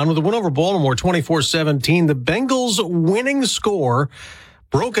moved on with a win over Baltimore 24-17. The Bengals' winning score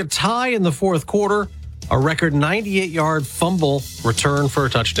broke a tie in the fourth quarter, a record 98-yard fumble return for a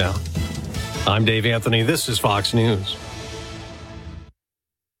touchdown. I'm Dave Anthony. This is Fox News.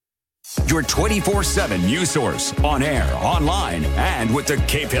 Your 24/7 news source, on air, online, and with the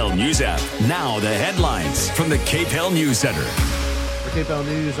KPEL News app. Now the headlines from the KPEL News Center. For KPEL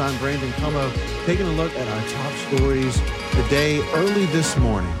News, I'm Brandon Como, taking a look at our top stories today. Early this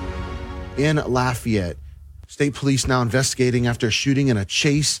morning in Lafayette, state police now investigating after a shooting and a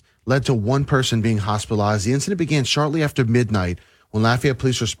chase led to one person being hospitalized. The incident began shortly after midnight when Lafayette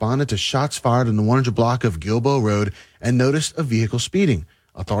police responded to shots fired in the 100 block of Gilboa Road and noticed a vehicle speeding.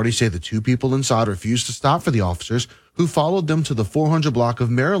 Authorities say the two people inside refused to stop for the officers, who followed them to the 400 block of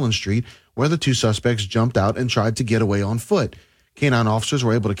Maryland Street, where the two suspects jumped out and tried to get away on foot. Canine officers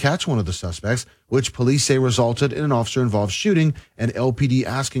were able to catch one of the suspects, which police say resulted in an officer-involved shooting and LPD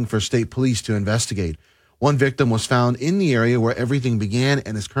asking for state police to investigate. One victim was found in the area where everything began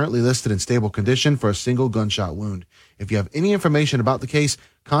and is currently listed in stable condition for a single gunshot wound. If you have any information about the case,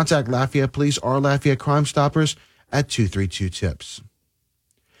 contact Lafayette Police or Lafayette Crime Stoppers at 232-TIPS.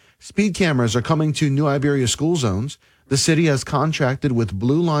 Speed cameras are coming to New Iberia school zones. The city has contracted with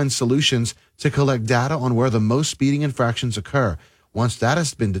Blue Line Solutions to collect data on where the most speeding infractions occur. Once that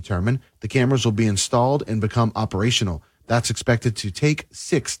has been determined, the cameras will be installed and become operational. That's expected to take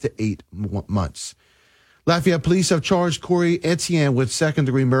 6 to 8 months. Lafayette police have charged Corey Etienne with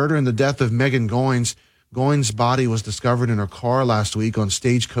second-degree murder in the death of Megan Goins. Goins' body was discovered in her car last week on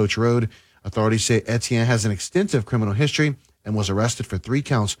Stagecoach Road. Authorities say Etienne has an extensive criminal history and was arrested for 3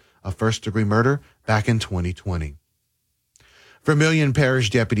 counts of first-degree murder back in 2020. Vermilion Parish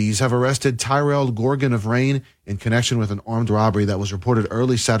deputies have arrested Tyrell Gorgon of Rain in connection with an armed robbery that was reported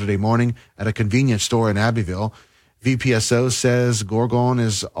early Saturday morning at a convenience store in Abbeville. VPSO says Gorgon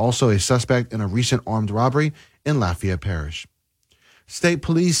is also a suspect in a recent armed robbery in Lafayette Parish. State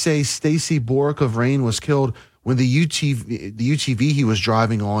police say Stacy Borick of Rain was killed when the UTV he was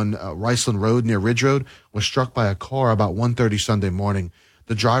driving on Riceland Road near Ridge Road was struck by a car about 1:30 Sunday morning.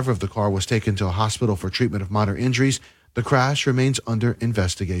 The driver of the car was taken to a hospital for treatment of minor injuries. The crash remains under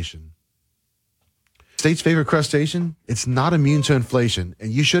investigation. State's favorite crustacean, it's not immune to inflation,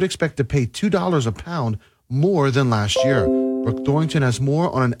 and you should expect to pay $2 a pound more than last year. Brooke Thorrington has more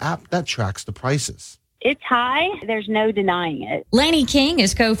on an app that tracks the prices. It's high. There's no denying it. Lanny King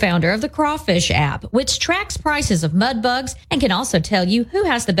is co-founder of the Crawfish app, which tracks prices of mud bugs and can also tell you who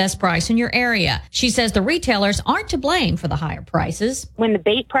has the best price in your area. She says the retailers aren't to blame for the higher prices. When the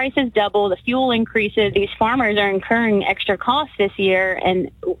bait prices double, the fuel increases, these farmers are incurring extra costs this year,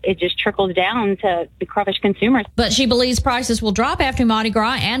 and it just trickles down to the crawfish consumers. But she believes prices will drop after Mardi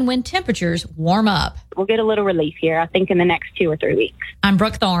Gras and when temperatures warm up. We'll get a little relief here, I think, in the next 2 or 3 weeks. I'm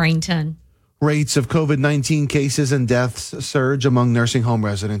Brooke Thorrington. Rates of COVID-19 cases and deaths surge among nursing home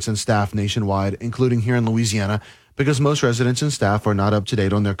residents and staff nationwide, including here in Louisiana, because most residents and staff are not up to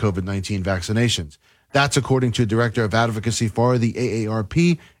date on their COVID-19 vaccinations. That's according to Director of Advocacy for the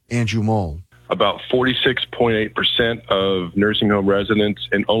AARP, Andrew Moll. about 46.8% of nursing home residents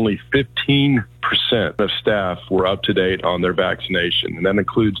and only 15% of staff were up to date on their vaccination, and that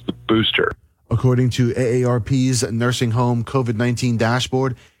includes the booster. According to AARP's nursing home COVID-19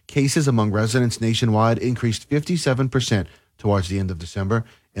 dashboard, cases among residents nationwide increased 57% towards the end of December.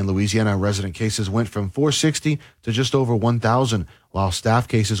 In Louisiana, resident cases went from 460 to just over 1,000, while staff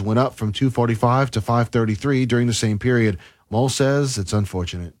cases went up from 245 to 533 during the same period. Mole says it's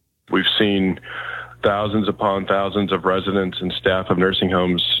unfortunate. We've seen thousands upon thousands of residents and staff of nursing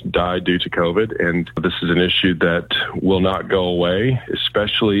homes die due to COVID, and this is an issue that will not go away,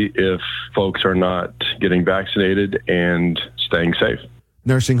 especially if folks are not getting vaccinated and staying safe.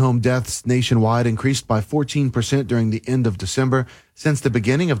 Nursing home deaths nationwide increased by 14% during the end of December. Since the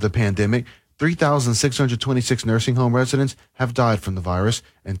beginning of the pandemic, 3,626 nursing home residents have died from the virus,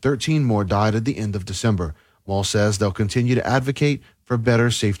 and 13 more died at the end of December. Wall says they'll continue to advocate for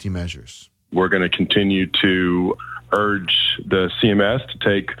better safety measures. We're going to continue to urge the CMS to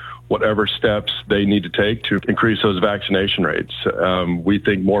take whatever steps they need to take to increase those vaccination rates. We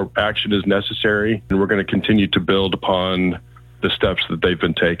think more action is necessary, and we're going to continue to build upon the steps that they've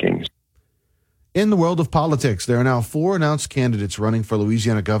been taking. In the world of politics, there are now 4 announced candidates running for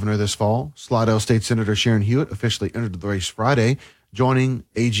Louisiana governor this fall. Slidell State Senator Sharon Hewitt officially entered the race Friday, joining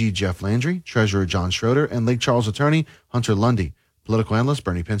AG Jeff Landry, Treasurer John Schroeder, and Lake Charles Attorney Hunter Lundy. Political analyst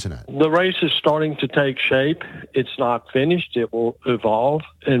Bernie Pincinat. The race is starting to take shape. It's not finished. It will evolve,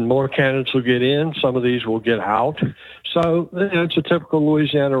 and more candidates will get in. Some of these will get out. So it's a typical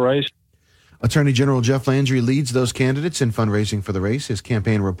Louisiana race. Attorney General Jeff Landry leads those candidates in fundraising for the race. His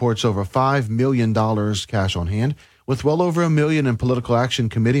campaign reports over $5 million cash on hand, with well over $1 million in political action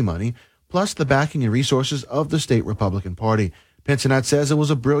committee money, plus the backing and resources of the state Republican Party. Pincinat says it was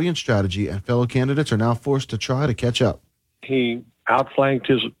a brilliant strategy, and fellow candidates are now forced to try to catch up. He outflanked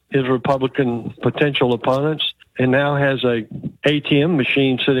his Republican potential opponents and now has a ATM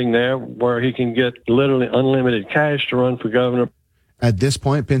machine sitting there where he can get literally unlimited cash to run for governor. At this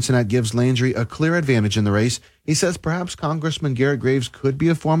point, Pincinat gives Landry a clear advantage in the race. He says perhaps Congressman Garrett Graves could be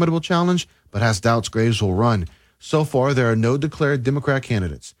a formidable challenge, but has doubts Graves will run. So far, there are no declared Democrat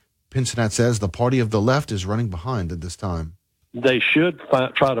candidates. Pincinat says the party of the left is running behind at this time. They should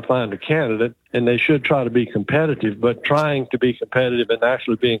try to find a candidate, and they should try to be competitive, but trying to be competitive and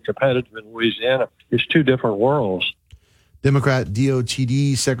actually being competitive in Louisiana is two different worlds. Democrat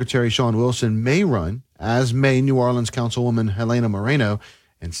DOTD Secretary Sean Wilson may run, as may New Orleans Councilwoman Helena Moreno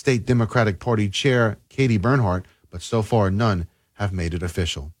and State Democratic Party Chair Katie Bernhardt, but so far none have made it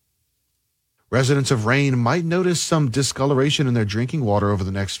official. Residents of Rayne might notice some discoloration in their drinking water over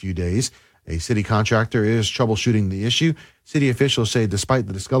the next few days. A city contractor is troubleshooting the issue. City officials say despite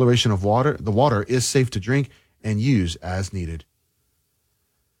the discoloration of water, the water is safe to drink and use as needed.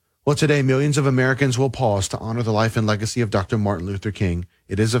 Well, today, millions of Americans will pause to honor the life and legacy of Dr. Martin Luther King.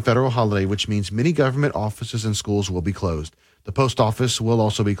 It is a federal holiday, which means many government offices and schools will be closed. The post office will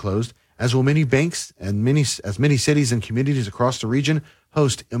also be closed, as will many banks and many cities and communities across the region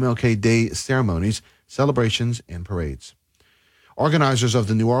host MLK Day ceremonies, celebrations, and parades. Organizers of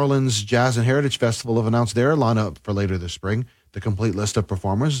the New Orleans Jazz and Heritage Festival have announced their lineup for later this spring. The complete list of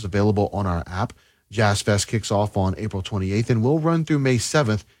performers is available on our app. Jazz Fest kicks off on April 28th and will run through May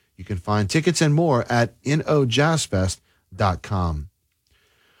 7th. You can find tickets and more at nojazzfest.com.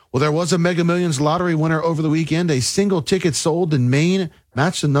 Well, there was a Mega Millions lottery winner over the weekend. A single ticket sold in Maine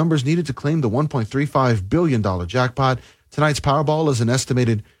matched the numbers needed to claim the $1.35 billion jackpot. Tonight's Powerball is an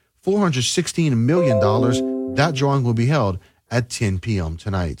estimated $416 million. That drawing will be held at 10 p.m.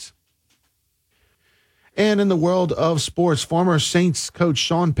 tonight. And in the world of sports, former Saints coach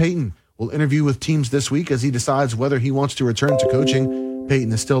Sean Payton will interview with teams this week as he decides whether he wants to return to coaching.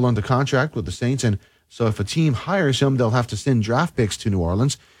 Payton is still under contract with the Saints, and so if a team hires him, they'll have to send draft picks to New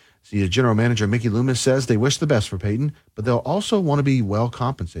Orleans. The general manager, Mickey Loomis, says they wish the best for Payton, but they'll also want to be well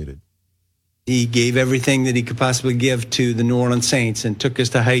compensated. He gave everything that he could possibly give to the New Orleans Saints and took us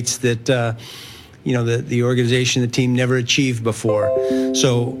to heights that, the organization, the team never achieved before.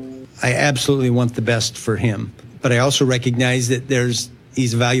 So I absolutely want the best for him. But I also recognize that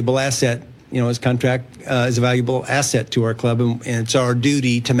he's a valuable asset. His contract is a valuable asset to our club, and it's our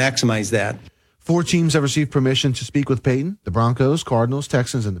duty to maximize that. 4 teams have received permission to speak with Payton: the Broncos, Cardinals,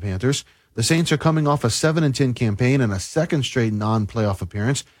 Texans, and the Panthers. The Saints are coming off a 7-10 campaign and a second straight non-playoff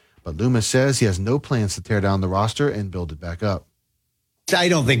appearance, but Loomis says he has no plans to tear down the roster and build it back up. I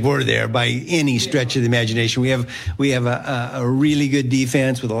don't think we're there by any stretch of the imagination. We have a really good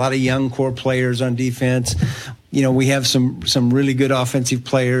defense with a lot of young core players on defense. We have some really good offensive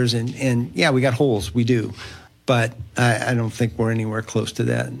players, and we got holes. We do. But I don't think we're anywhere close to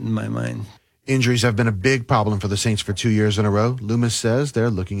that in my mind. Injuries have been a big problem for the Saints for 2 years in a row. Loomis says they're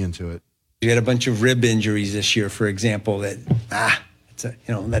looking into it. We had a bunch of rib injuries this year, for example, that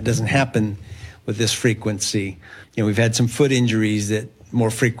doesn't happen with this frequency. We've had some foot injuries that more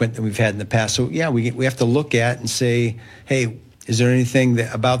frequent than we've had in the past. So yeah, we have to look at and say, hey, is there anything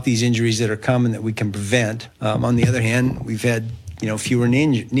about these injuries that are common that we can prevent? On the other hand, we've had fewer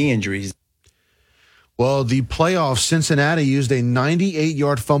knee injuries. Well, the playoffs, Cincinnati used a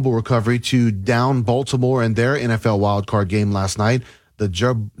 98-yard fumble recovery to down Baltimore in their NFL wildcard game last night. The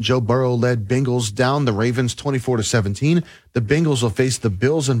Joe Burrow-led Bengals down the Ravens 24-17. The Bengals will face the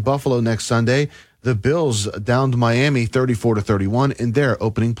Bills in Buffalo next Sunday. The Bills downed Miami 34-31 in their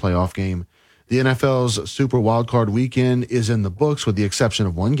opening playoff game. The NFL's Super Wildcard Weekend is in the books with the exception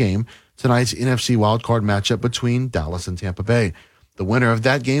of one game, tonight's NFC Wildcard matchup between Dallas and Tampa Bay. The winner of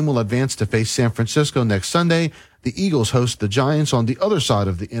that game will advance to face San Francisco next Sunday. The Eagles host the Giants on the other side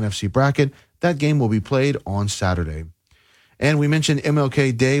of the NFC bracket. That game will be played on Saturday. And we mentioned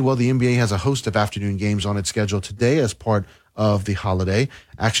MLK Day. Well, the NBA has a host of afternoon games on its schedule today as part of the holiday.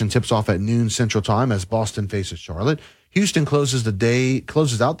 Action tips off at noon Central Time as Boston faces Charlotte. Houston closes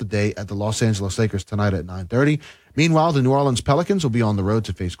out the day at the Los Angeles Lakers tonight at 9:30. Meanwhile, the New Orleans Pelicans will be on the road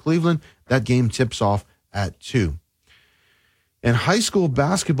to face Cleveland. That game tips off at 2. In high school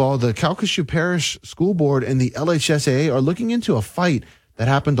basketball, the Calcasieu Parish School Board and the LHSAA are looking into a fight that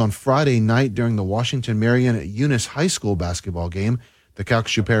happened on Friday night during the Washington Marion Eunice High School basketball game. The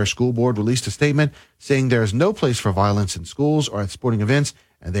Calcasieu Parish School Board released a statement saying there is no place for violence in schools or at sporting events,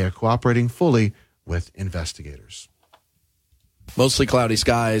 and they are cooperating fully with investigators. Mostly cloudy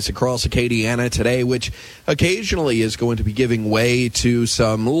skies across Acadiana today, which occasionally is going to be giving way to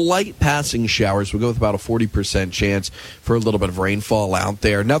some light passing showers. We'll go with about a 40% chance for a little bit of rainfall out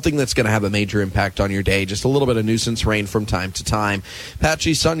there. Nothing that's going to have a major impact on your day, just a little bit of nuisance rain from time to time.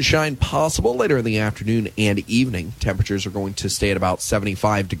 Patchy sunshine possible later in the afternoon and evening. Temperatures are going to stay at about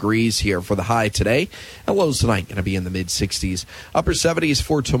 75 degrees here for the high today. And lows tonight going to be in the mid-60s. Upper 70s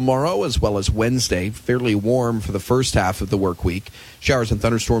for tomorrow as well as Wednesday. Fairly warm for the first half of the work week. Showers and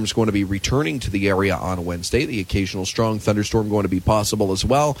thunderstorms going to be returning to the area on Wednesday. The occasional strong thunderstorm going to be possible as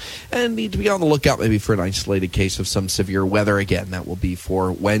well. And need to be on the lookout maybe for an isolated case of some severe weather again. That will be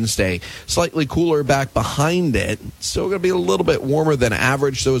for Wednesday. Slightly cooler back behind it. Still going to be a little bit warmer than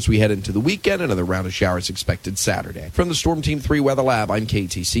average, though, as we head into the weekend. Another round of showers expected Saturday. From the Storm Team 3 Weather Lab, I'm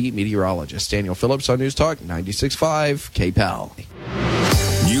KTC meteorologist Daniel Phillips on News Talk 96.5 KPEL.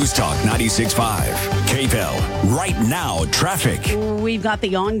 News Talk 96.5 KPEL. Right now, traffic. We've got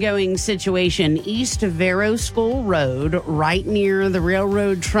the ongoing situation east of Vero School Road, right near the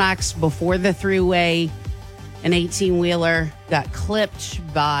railroad tracks before the thruway. An 18-wheeler got clipped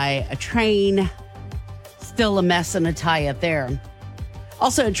by a train. Still a mess and a tie-up there.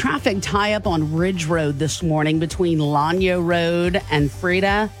 Also, a traffic tie-up on Ridge Road this morning between Lanyo Road and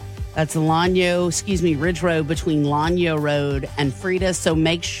Frida. That's Ridge Road between Lanyo Road and Frida. So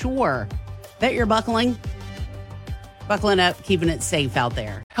make sure that you're buckling up, keeping it safe out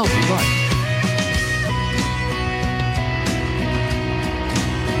there. Healthy life.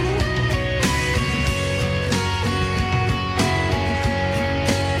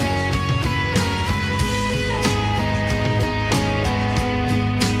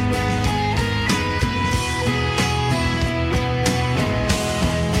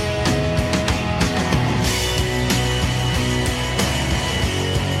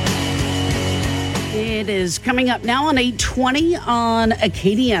 It is coming up now on 8:20 on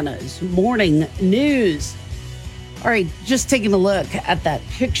Acadiana's Morning News. All right, just taking a look at that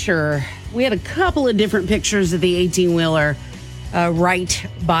picture. We had a couple of different pictures of the 18-wheeler right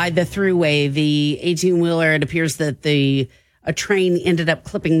by the thruway. The 18-wheeler, it appears that a train ended up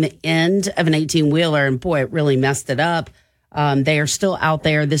clipping the end of an 18-wheeler, and boy, it really messed it up. They are still out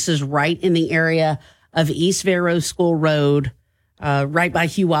there. This is right in the area of East Vero School Road. Right by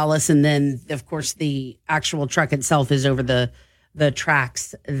Hugh Wallace, and then, of course, the actual truck itself is over the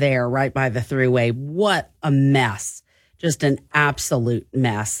tracks there, right by the thruway. What a mess. Just an absolute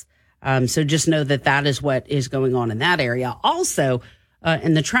mess. So just know that is what is going on in that area. Also,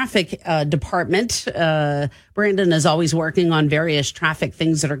 in the traffic department, Brandon is always working on various traffic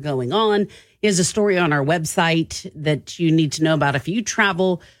things that are going on. He has a story on our website that you need to know about. If you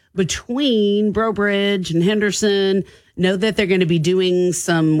travel between Breaux Bridge and Henderson, know that they're going to be doing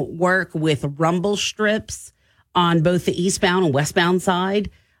some work with rumble strips on both the eastbound and westbound side.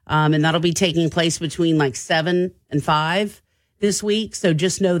 And that'll be taking place between like 7 and 5 this week. So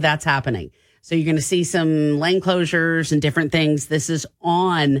just know that's happening. So you're going to see some lane closures and different things. This is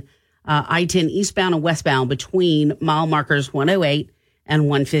on I-10 eastbound and westbound between mile markers 108 and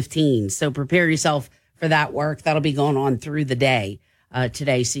 1:15. So prepare yourself for that work. That'll be going on through the day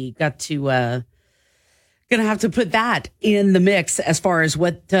today. So you got to gonna have to put that in the mix as far as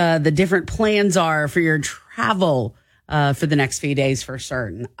what the different plans are for your travel for the next few days for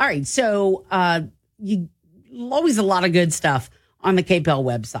certain. All right, so always a lot of good stuff on the KPEL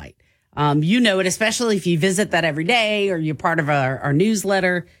website. You know it, especially if you visit that every day or you're part of our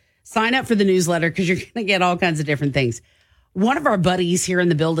newsletter. Sign up for the newsletter because you're going to get all kinds of different things. One of our buddies here in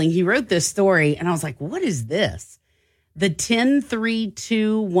the building, he wrote this story, and I was like, what is this? The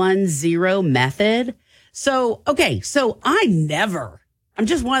 10-3-2-1-0 method. So I'm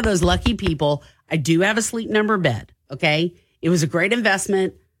just one of those lucky people. I do have a Sleep Number bed, okay? It was a great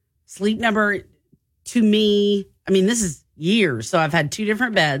investment. Sleep Number, to me, I mean, this is years. So I've had 2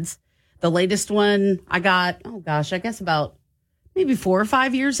 different beds. The latest one I got, I guess about maybe 4 or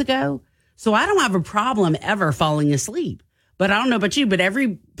 5 years ago. So I don't have a problem ever falling asleep. But I don't know about you, but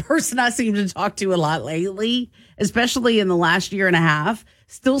every person I seem to talk to a lot lately, especially in the last year and a half,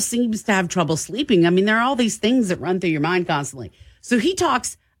 still seems to have trouble sleeping. I mean, there are all these things that run through your mind constantly. So he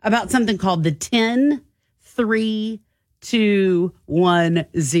talks about something called the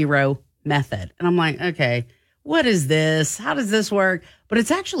 10-3-2-1-0 method. And I'm like, okay, what is this? How does this work? But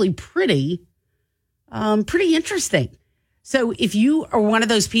it's actually pretty interesting. So if you are one of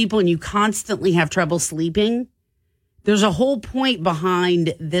those people and you constantly have trouble sleeping, there's a whole point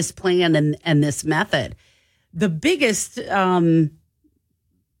behind this plan and this method. The biggest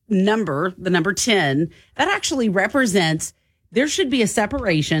number, the number 10, that actually represents there should be a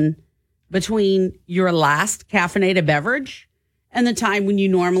separation between your last caffeinated beverage and the time when you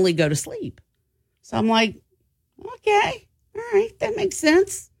normally go to sleep. So I'm like, okay, all right, that makes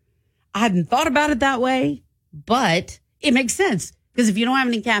sense. I hadn't thought about it that way, but it makes sense because if you don't have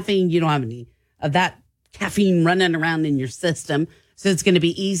any caffeine, you don't have any of that caffeine running around in your system. So it's going to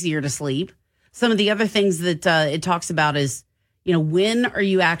be easier to sleep. Some of the other things that it talks about is, when are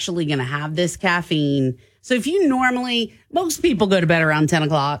you actually going to have this caffeine? So if you most people go to bed around 10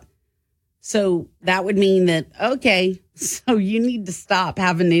 o'clock. So that would mean that, okay, so you need to stop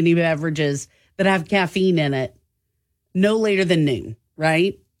having any beverages that have caffeine in it no later than noon,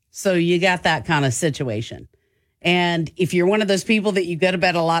 right? So you got that kind of situation. And if you're one of those people that you go to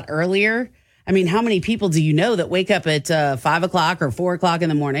bed a lot earlier, I mean, how many people do you know that wake up at 5 o'clock or 4 o'clock in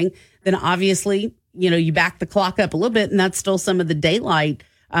the morning? Then obviously, you back the clock up a little bit and that's still some of the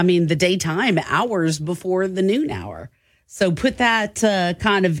the daytime hours before the noon hour. So put that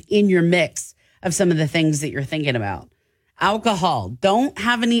kind of in your mix of some of the things that you're thinking about. Alcohol. Don't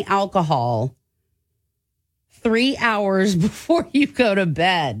have any alcohol 3 hours before you go to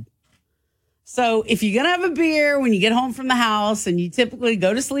bed. So if you're going to have a beer when you get home from the house and you typically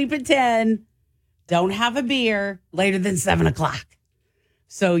go to sleep at 10, don't have a beer later than 7 o'clock.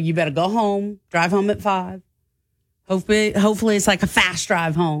 So you better go home, drive home at 5. Hopefully it's like a fast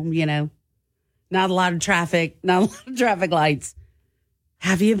drive home, not a lot of traffic, not a lot of traffic lights.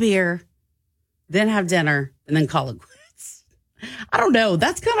 Have you a beer, then have dinner, and then call it quits. I don't know.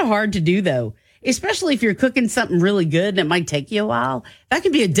 That's kind of hard to do, though, especially if you're cooking something really good and it might take you a while. That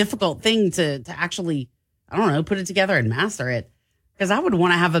can be a difficult thing to actually, put it together and master it. Because I would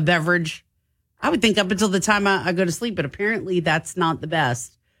want to have a beverage, I would think, up until the time I go to sleep. But apparently that's not the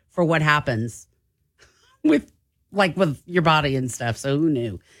best for what happens with your body and stuff. So who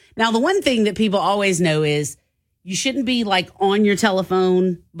knew? Now, the one thing that people always know is you shouldn't be on your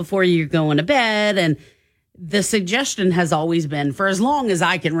telephone before you're going to bed. And the suggestion has always been, for as long as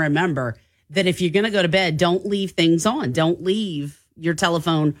I can remember, that if you're going to go to bed, don't leave things on. Don't leave your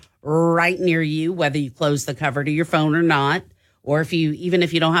telephone right near you, whether you close the cover to your phone or not. Or even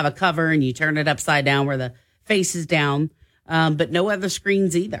if you don't have a cover and you turn it upside down where the face is down, but no other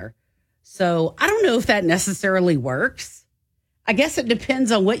screens either. So I don't know if that necessarily works. I guess it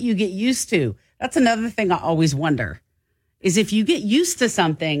depends on what you get used to. That's another thing I always wonder is if you get used to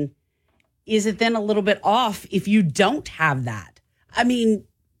something, is it then a little bit off if you don't have that? I mean,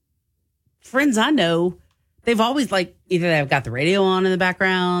 friends I know, they've always either they've got the radio on in the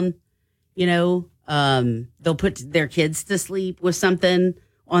background, they'll put their kids to sleep with something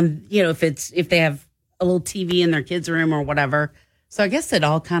on, if they have a little TV in their kids' room or whatever. So I guess it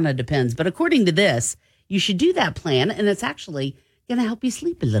all kind of depends. But according to this, you should do that plan, and it's actually going to help you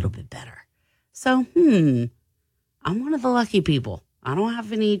sleep a little bit better. So, I'm one of the lucky people. I don't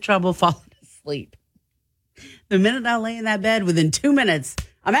have any trouble falling asleep. The minute I lay in that bed, within 2 minutes,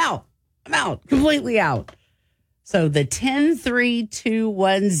 I'm out, completely out. So the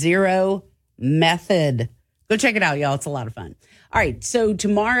 10-3-2-1-0 method. Go check it out, y'all. It's a lot of fun. All right. So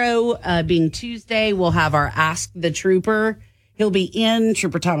tomorrow, being Tuesday, we'll have our Ask the Trooper. He'll be in.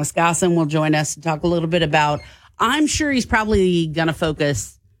 Trooper Thomas Gosson will join us to talk a little bit about, I'm sure he's probably going to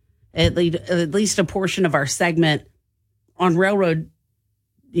focus at least a portion of our segment on railroad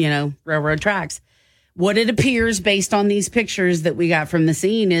tracks. What it appears based on these pictures that we got from the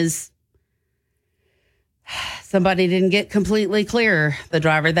scene is somebody didn't get completely clear. The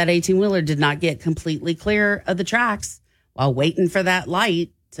driver of that 18-wheeler did not get completely clear of the tracks while waiting for that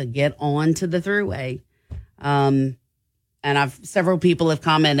light to get onto the throughway. And several people have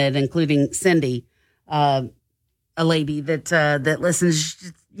commented, including Cindy, a lady that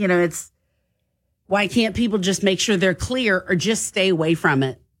listens. It's why can't people just make sure they're clear or just stay away from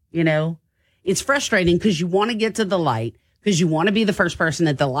it? It's frustrating because you want to get to the light, because you want to be the first person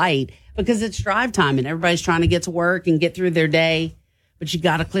at the light, because it's drive time and everybody's trying to get to work and get through their day. But you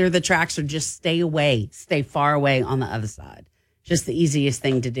got to clear the tracks or just stay far away on the other side. Just the easiest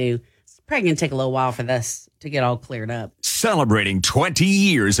thing to do. It's probably going to take a little while for this to get all cleared up. Celebrating 20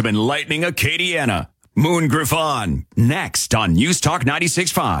 years of enlightening Acadiana. Moon Griffon, next on News Talk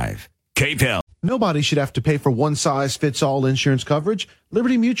 96.5. KPEL. Nobody should have to pay for one-size-fits-all insurance coverage.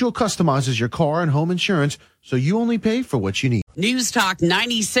 Liberty Mutual customizes your car and home insurance, so you only pay for what you need. News Talk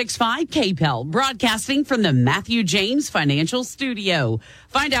 96.5 KPEL, broadcasting from the Matthew James Financial Studio.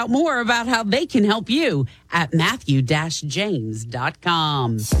 Find out more about how they can help you at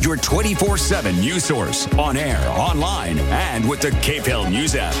matthew-james.com. Your 24/7 news source, on air, online, and with the KPEL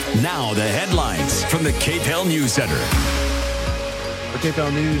News app. Now the headlines from the KPEL News Center. For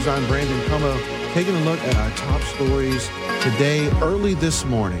KPEL News, I'm Brandon Como, taking a look at our top stories today. Early this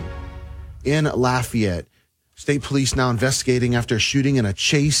morning in Lafayette, state police now investigating after a shooting and a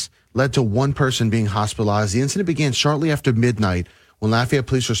chase led to one person being hospitalized. The incident began shortly after midnight when Lafayette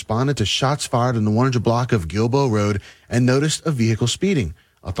police responded to shots fired in the 100 block of Gilboa Road and noticed a vehicle speeding.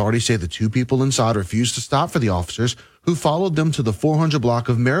 Authorities say the two people inside refused to stop for the officers, who followed them to the 400 block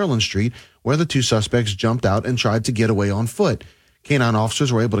of Maryland Street, where the two suspects jumped out and tried to get away on foot. Canine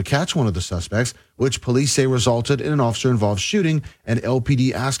officers were able to catch one of the suspects, which police say resulted in an officer-involved shooting and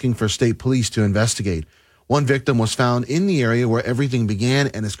LPD asking for state police to investigate. One victim was found in the area where everything began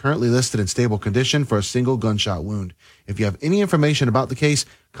and is currently listed in stable condition for a single gunshot wound. If you have any information about the case,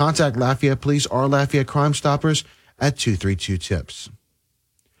 contact Lafayette Police or Lafayette Crime Stoppers at 232-TIPS.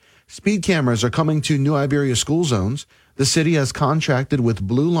 Speed cameras are coming to New Iberia school zones. The city has contracted with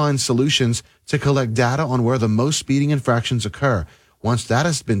Blue Line Solutions to collect data on where the most speeding infractions occur. Once that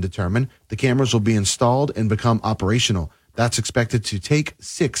has been determined, the cameras will be installed and become operational. That's expected to take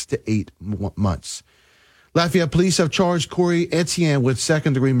 6 to 8 months. Lafayette police have charged Corey Etienne with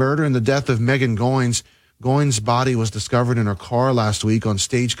second-degree murder in the death of Megan Goins. Goins' body was discovered in her car last week on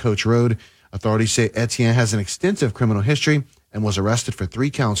Stagecoach Road. Authorities say Etienne has an extensive criminal history and was arrested for 3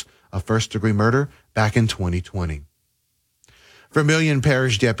 counts of first-degree murder back in 2020. Vermilion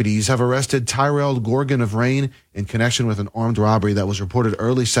Parish deputies have arrested Tyrell Gorgon of Rain in connection with an armed robbery that was reported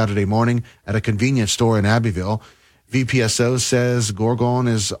early Saturday morning at a convenience store in Abbeville. VPSO says Gorgon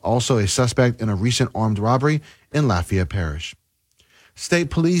is also a suspect in a recent armed robbery in Lafayette Parish. State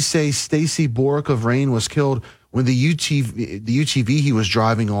police say Stacy Borick of Rain was killed when the UTV he was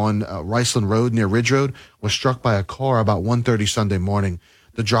driving on Riceland Road near Ridge Road was struck by a car about 1:30 Sunday morning.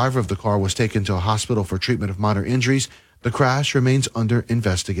 The driver of the car was taken to a hospital for treatment of minor injuries. The crash remains under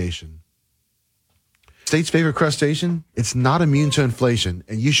investigation. State's favorite crustacean, it's not immune to inflation,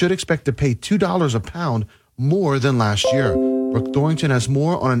 and you should expect to pay $2 a pound more than last year. Brooke Thorrington has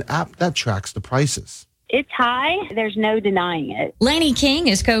more on an app that tracks the prices. It's high. There's no denying it. Laney King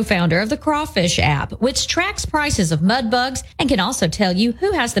is co-founder of the Crawfish app, which tracks prices of mud bugs and can also tell you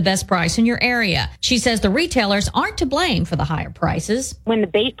who has the best price in your area. She says the retailers aren't to blame for the higher prices. When the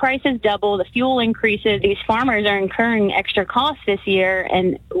bait prices double, the fuel increases, these farmers are incurring extra costs this year,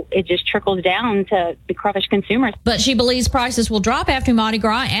 and it just trickles down to the crawfish consumers. But she believes prices will drop after Mardi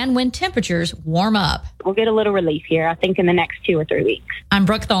Gras and when temperatures warm up. We'll get a little relief here, I think, in the next 2 or 3 weeks. I'm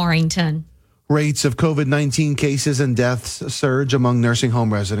Brooke Thorrington. Rates of COVID-19 cases and deaths surge among nursing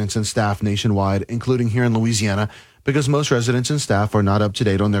home residents and staff nationwide, including here in Louisiana, because most residents and staff are not up to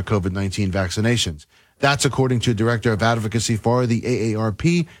date on their COVID-19 vaccinations. That's according to Director of Advocacy for the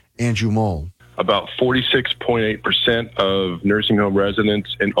AARP, Andrew Mole. About 46.8% of nursing home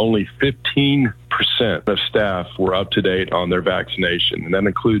residents and only 15% of staff were up to date on their vaccination, and that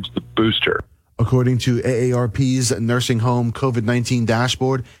includes the booster. According to AARP's nursing home COVID-19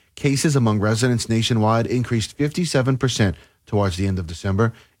 dashboard, cases among residents nationwide increased 57% towards the end of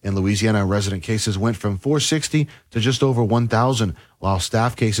December. In Louisiana, resident cases went from 460 to just over 1,000, while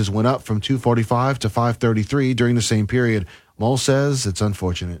staff cases went up from 245 to 533 during the same period. Mole says it's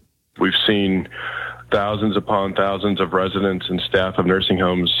unfortunate. We've seen Thousands upon thousands of residents and staff of nursing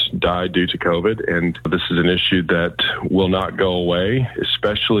homes died due to COVID, and this is an issue that will not go away,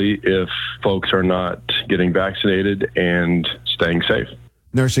 especially if folks are not getting vaccinated and staying safe.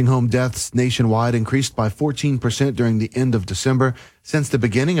 Nursing home deaths nationwide increased by 14% during the end of December. Since the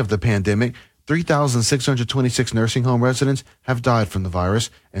beginning of the pandemic, 3,626 nursing home residents have died from the virus,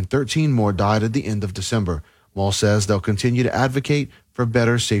 and 13 more died at the end of December. Wall says they'll continue to advocate for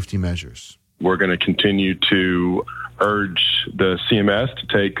better safety measures. We're going to continue to urge the CMS to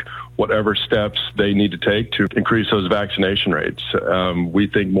take whatever steps they need to take to increase those vaccination rates. We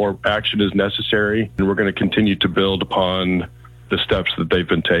think more action is necessary, and we're going to continue to build upon the steps that they've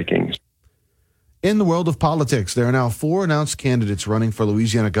been taking. In the world of politics, there are now 4 announced candidates running for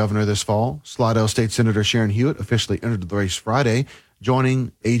Louisiana governor this fall. Slidell State Senator Sharon Hewitt officially entered the race Friday,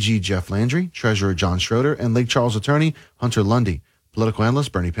 joining AG Jeff Landry, Treasurer John Schroeder, and Lake Charles attorney Hunter Lundy. Political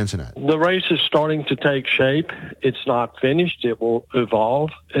analyst Bernie Pincinat. The race is starting to take shape. It's not finished. It will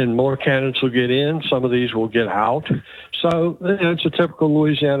evolve, and more candidates will get in. Some of these will get out. So it's a typical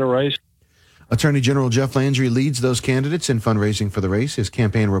Louisiana race. Attorney General Jeff Landry leads those candidates in fundraising for the race. His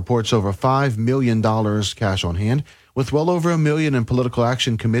campaign reports over $5 million cash on hand, with well over $1 million in political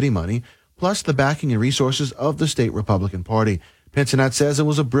action committee money, plus the backing and resources of the state Republican Party. Pincinat says it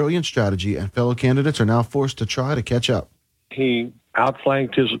was a brilliant strategy, and fellow candidates are now forced to try to catch up. He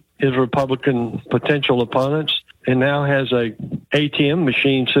outflanked his Republican potential opponents, and now has a ATM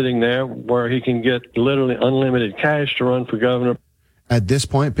machine sitting there where he can get literally unlimited cash to run for governor. At this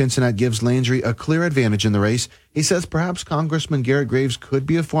point, Pincinat gives Landry a clear advantage in the race. He says perhaps Congressman Garrett Graves could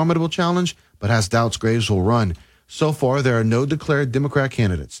be a formidable challenge, but has doubts Graves will run. So far, there are no declared Democrat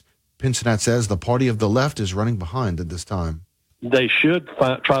candidates. Pincinat says the party of the left is running behind at this time. They should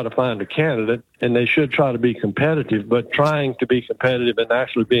try to find a candidate, and they should try to be competitive, but trying to be competitive and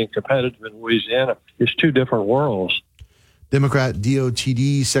actually being competitive in Louisiana is 2 different worlds. Democrat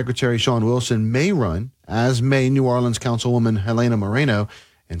DOTD Secretary Sean Wilson may run, as may New Orleans Councilwoman Helena Moreno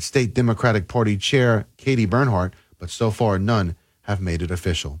and State Democratic Party Chair Katie Bernhardt, but so far none have made it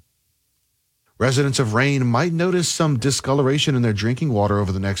official. Residents of Rayne might notice some discoloration in their drinking water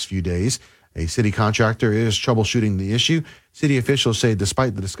over the next few days. A city contractor is troubleshooting the issue. City officials say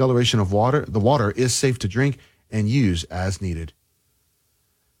despite the discoloration of water, the water is safe to drink and use as needed.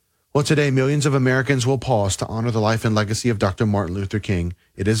 Well, today, millions of Americans will pause to honor the life and legacy of Dr. Martin Luther King.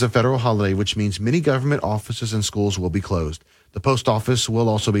 It is a federal holiday, which means many government offices and schools will be closed. The post office will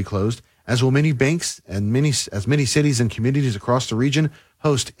also be closed, as will many banks, and many cities and communities across the region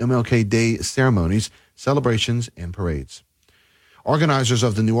host MLK Day ceremonies, celebrations, and parades. Organizers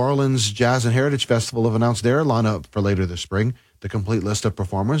of the New Orleans Jazz and Heritage Festival have announced their lineup for later this spring. The complete list of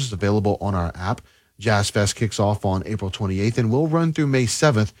performers is available on our app. Jazz Fest kicks off on April 28th and will run through May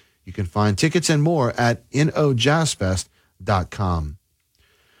 7th. You can find tickets and more at nojazzfest.com.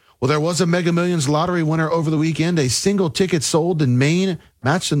 Well, there was a Mega Millions lottery winner over the weekend. A single ticket sold in Maine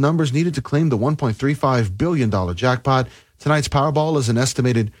matched the numbers needed to claim the $1.35 billion jackpot. Tonight's Powerball is an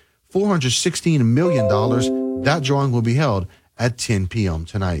estimated $416 million. That drawing will be held at 10 p.m.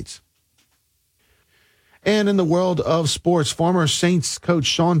 tonight. And in the world of sports, former Saints coach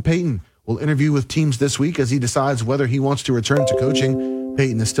Sean Payton will interview with teams this week as he decides whether he wants to return to coaching.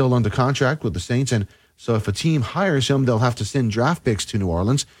 Payton is still under contract with the Saints, and so if a team hires him, they'll have to send draft picks to New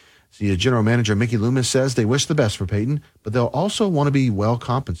Orleans. The general manager, Mickey Loomis, says they wish the best for Payton, but they'll also want to be well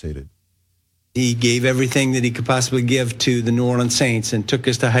compensated. He gave everything that he could possibly give to the New Orleans Saints and took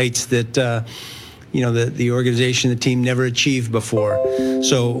us to heights that, the organization, the team never achieved before.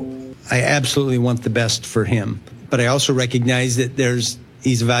 So I absolutely want the best for him. But I also recognize that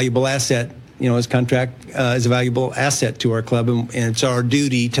he's a valuable asset. His contract is a valuable asset to our club, and it's our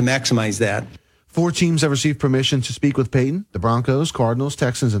duty to maximize that. 4 teams have received permission to speak with Payton: the Broncos, Cardinals,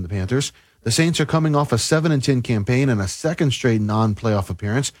 Texans, and the Panthers. The Saints are coming off a 7-10 campaign and a second straight non-playoff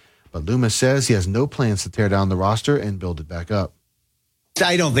appearance, but Loomis says he has no plans to tear down the roster and build it back up.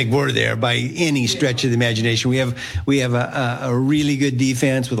 I don't think we're there by any stretch of the imagination. We have a really good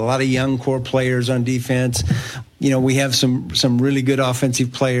defense with a lot of young core players on defense. We have some really good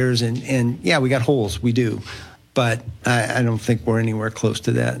offensive players, and yeah, we got holes. We do. But I don't think we're anywhere close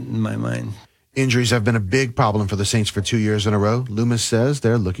to that in my mind. Injuries have been a big problem for the Saints for 2 years in a row. Loomis says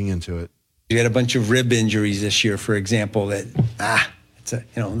they're looking into it. We had a bunch of rib injuries this year, for example, that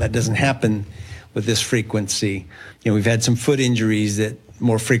doesn't happen with this frequency. We've had some foot injuries that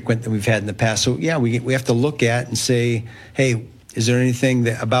more frequent than we've had in the past. So yeah, we have to look at and say, hey, is there anything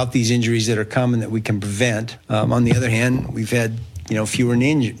about these injuries that are common that we can prevent? On the other hand, we've had fewer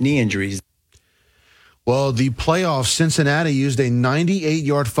knee injuries. Well, the playoffs, Cincinnati used a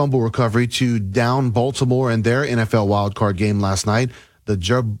 98-yard fumble recovery to down Baltimore in their NFL wildcard game last night. The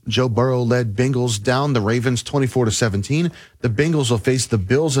Joe Burrow-led Bengals down the Ravens 24-17. The Bengals will face the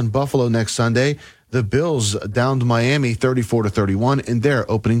Bills in Buffalo next Sunday. The Bills downed Miami 34-31 in their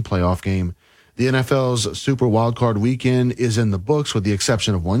opening playoff game. The NFL's Super Wildcard Weekend is in the books with the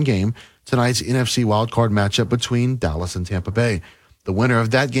exception of one game, tonight's NFC Wildcard matchup between Dallas and Tampa Bay. The winner of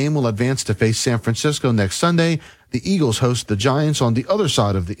that game will advance to face San Francisco next Sunday. The Eagles host the Giants on the other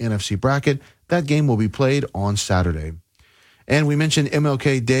side of the NFC bracket. That game will be played on Saturday. And we mentioned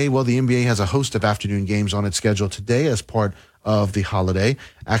MLK Day. Well, the NBA has a host of afternoon games on its schedule today as part of the holiday.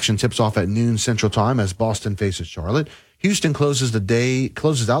 Action tips off at noon Central Time as Boston faces Charlotte. Houston closes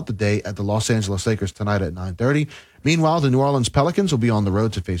out the day at the Los Angeles Lakers tonight at 9:30. Meanwhile, the New Orleans Pelicans will be on the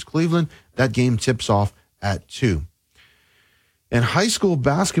road to face Cleveland. That game tips off at 2. In high school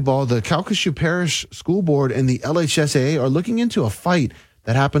basketball, the Calcasieu Parish School Board and the LHSAA are looking into a fight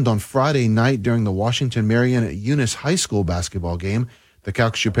that happened on Friday night during the Washington Marion Eunice High School basketball game. The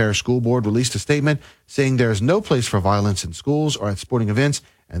Calcasieu Parish School Board released a statement saying there is no place for violence in schools or at sporting events,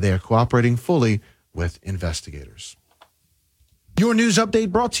 and they are cooperating fully with investigators. Your news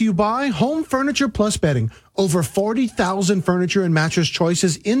update brought to you by Home Furniture Plus Bedding. Over 40,000 furniture and mattress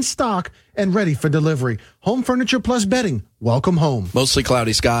choices in stock and ready for delivery. Home Furniture Plus Bedding. Welcome home. Mostly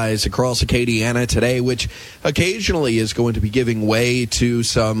cloudy skies across Acadiana today, which occasionally is going to be giving way to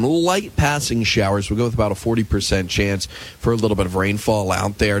some light passing showers. We'll go with about a 40% chance for a little bit of rainfall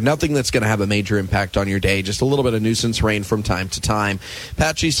out there. Nothing that's going to have a major impact on your day, just a little bit of nuisance rain from time to time.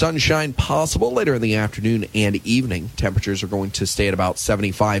 Patchy sunshine possible later in the afternoon and evening. Temperatures are going to stay at about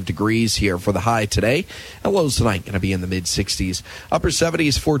 75 degrees here for the high today. And lows tonight going to be in the mid-60s. Upper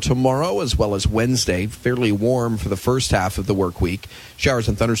 70s for tomorrow as well as Wednesday. Fairly warm for the first half of the work week. Showers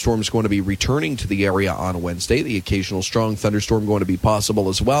and thunderstorms going to be returning to the area on Wednesday. The occasional strong thunderstorm going to be possible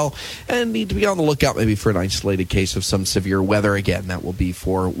as well. And need to be on the lookout maybe for an isolated case of some severe weather again. That will be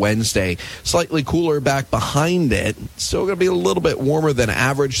for Wednesday. Slightly cooler back behind it. Still going to be a little bit warmer than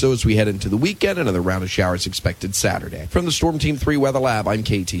average, though, as we head into the weekend. Another round of showers expected Saturday. From the Storm Team 3 Weather Lab, I'm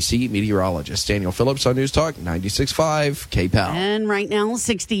KTC meteorologist Daniel Phillips on News Talk 96.5 KPEL. And right now,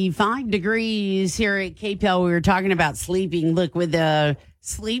 65 degrees here at KPEL. We were talking about sleeping. Look, with the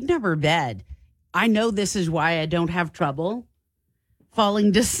Sleep Number bed, I know this is why I don't have trouble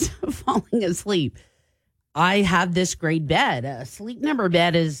falling asleep. I have this great bed. A Sleep Number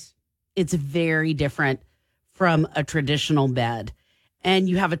bed it's very different from a traditional bed. And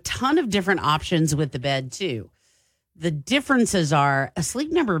you have a ton of different options with the bed, too. The differences are a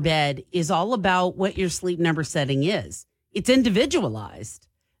Sleep Number bed is all about what your sleep number setting is. It's individualized.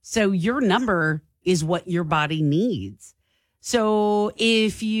 So your number is what your body needs. So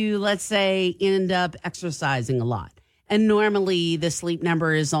if you, let's say, end up exercising a lot, and normally the sleep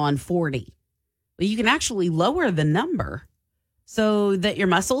number is on 40, well, you can actually lower the number so that your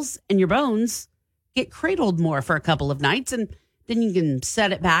muscles and your bones get cradled more for a couple of nights, and then you can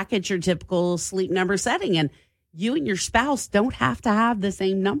set it back at your typical sleep number setting. And you and your spouse don't have to have the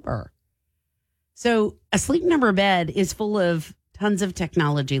same number. So a Sleep Number bed is full of tons of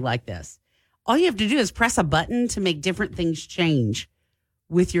technology like this. All you have to do is press a button to make different things change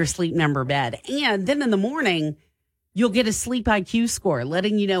with your Sleep Number bed. And then in the morning, you'll get a Sleep IQ score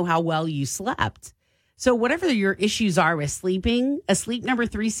letting you know how well you slept. So whatever your issues are with sleeping, a Sleep Number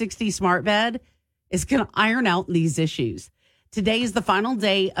 360 smart bed is going to iron out these issues. Today is the final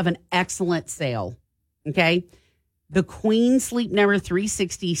day of an excellent sale. Okay. The Queen Sleep Number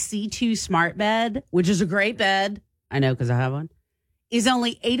 360 C2 smart bed, which is a great bed, I know because I have one, is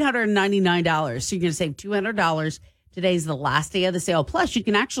only $899. So you're going to save $200. Today's the last day of the sale. Plus, you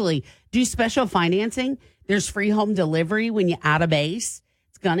can actually do special financing. There's free home delivery when you add a base.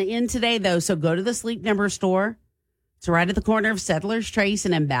 It's going to end today, though. So go to the Sleep Number store. It's right at the corner of Settlers Trace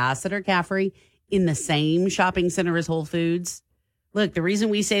and Ambassador Caffrey in the same shopping center as Whole Foods. Look, the reason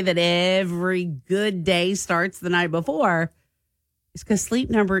we say that every good day starts the night before is because Sleep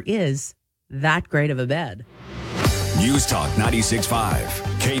Number is that great of a bed. News Talk 96.5,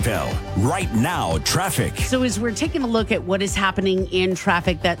 KPEL. Right now, traffic. So as we're taking a look at what is happening in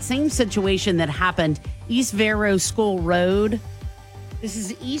traffic, that same situation that happened East Vero School Road. This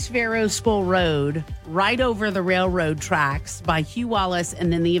is East Vero School Road, right over the railroad tracks by Hugh Wallace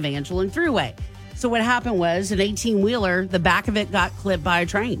and then the Evangeline Thruway. So what happened was an 18-wheeler, the back of it got clipped by a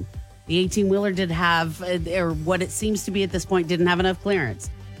train. The 18-wheeler did have, or what it seems to be at this point, didn't have enough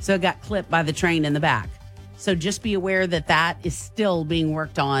clearance. So it got clipped by the train in the back. So just be aware that that is still being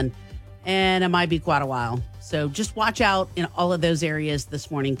worked on, and it might be quite a while. So just watch out in all of those areas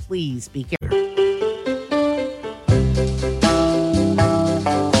this morning. Please be careful.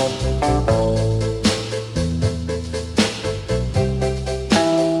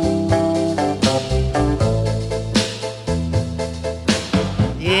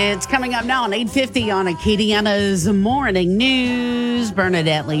 up now on 8:50 on Acadiana's Morning News.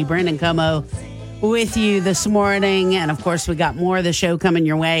 Bernadette Lee, Brandon Como with you this morning. And, of course, we got more of the show coming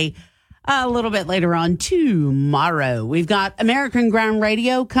your way a little bit later on tomorrow. We've got American Ground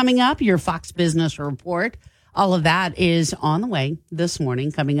Radio coming up, your Fox Business Report. All of that is on the way this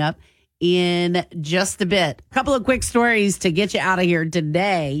morning, coming up in just a bit. A couple of quick stories to get you out of here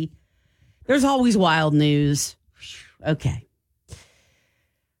today. There's always wild news. Okay.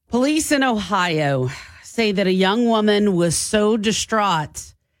 Police in Ohio say that a young woman was so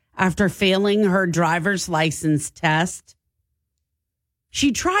distraught after failing her driver's license test,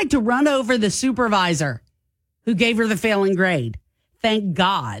 she tried to run over the supervisor who gave her the failing grade. Thank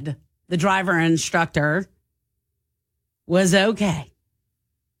God the driver instructor was okay.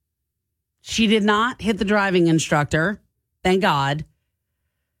 She did not hit the driving instructor, thank God,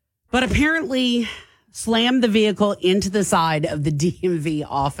 but apparently slammed the vehicle into the side of the DMV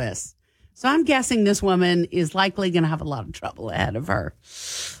office. So I'm guessing this woman is likely going to have a lot of trouble ahead of her.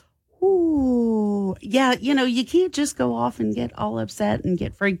 Ooh, yeah, you can't just go off and get all upset and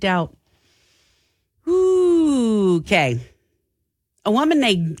get freaked out. Ooh, okay. A woman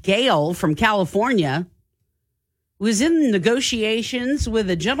named Gail from California was in negotiations with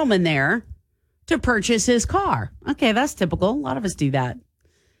a gentleman there to purchase his car. Okay, that's typical. A lot of us do that.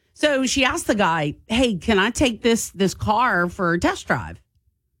 So she asked the guy, hey, can I take this car for a test drive?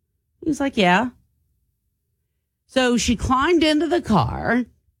 He was like, yeah. So she climbed into the car,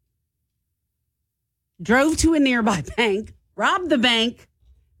 drove to a nearby bank, robbed the bank,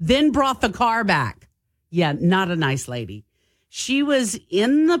 then brought the car back. Yeah, not a nice lady. She was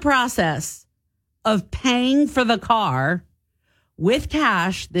in the process of paying for the car with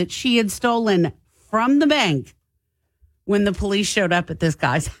cash that she had stolen from the bank when the police showed up at this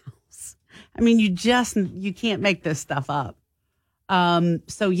guy's house. I mean, you can't make this stuff up.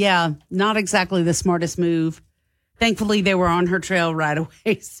 So yeah, not exactly the smartest move. Thankfully, they were on her trail right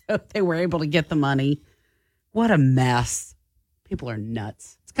away, so they were able to get the money. What a mess. People are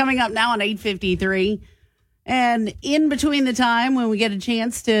nuts. It's coming up now on 8:53. And in between the time when we get a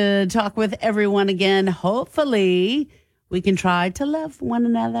chance to talk with everyone again, hopefully we can try to love one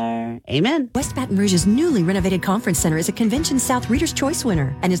another. Amen. West Baton Rouge's newly renovated conference center is a Convention South Reader's Choice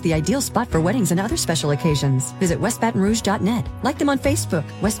winner and is the ideal spot for weddings and other special occasions. Visit westbatonrouge.net. Like them on Facebook,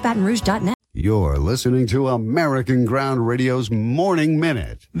 westbatonrouge.net. You're listening to American Ground Radio's Morning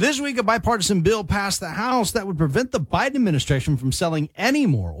Minute. This week, a bipartisan bill passed the House that would prevent the Biden administration from selling any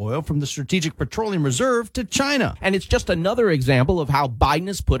more oil from the Strategic Petroleum Reserve to China. And it's just another example of how Biden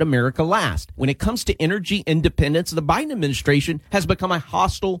has put America last. When it comes to energy independence, the Biden administration has become a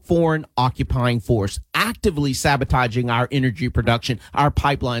hostile foreign occupying force, actively sabotaging our energy production, our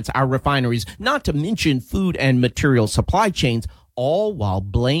pipelines, our refineries, not to mention food and material supply chains, all while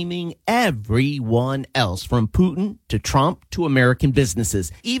blaming everyone else, from Putin to Trump to American businesses,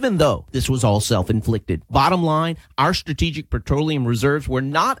 even though this was all self-inflicted. Bottom line, our strategic petroleum reserves were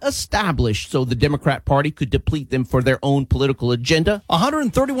not established so the Democrat Party could deplete them for their own political agenda.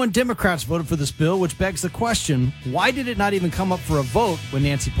 131 Democrats voted for this bill, which begs the question, why did it not even come up for a vote when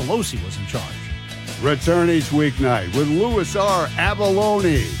Nancy Pelosi was in charge? Return each weeknight with Louis R.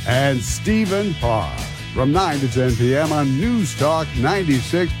 Avalone and Stephen Parr from 9 to 10 p.m. on News Talk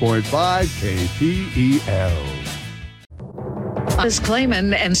 96.5 KPEL. Liz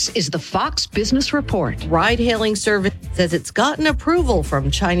Clayman is the Fox Business Report. Ride-hailing service says it's gotten approval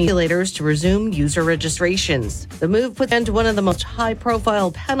from Chinese regulators to resume user registrations. The move puts end to one of the most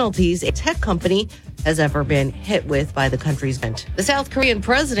high-profile penalties a tech company has ever been hit with by the country's government. The South Korean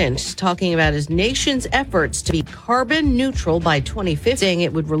president talking about his nation's efforts to be carbon neutral by 2050, saying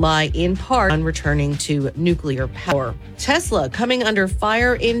it would rely in part on returning to nuclear power. Tesla coming under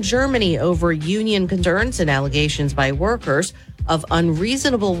fire in Germany over union concerns and allegations by workers of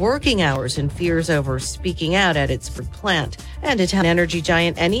unreasonable working hours and fears over speaking out at its plant. And Italian energy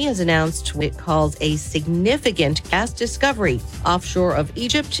giant Eni has announced what it calls a significant gas discovery offshore of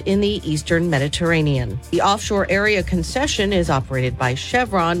Egypt in the eastern Mediterranean. The offshore area concession is operated by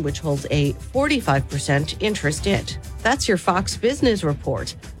Chevron, which holds a 45% interest in it. That's your Fox Business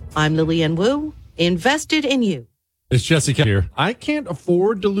Report. I'm Lillian Wu, invested in you. It's Jessica here. I can't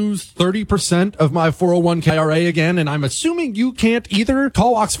afford to lose 30% of my 401k IRA again, and I'm assuming you can't either.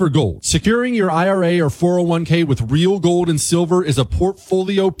 Call Oxford Gold. Securing your IRA or 401k with real gold and silver is a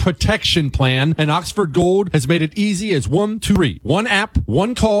portfolio protection plan, and Oxford Gold has made it easy as 1, 2, 3. One app,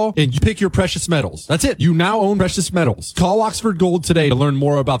 one call, and you pick your precious metals. That's it. You now own precious metals. Call Oxford Gold today to learn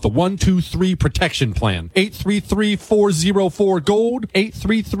more about the 1, 2, 3 protection plan. 833-404-GOLD,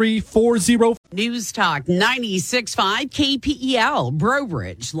 833-404. News Talk 96.5 KPEL, Breaux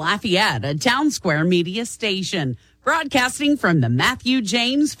Bridge, Lafayette, a Town Square media station. Broadcasting from the Matthew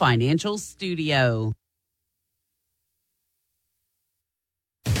James Financial Studio.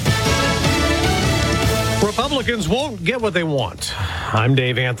 Republicans won't get what they want. I'm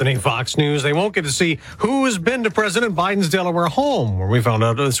Dave Anthony, Fox News. They won't get to see who has been to President Biden's Delaware home, where we found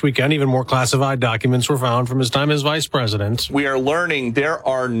out this weekend even more classified documents were found from his time as vice president. We are learning there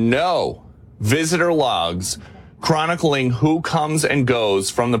are no visitor logs chronicling who comes and goes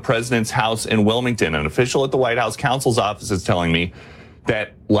from the president's house in Wilmington. An official at the White House counsel's office is telling me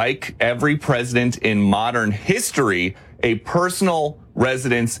that, like every president in modern history, a personal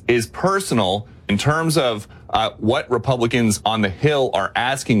residence is personal. In terms of what Republicans on the Hill are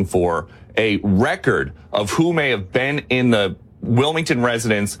asking for, a record of who may have been in the Wilmington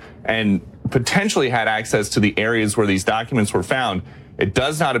residence and potentially had access to the areas where these documents were found, it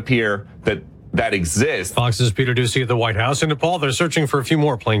does not appear that exists. Fox's Peter Doocy at the White House. In Nepal, they're searching for a few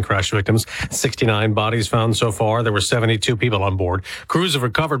more plane crash victims. 69 bodies found so far. There were 72 people on board. Crews have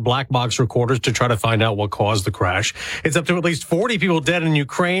recovered black box recorders to try to find out what caused the crash. It's up to at least 40 people dead in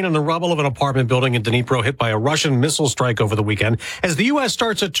Ukraine and the rubble of an apartment building in Dnipro hit by a Russian missile strike over the weekend as the U.S.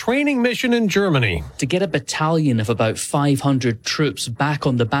 starts a training mission in Germany. To get a battalion of about 500 troops back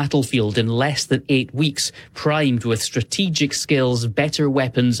on the battlefield in less than 8 weeks, primed with strategic skills, better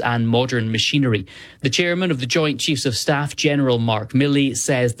weapons and modern machinery. The chairman of the Joint Chiefs of Staff, General Mark Milley,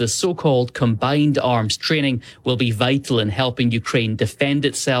 says the so-called combined arms training will be vital in helping Ukraine defend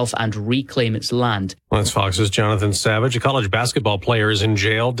itself and reclaim its land. That's Fox's Jonathan Savage. A college basketball player is in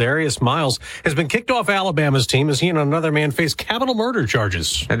jail. Darius Miles has been kicked off Alabama's team as he and another man face capital murder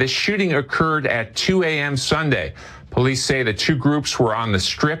charges. Now, this shooting occurred at 2 a.m. Sunday. Police say the two groups were on the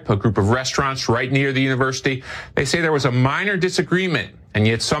Strip, a group of restaurants right near the university. They say there was a minor disagreement, and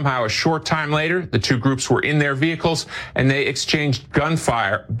yet somehow a short time later, the two groups were in their vehicles and they exchanged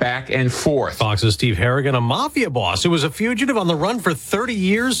gunfire back and forth. Fox's Steve Harrigan, a mafia boss who was a fugitive on the run for 30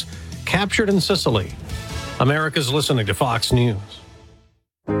 years, captured in Sicily. America's listening to Fox News.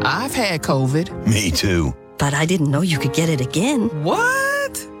 I've had COVID. Me too. But I didn't know you could get it again.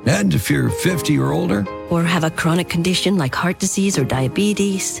 What? And if you're 50 or older, or have a chronic condition like heart disease or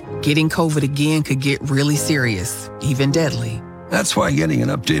diabetes. Getting COVID again could get really serious, even deadly. That's why getting an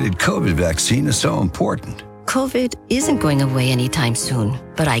updated COVID vaccine is so important. COVID isn't going away anytime soon,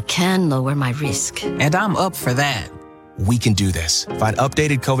 but I can lower my risk. And I'm up for that. We can do this. Find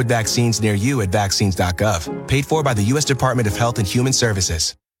updated COVID vaccines near you at vaccines.gov. Paid for by the U.S. Department of Health and Human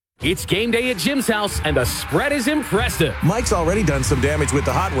Services. It's game day at Jim's house, and the spread is impressive. Mike's already done some damage with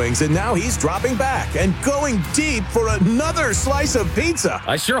the hot wings, and now he's dropping back and going deep for another slice of pizza.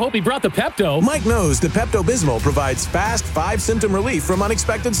 I sure hope he brought the Pepto. Mike knows the Pepto-Bismol provides fast 5-symptom relief from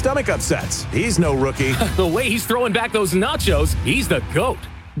unexpected stomach upsets. He's no rookie. The way he's throwing back those nachos, he's the GOAT.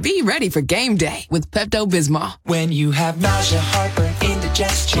 Be ready for game day with Pepto-Bismol. When you have nausea, heartburn,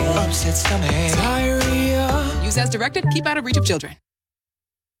 indigestion, upset stomach, diarrhea. Use as directed. Keep out of reach of children.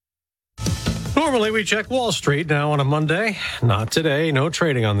 Normally, we check Wall Street now on a Monday. Not today. No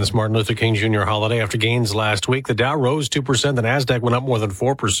trading on this Martin Luther King Jr. holiday after gains last week. The Dow rose 2%. The Nasdaq went up more than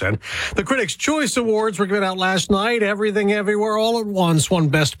 4%. The Critics' Choice Awards were given out last night. Everything Everywhere All at Once won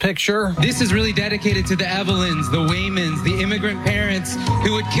Best Picture. This is really dedicated to the Evelyns, the Waymans, the immigrant parents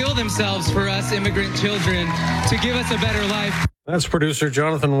who would kill themselves for us immigrant children to give us a better life. That's producer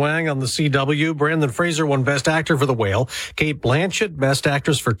Jonathan Wang on the CW. Brandon Fraser won Best Actor for The Whale. Kate Blanchett, Best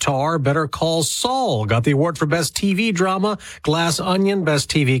Actress for Tar. Better Call Saul got the award for Best TV Drama. Glass Onion, Best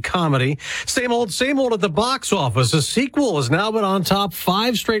TV Comedy. Same old at the box office. A sequel has now been on top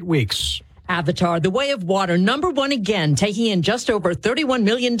 5 straight weeks. Avatar, The Way of Water, #1 again, taking in just over $31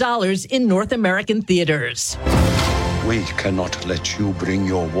 million in North American theaters. We cannot let you bring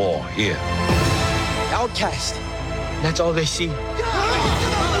your war here. Outcast. That's all they see.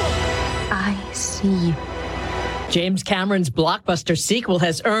 I see. James Cameron's blockbuster sequel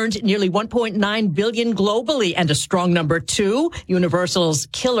has earned nearly $1.9 billion globally, and a strong number 2, Universal's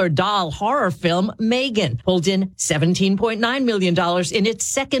killer doll horror film Megan, pulled in $17.9 million in its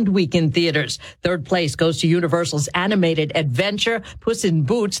second week in theaters. Third place goes to Universal's animated adventure Puss in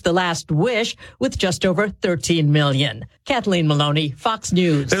Boots: The Last Wish, with just over $13 million. Kathleen Maloney, Fox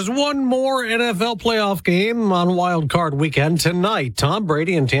News. There's one more NFL playoff game on Wild Card Weekend tonight. Tom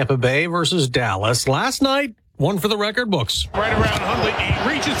Brady in Tampa Bay versus Dallas. Last night, one for the record books. Right around Hundley, he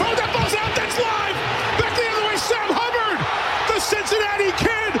reaches, that ball's out, that's live! Back the other way, Sam Hubbard! The Cincinnati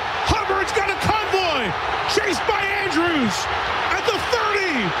Kid! Hubbard's got a convoy! Chased by Andrews! At the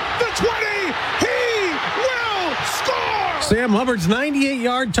 30, the 20, he will score! Sam Hubbard Hubbard's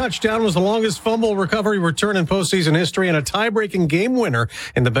 98-yard touchdown was the longest fumble recovery return in postseason history and a tie-breaking game winner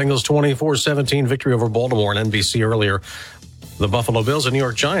in the Bengals' 24-17 victory over Baltimore on NBC earlier. The Buffalo Bills and New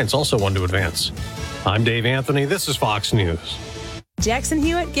York Giants also won to advance. I'm Dave Anthony. This is Fox News. Jackson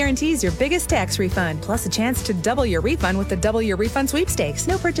Hewitt guarantees your biggest tax refund, plus a chance to double your refund with the Double Your Refund sweepstakes.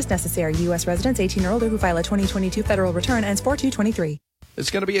 No purchase necessary. U.S. residents 18 or older who file a 2022 federal return ends 4/2/23. It's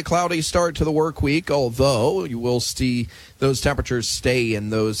going to be a cloudy start to the work week, although you will see those temperatures stay in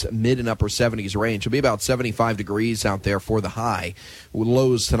those mid and upper 70s range. It'll be about 75 degrees out there for the high.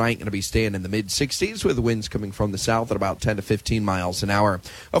 Lows tonight going to be staying in the mid 60s with winds coming from the south at about 10 to 15 miles an hour.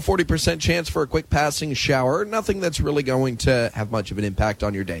 A 40% chance for a quick passing shower. Nothing that's really going to have much of an impact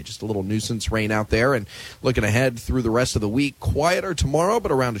on your day. Just a little nuisance rain out there. And looking ahead through the rest of the week, quieter tomorrow,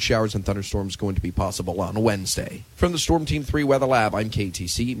 but a round of showers and thunderstorms going to be possible on Wednesday. From the Storm Team 3 Weather Lab, I'm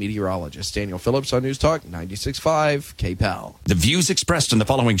KTC meteorologist Daniel Phillips on News Talk 96.5 KPEL. The views expressed in the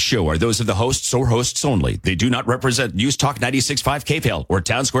following show are those of the hosts or hosts only. They do not represent News Talk 96.5 KPEL or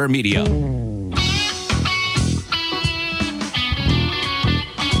Town Square Media.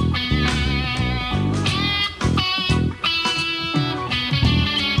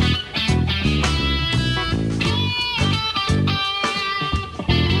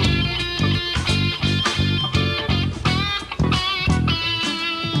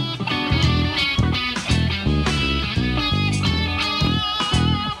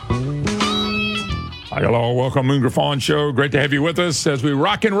 Hello, welcome Moon Griffon Show. Great to have you with us as we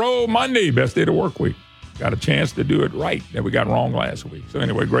rock and roll Monday, best day of the work week. Got a chance to do it right that we got wrong last week. So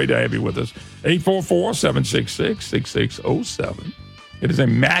anyway, great to have you with us. 844-766-6607. It is a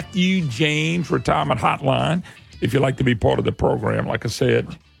Matthew James retirement hotline. If you'd like to be part of the program, like I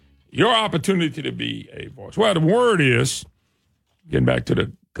said, your opportunity to be a voice. Well, the word is, getting back to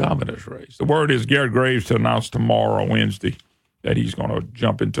the governor's race, the word is Garrett Graves to announce tomorrow, Wednesday, that he's going to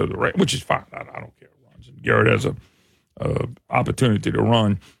jump into the race, which is fine. I don't care. Garrett has a opportunity to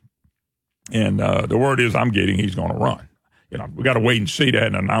run, and the word is I'm getting he's going to run. You know, we got to wait and see. They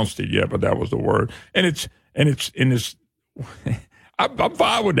hadn't announced it yet, but that was the word. And it's in this. I'm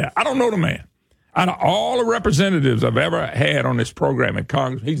fine with that. I don't know the man. Out of all the representatives I've ever had on this program in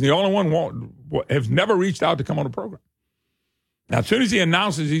Congress, he's the only one has never reached out to come on the program. Now, as soon as he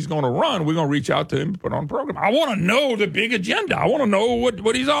announces he's going to run, we're going to reach out to him and put on the program. I want to know the big agenda. I want to know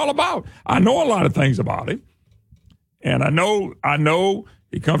what he's all about. I know a lot of things about him. And I know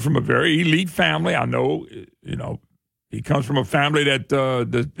he comes from a very elite family. I know, he comes from a family that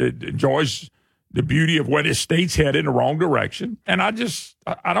enjoys the beauty of where this state's headed in the wrong direction. And I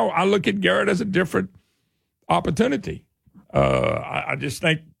look at Garrett as a different opportunity. I just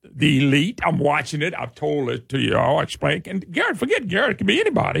think the elite, I'm watching it. I've told it to you all. I explained. And Garrett, it could be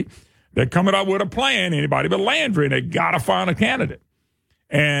anybody. They're coming up with a plan, anybody but Landry, and they got to find a candidate.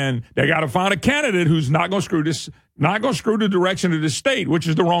 And they got to find a candidate who's not going to screw the direction of the state, which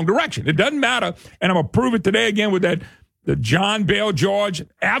is the wrong direction. It doesn't matter. And I'm going to prove it today again with that. The John Bell George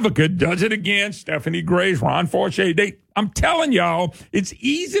advocate does it again. Stephanie Graves, Ron Forshey. I'm telling y'all, it's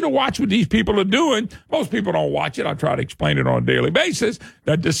easy to watch what these people are doing. Most people don't watch it. I try to explain it on a daily basis,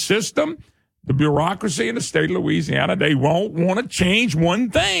 that the system, the bureaucracy in the state of Louisiana, they won't want to change one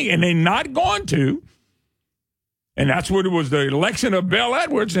thing, and they're not going to. And that's what it was, the election of Bell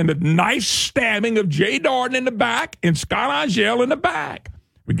Edwards and the knife stabbing of Jay Darden in the back and Scott Angel in the back.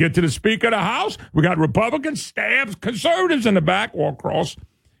 We get to the Speaker of the House. We got Republicans stab conservatives in the back, walk across,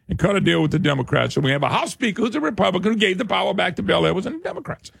 and cut a deal with the Democrats. So we have a House Speaker who's a Republican who gave the power back to Bell Edwards and the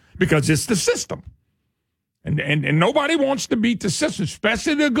Democrats because it's the system. And nobody wants to beat the system,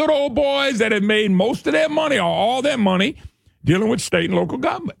 especially the good old boys that have made most of their money or all their money dealing with state and local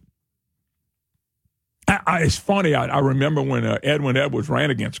government. It's funny. I remember when Edwin Edwards ran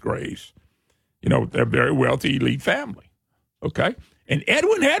against Graves. They're a very wealthy, elite family. Okay? And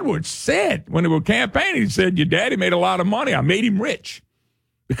Edwin Edwards said, when they were campaigning, he said, your daddy made a lot of money. I made him rich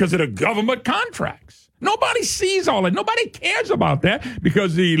because of the government contracts. Nobody sees all that. Nobody cares about that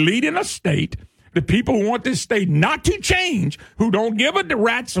because the elite in a state, the people who want this state not to change, who don't give a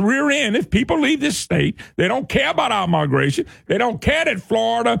rat's rear end if people leave this state, they don't care about our migration. They don't care that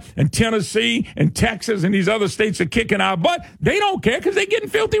Florida and Tennessee and Texas and these other states are kicking our butt. They don't care because they're getting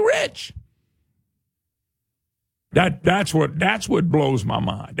filthy rich. That's what blows my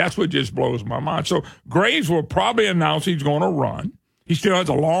mind. That's what just blows my mind. So Graves will probably announce he's going to run. He still has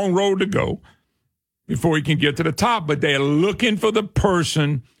a long road to go before he can get to the top, but they're looking for the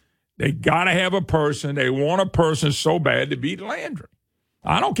person. They got to have a person. They want a person so bad to beat Landry.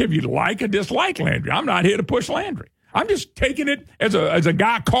 I don't care if you like or dislike Landry. I'm not here to push Landry. I'm just taking it as a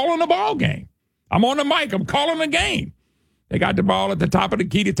guy calling the ball game. I'm on the mic. I'm calling the game. They got the ball at the top of the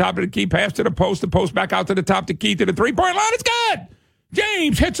key, pass to the post back out to the top of the key to the three-point line. It's good.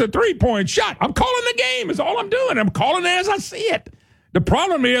 James hits a three-point shot. I'm calling the game is all I'm doing. I'm calling it as I see it. The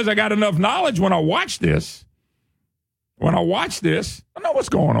problem is I got enough knowledge when I watch this. I know what's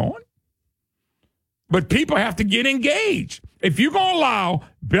going on. But people have to get engaged. If you're going to allow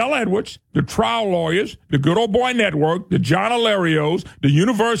Bill Edwards, the trial lawyers, the Good Old Boy Network, the John Ilarios, the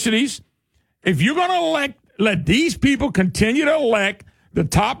universities, if you're going to let these people continue to elect the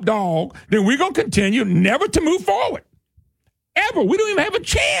top dog, then we're going to continue never to move forward. Ever. We don't even have a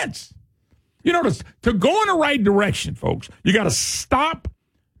chance. You know, to go in the right direction, folks, you got to stop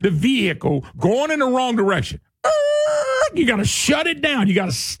the vehicle going in the wrong direction. You got to shut it down. You got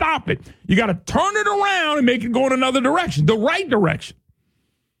to stop it. You got to turn it around and make it go in another direction, the right direction.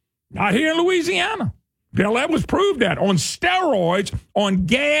 Not here in Louisiana. Bill Edwards proved that on steroids, on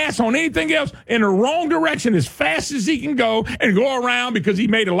gas, on anything else, in the wrong direction as fast as he can go and go around because he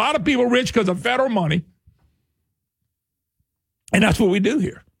made a lot of people rich because of federal money. And that's what we do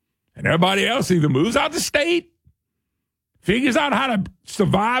here. And everybody else either moves out the state, figures out how to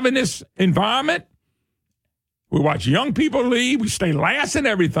survive in this environment. We watch young people leave. We stay last in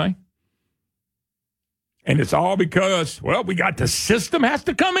everything. And it's all because, well, we got the system has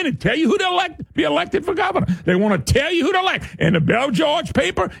to come in and tell you who to be elected for governor. They want to tell you who to elect. And the Bell George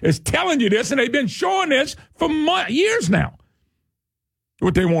paper is telling you this, and they've been showing this for years now,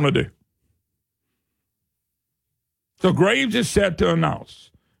 what they want to do. So Graves is set to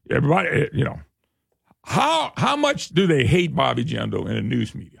announce. Everybody, you know, how much do they hate Bobby Jindal in the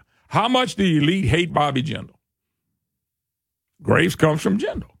news media? How much do the elite hate Bobby Jindal? Graves comes from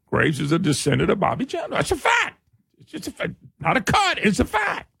Jindal. Graves is a descendant of Bobby Jindal. That's a fact. It's just a fact. Not a cut. It's a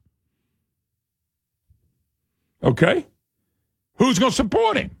fact. Okay? Who's going to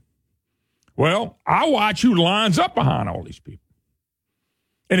support him? Well, I watch who lines up behind all these people.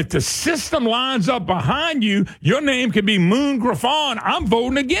 And if the system lines up behind you, your name could be Moon Griffon. I'm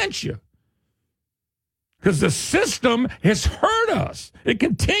voting against you. Because the system has hurt us. It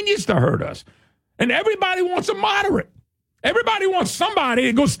continues to hurt us. And everybody wants a moderate. Everybody wants somebody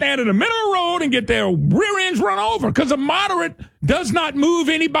to go stand in the middle of the road and get their rear ends run over because a moderate does not move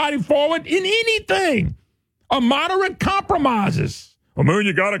anybody forward in anything. A moderate compromises. Well, Moon,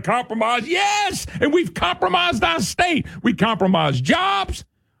 you got to compromise. Yes, and we've compromised our state. We compromise jobs.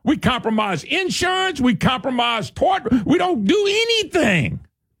 We compromise insurance. We compromise tort. We don't do anything.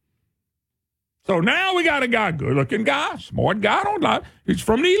 So now we got a guy, good-looking guy, smart guy, don't lie. He's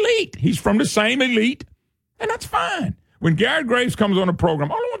from the elite. He's from the same elite, and that's fine. When Garrett Graves comes on the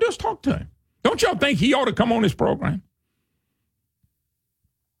program, all I want to do is talk to him. Don't y'all think he ought to come on this program?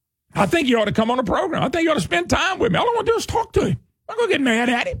 I think he ought to come on the program. I think he ought to spend time with me. All I want to do is talk to him. I'm going to get mad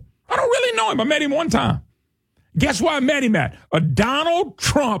at him. I don't really know him. I met him one time. Guess where I met him at? A Donald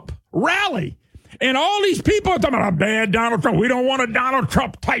Trump rally. And all these people are talking about a bad Donald Trump. We don't want a Donald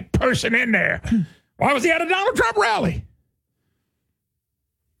Trump type person in there. Why was he at a Donald Trump rally?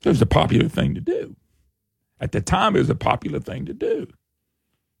 It was a popular thing to do. At the time, it was a popular thing to do.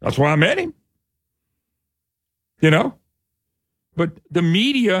 That's why I met him. You know? But the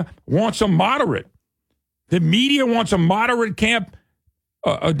media wants a moderate. The media wants a moderate camp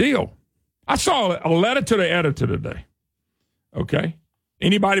deal. I saw a letter to the editor today. Okay?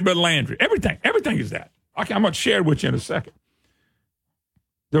 Anybody but Landry. Everything is that. I'm going to share it with you in a second.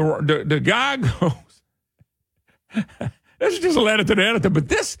 The guy goes, this is just a letter to the editor, but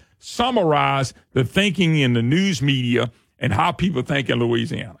this summarized the thinking in the news media and how people think in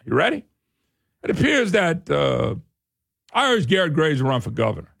Louisiana. You ready? It appears that I urge Garrett Graves to run for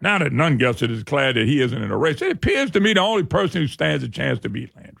governor. Now that none gets it is declared that he isn't in a race, it appears to me the only person who stands a chance to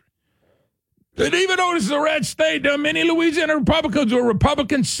beat Landry. And even though this is a red state, there are many Louisiana Republicans who are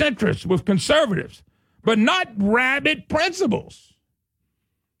Republican centrists with conservatives, but not rabid principles.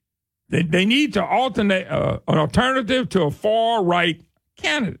 They need to alternate an alternative to a far-right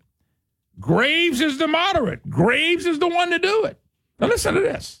candidate. Graves is the moderate. Graves is the one to do it. Now listen to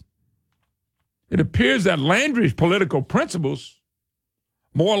this. It appears that Landry's political principles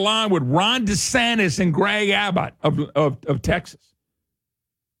more align with Ron DeSantis and Greg Abbott of Texas.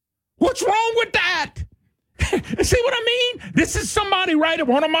 What's wrong with that? See what I mean? This is somebody right up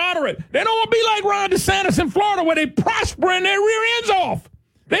on a moderate. They don't want to be like Ron DeSantis in Florida where they prosper and their rear ends off.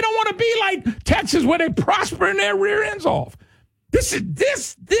 They don't want to be like Texas where they prosper and their rear ends off.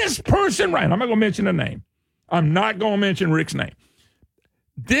 This person right, I'm not going to mention the name. I'm not going to mention Rick's name.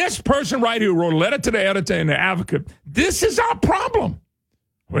 This person right here wrote a letter to the editor and the advocate. This is our problem.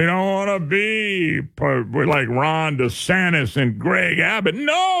 We don't want to be like Ron DeSantis and Greg Abbott.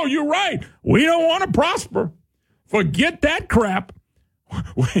 No, you're right. We don't want to prosper. Forget that crap.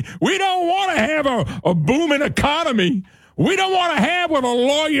 We don't want to have a booming economy. We don't want to have where the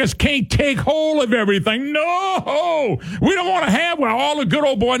lawyers can't take hold of everything. No. We don't want to have where all the good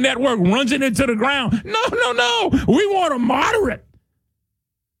old boy network runs it into the ground. No. We want a moderate.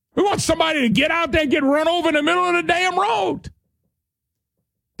 We want somebody to get out there and get run over in the middle of the damn road.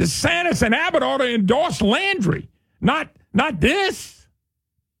 DeSantis and Abbott ought to endorse Landry, not this.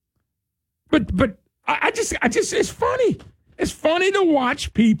 But I just it's funny. It's funny to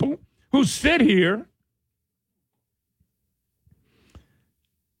watch people who sit here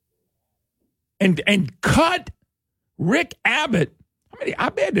and cut Rick Abbott. I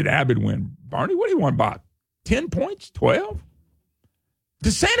bet did Abbott win, Barney? What do you want, about 10 points, 12?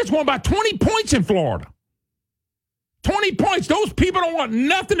 DeSantis won by 20 points in Florida. 20 points. Those people don't want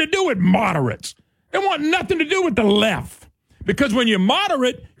nothing to do with moderates. They want nothing to do with the left. Because when you're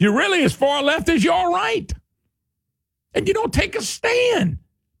moderate, you're really as far left as you're right. And you don't take a stand.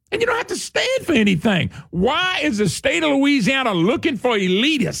 And you don't have to stand for anything. Why is the state of Louisiana looking for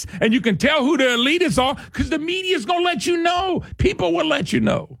elitists? And you can tell who the elitists are because the media is going to let you know. People will let you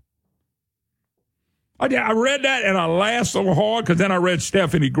know. I read that and I laughed so hard because then I read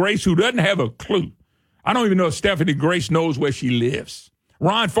Stephanie Grace, who doesn't have a clue. I don't even know if Stephanie Grace knows where she lives.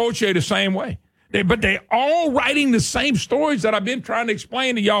 Ron Faucier the same way. But they're all writing the same stories that I've been trying to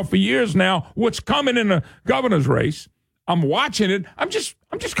explain to y'all for years now. What's coming in the governor's race. I'm watching it. I'm just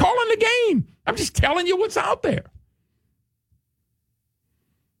calling the game. I'm just telling you what's out there.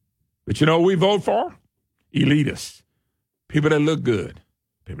 But you know what we vote for? Elitists. People that look good.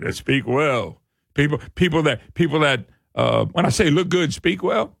 People that speak well. People that when I say look good, speak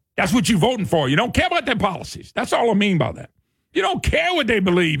well, that's what you're voting for. You don't care about their policies. That's all I mean by that. You don't care what they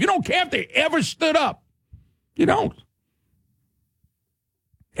believe. You don't care if they ever stood up. You don't.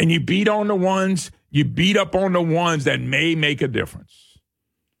 And you beat up on the ones that may make a difference.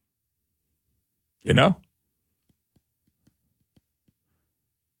 You know?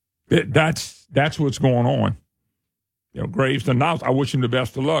 That's what's going on. You know, Graves announced, I wish him the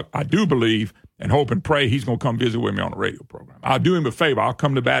best of luck. I do believe and hope and pray he's going to come visit with me on the radio program. I'll do him a favor. I'll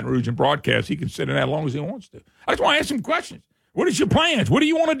come to Baton Rouge and broadcast. He can sit in that as long as he wants to. I just want to ask him questions. What is your plans? What do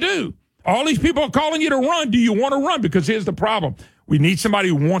you want to do? All these people are calling you to run. Do you want to run? Because here's the problem. We need somebody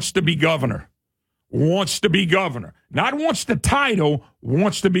who wants to be governor. Wants to be governor. Not wants the title,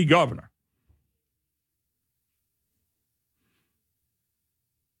 wants to be governor.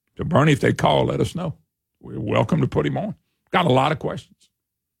 So, Bernie, if they call, let us know. We're welcome to put him on. Got a lot of questions.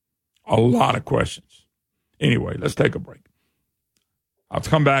 A lot of questions. Anyway, let's take a break. I'll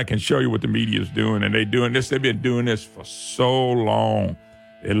come back and show you what the media is doing. And they're doing this. They've been doing this for so long.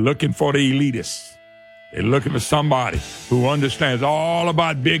 They're looking for the elitists. They're looking for somebody who understands all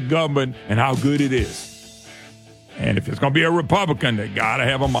about big government and how good it is. And if it's going to be a Republican, they got to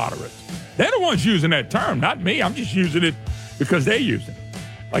have a moderate. They're the ones using that term, not me. I'm just using it because they use it.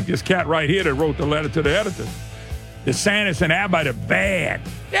 Like this cat right here that wrote the letter to the editor. DeSantis and Abbott are bad.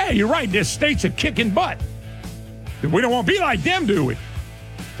 Yeah, you're right. This state's a kicking butt. We don't want to be like them, do we?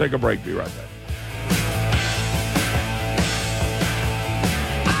 Take a break. Be right back.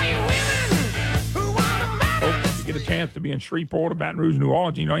 A chance to be in Shreveport or Baton Rouge, New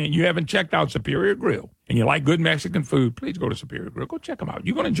Orleans, you know, and you haven't checked out Superior Grill and you like good Mexican food, please go to Superior Grill. Go check them out.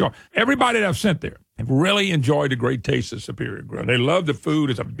 You're going to enjoy. Everybody that I've sent there have really enjoyed the great taste of Superior Grill. They love the food.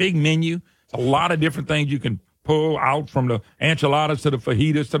 It's a big menu. It's a lot of different things you can pull out, from the enchiladas to the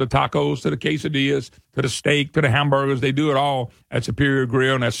fajitas to the tacos to the quesadillas to the steak to the hamburgers. They do it all at Superior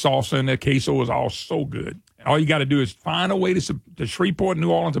Grill, and that salsa and that queso is all so good. All you got to do is find a way to Shreveport, New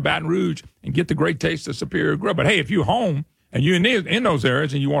Orleans, or Baton Rouge and get the great taste of Superior Grill. But, hey, if you're home and you're in those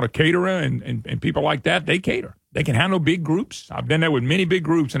areas and you want a caterer and people like that, they cater. They can handle big groups. I've been there with many big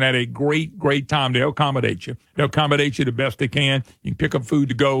groups and had a great, great time. They'll accommodate you. They'll accommodate you the best they can. You can pick up food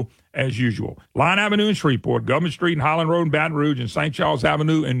to go as usual. Line Avenue in Shreveport, Government Street and Highland Road in Baton Rouge, and St. Charles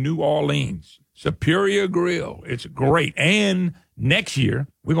Avenue in New Orleans. Superior Grill. It's great. And next year,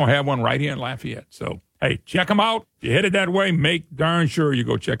 we're going to have one right here in Lafayette. So, hey, check them out. If you're headed that way, make darn sure you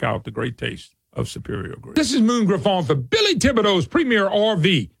go check out the great taste of Superior Grill. This is Moon Griffon for Billy Thibodeau's Premier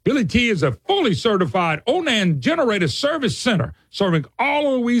RV. Billy T is a fully certified Onan generator service center serving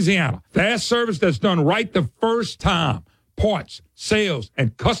all of Louisiana. Fast service that's done right the first time. Parts, sales,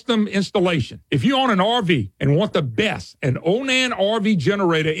 and custom installation. If you own an RV and want the best, an Onan RV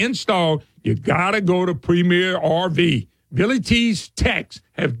generator installed, you gotta go to Premier RV. Billy T's techs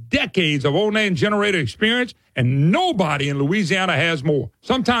have decades of Onan generator experience, and nobody in Louisiana has more.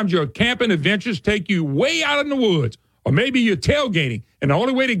 Sometimes your camping adventures take you way out in the woods, or maybe you're tailgating, and the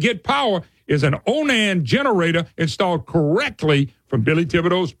only way to get power is an Onan generator installed correctly from Billy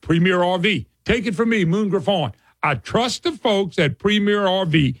Thibodeau's Premier RV. Take it from me, Moon Griffon. I trust the folks at Premier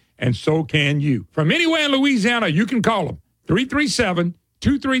RV, and so can you. From anywhere in Louisiana, you can call them.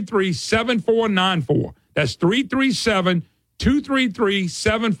 337-233-7494. That's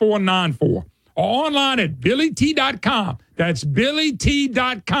 337-233-7494. Or online at BillyT.com. That's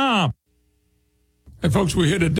BillyT.com. And folks, we're here today.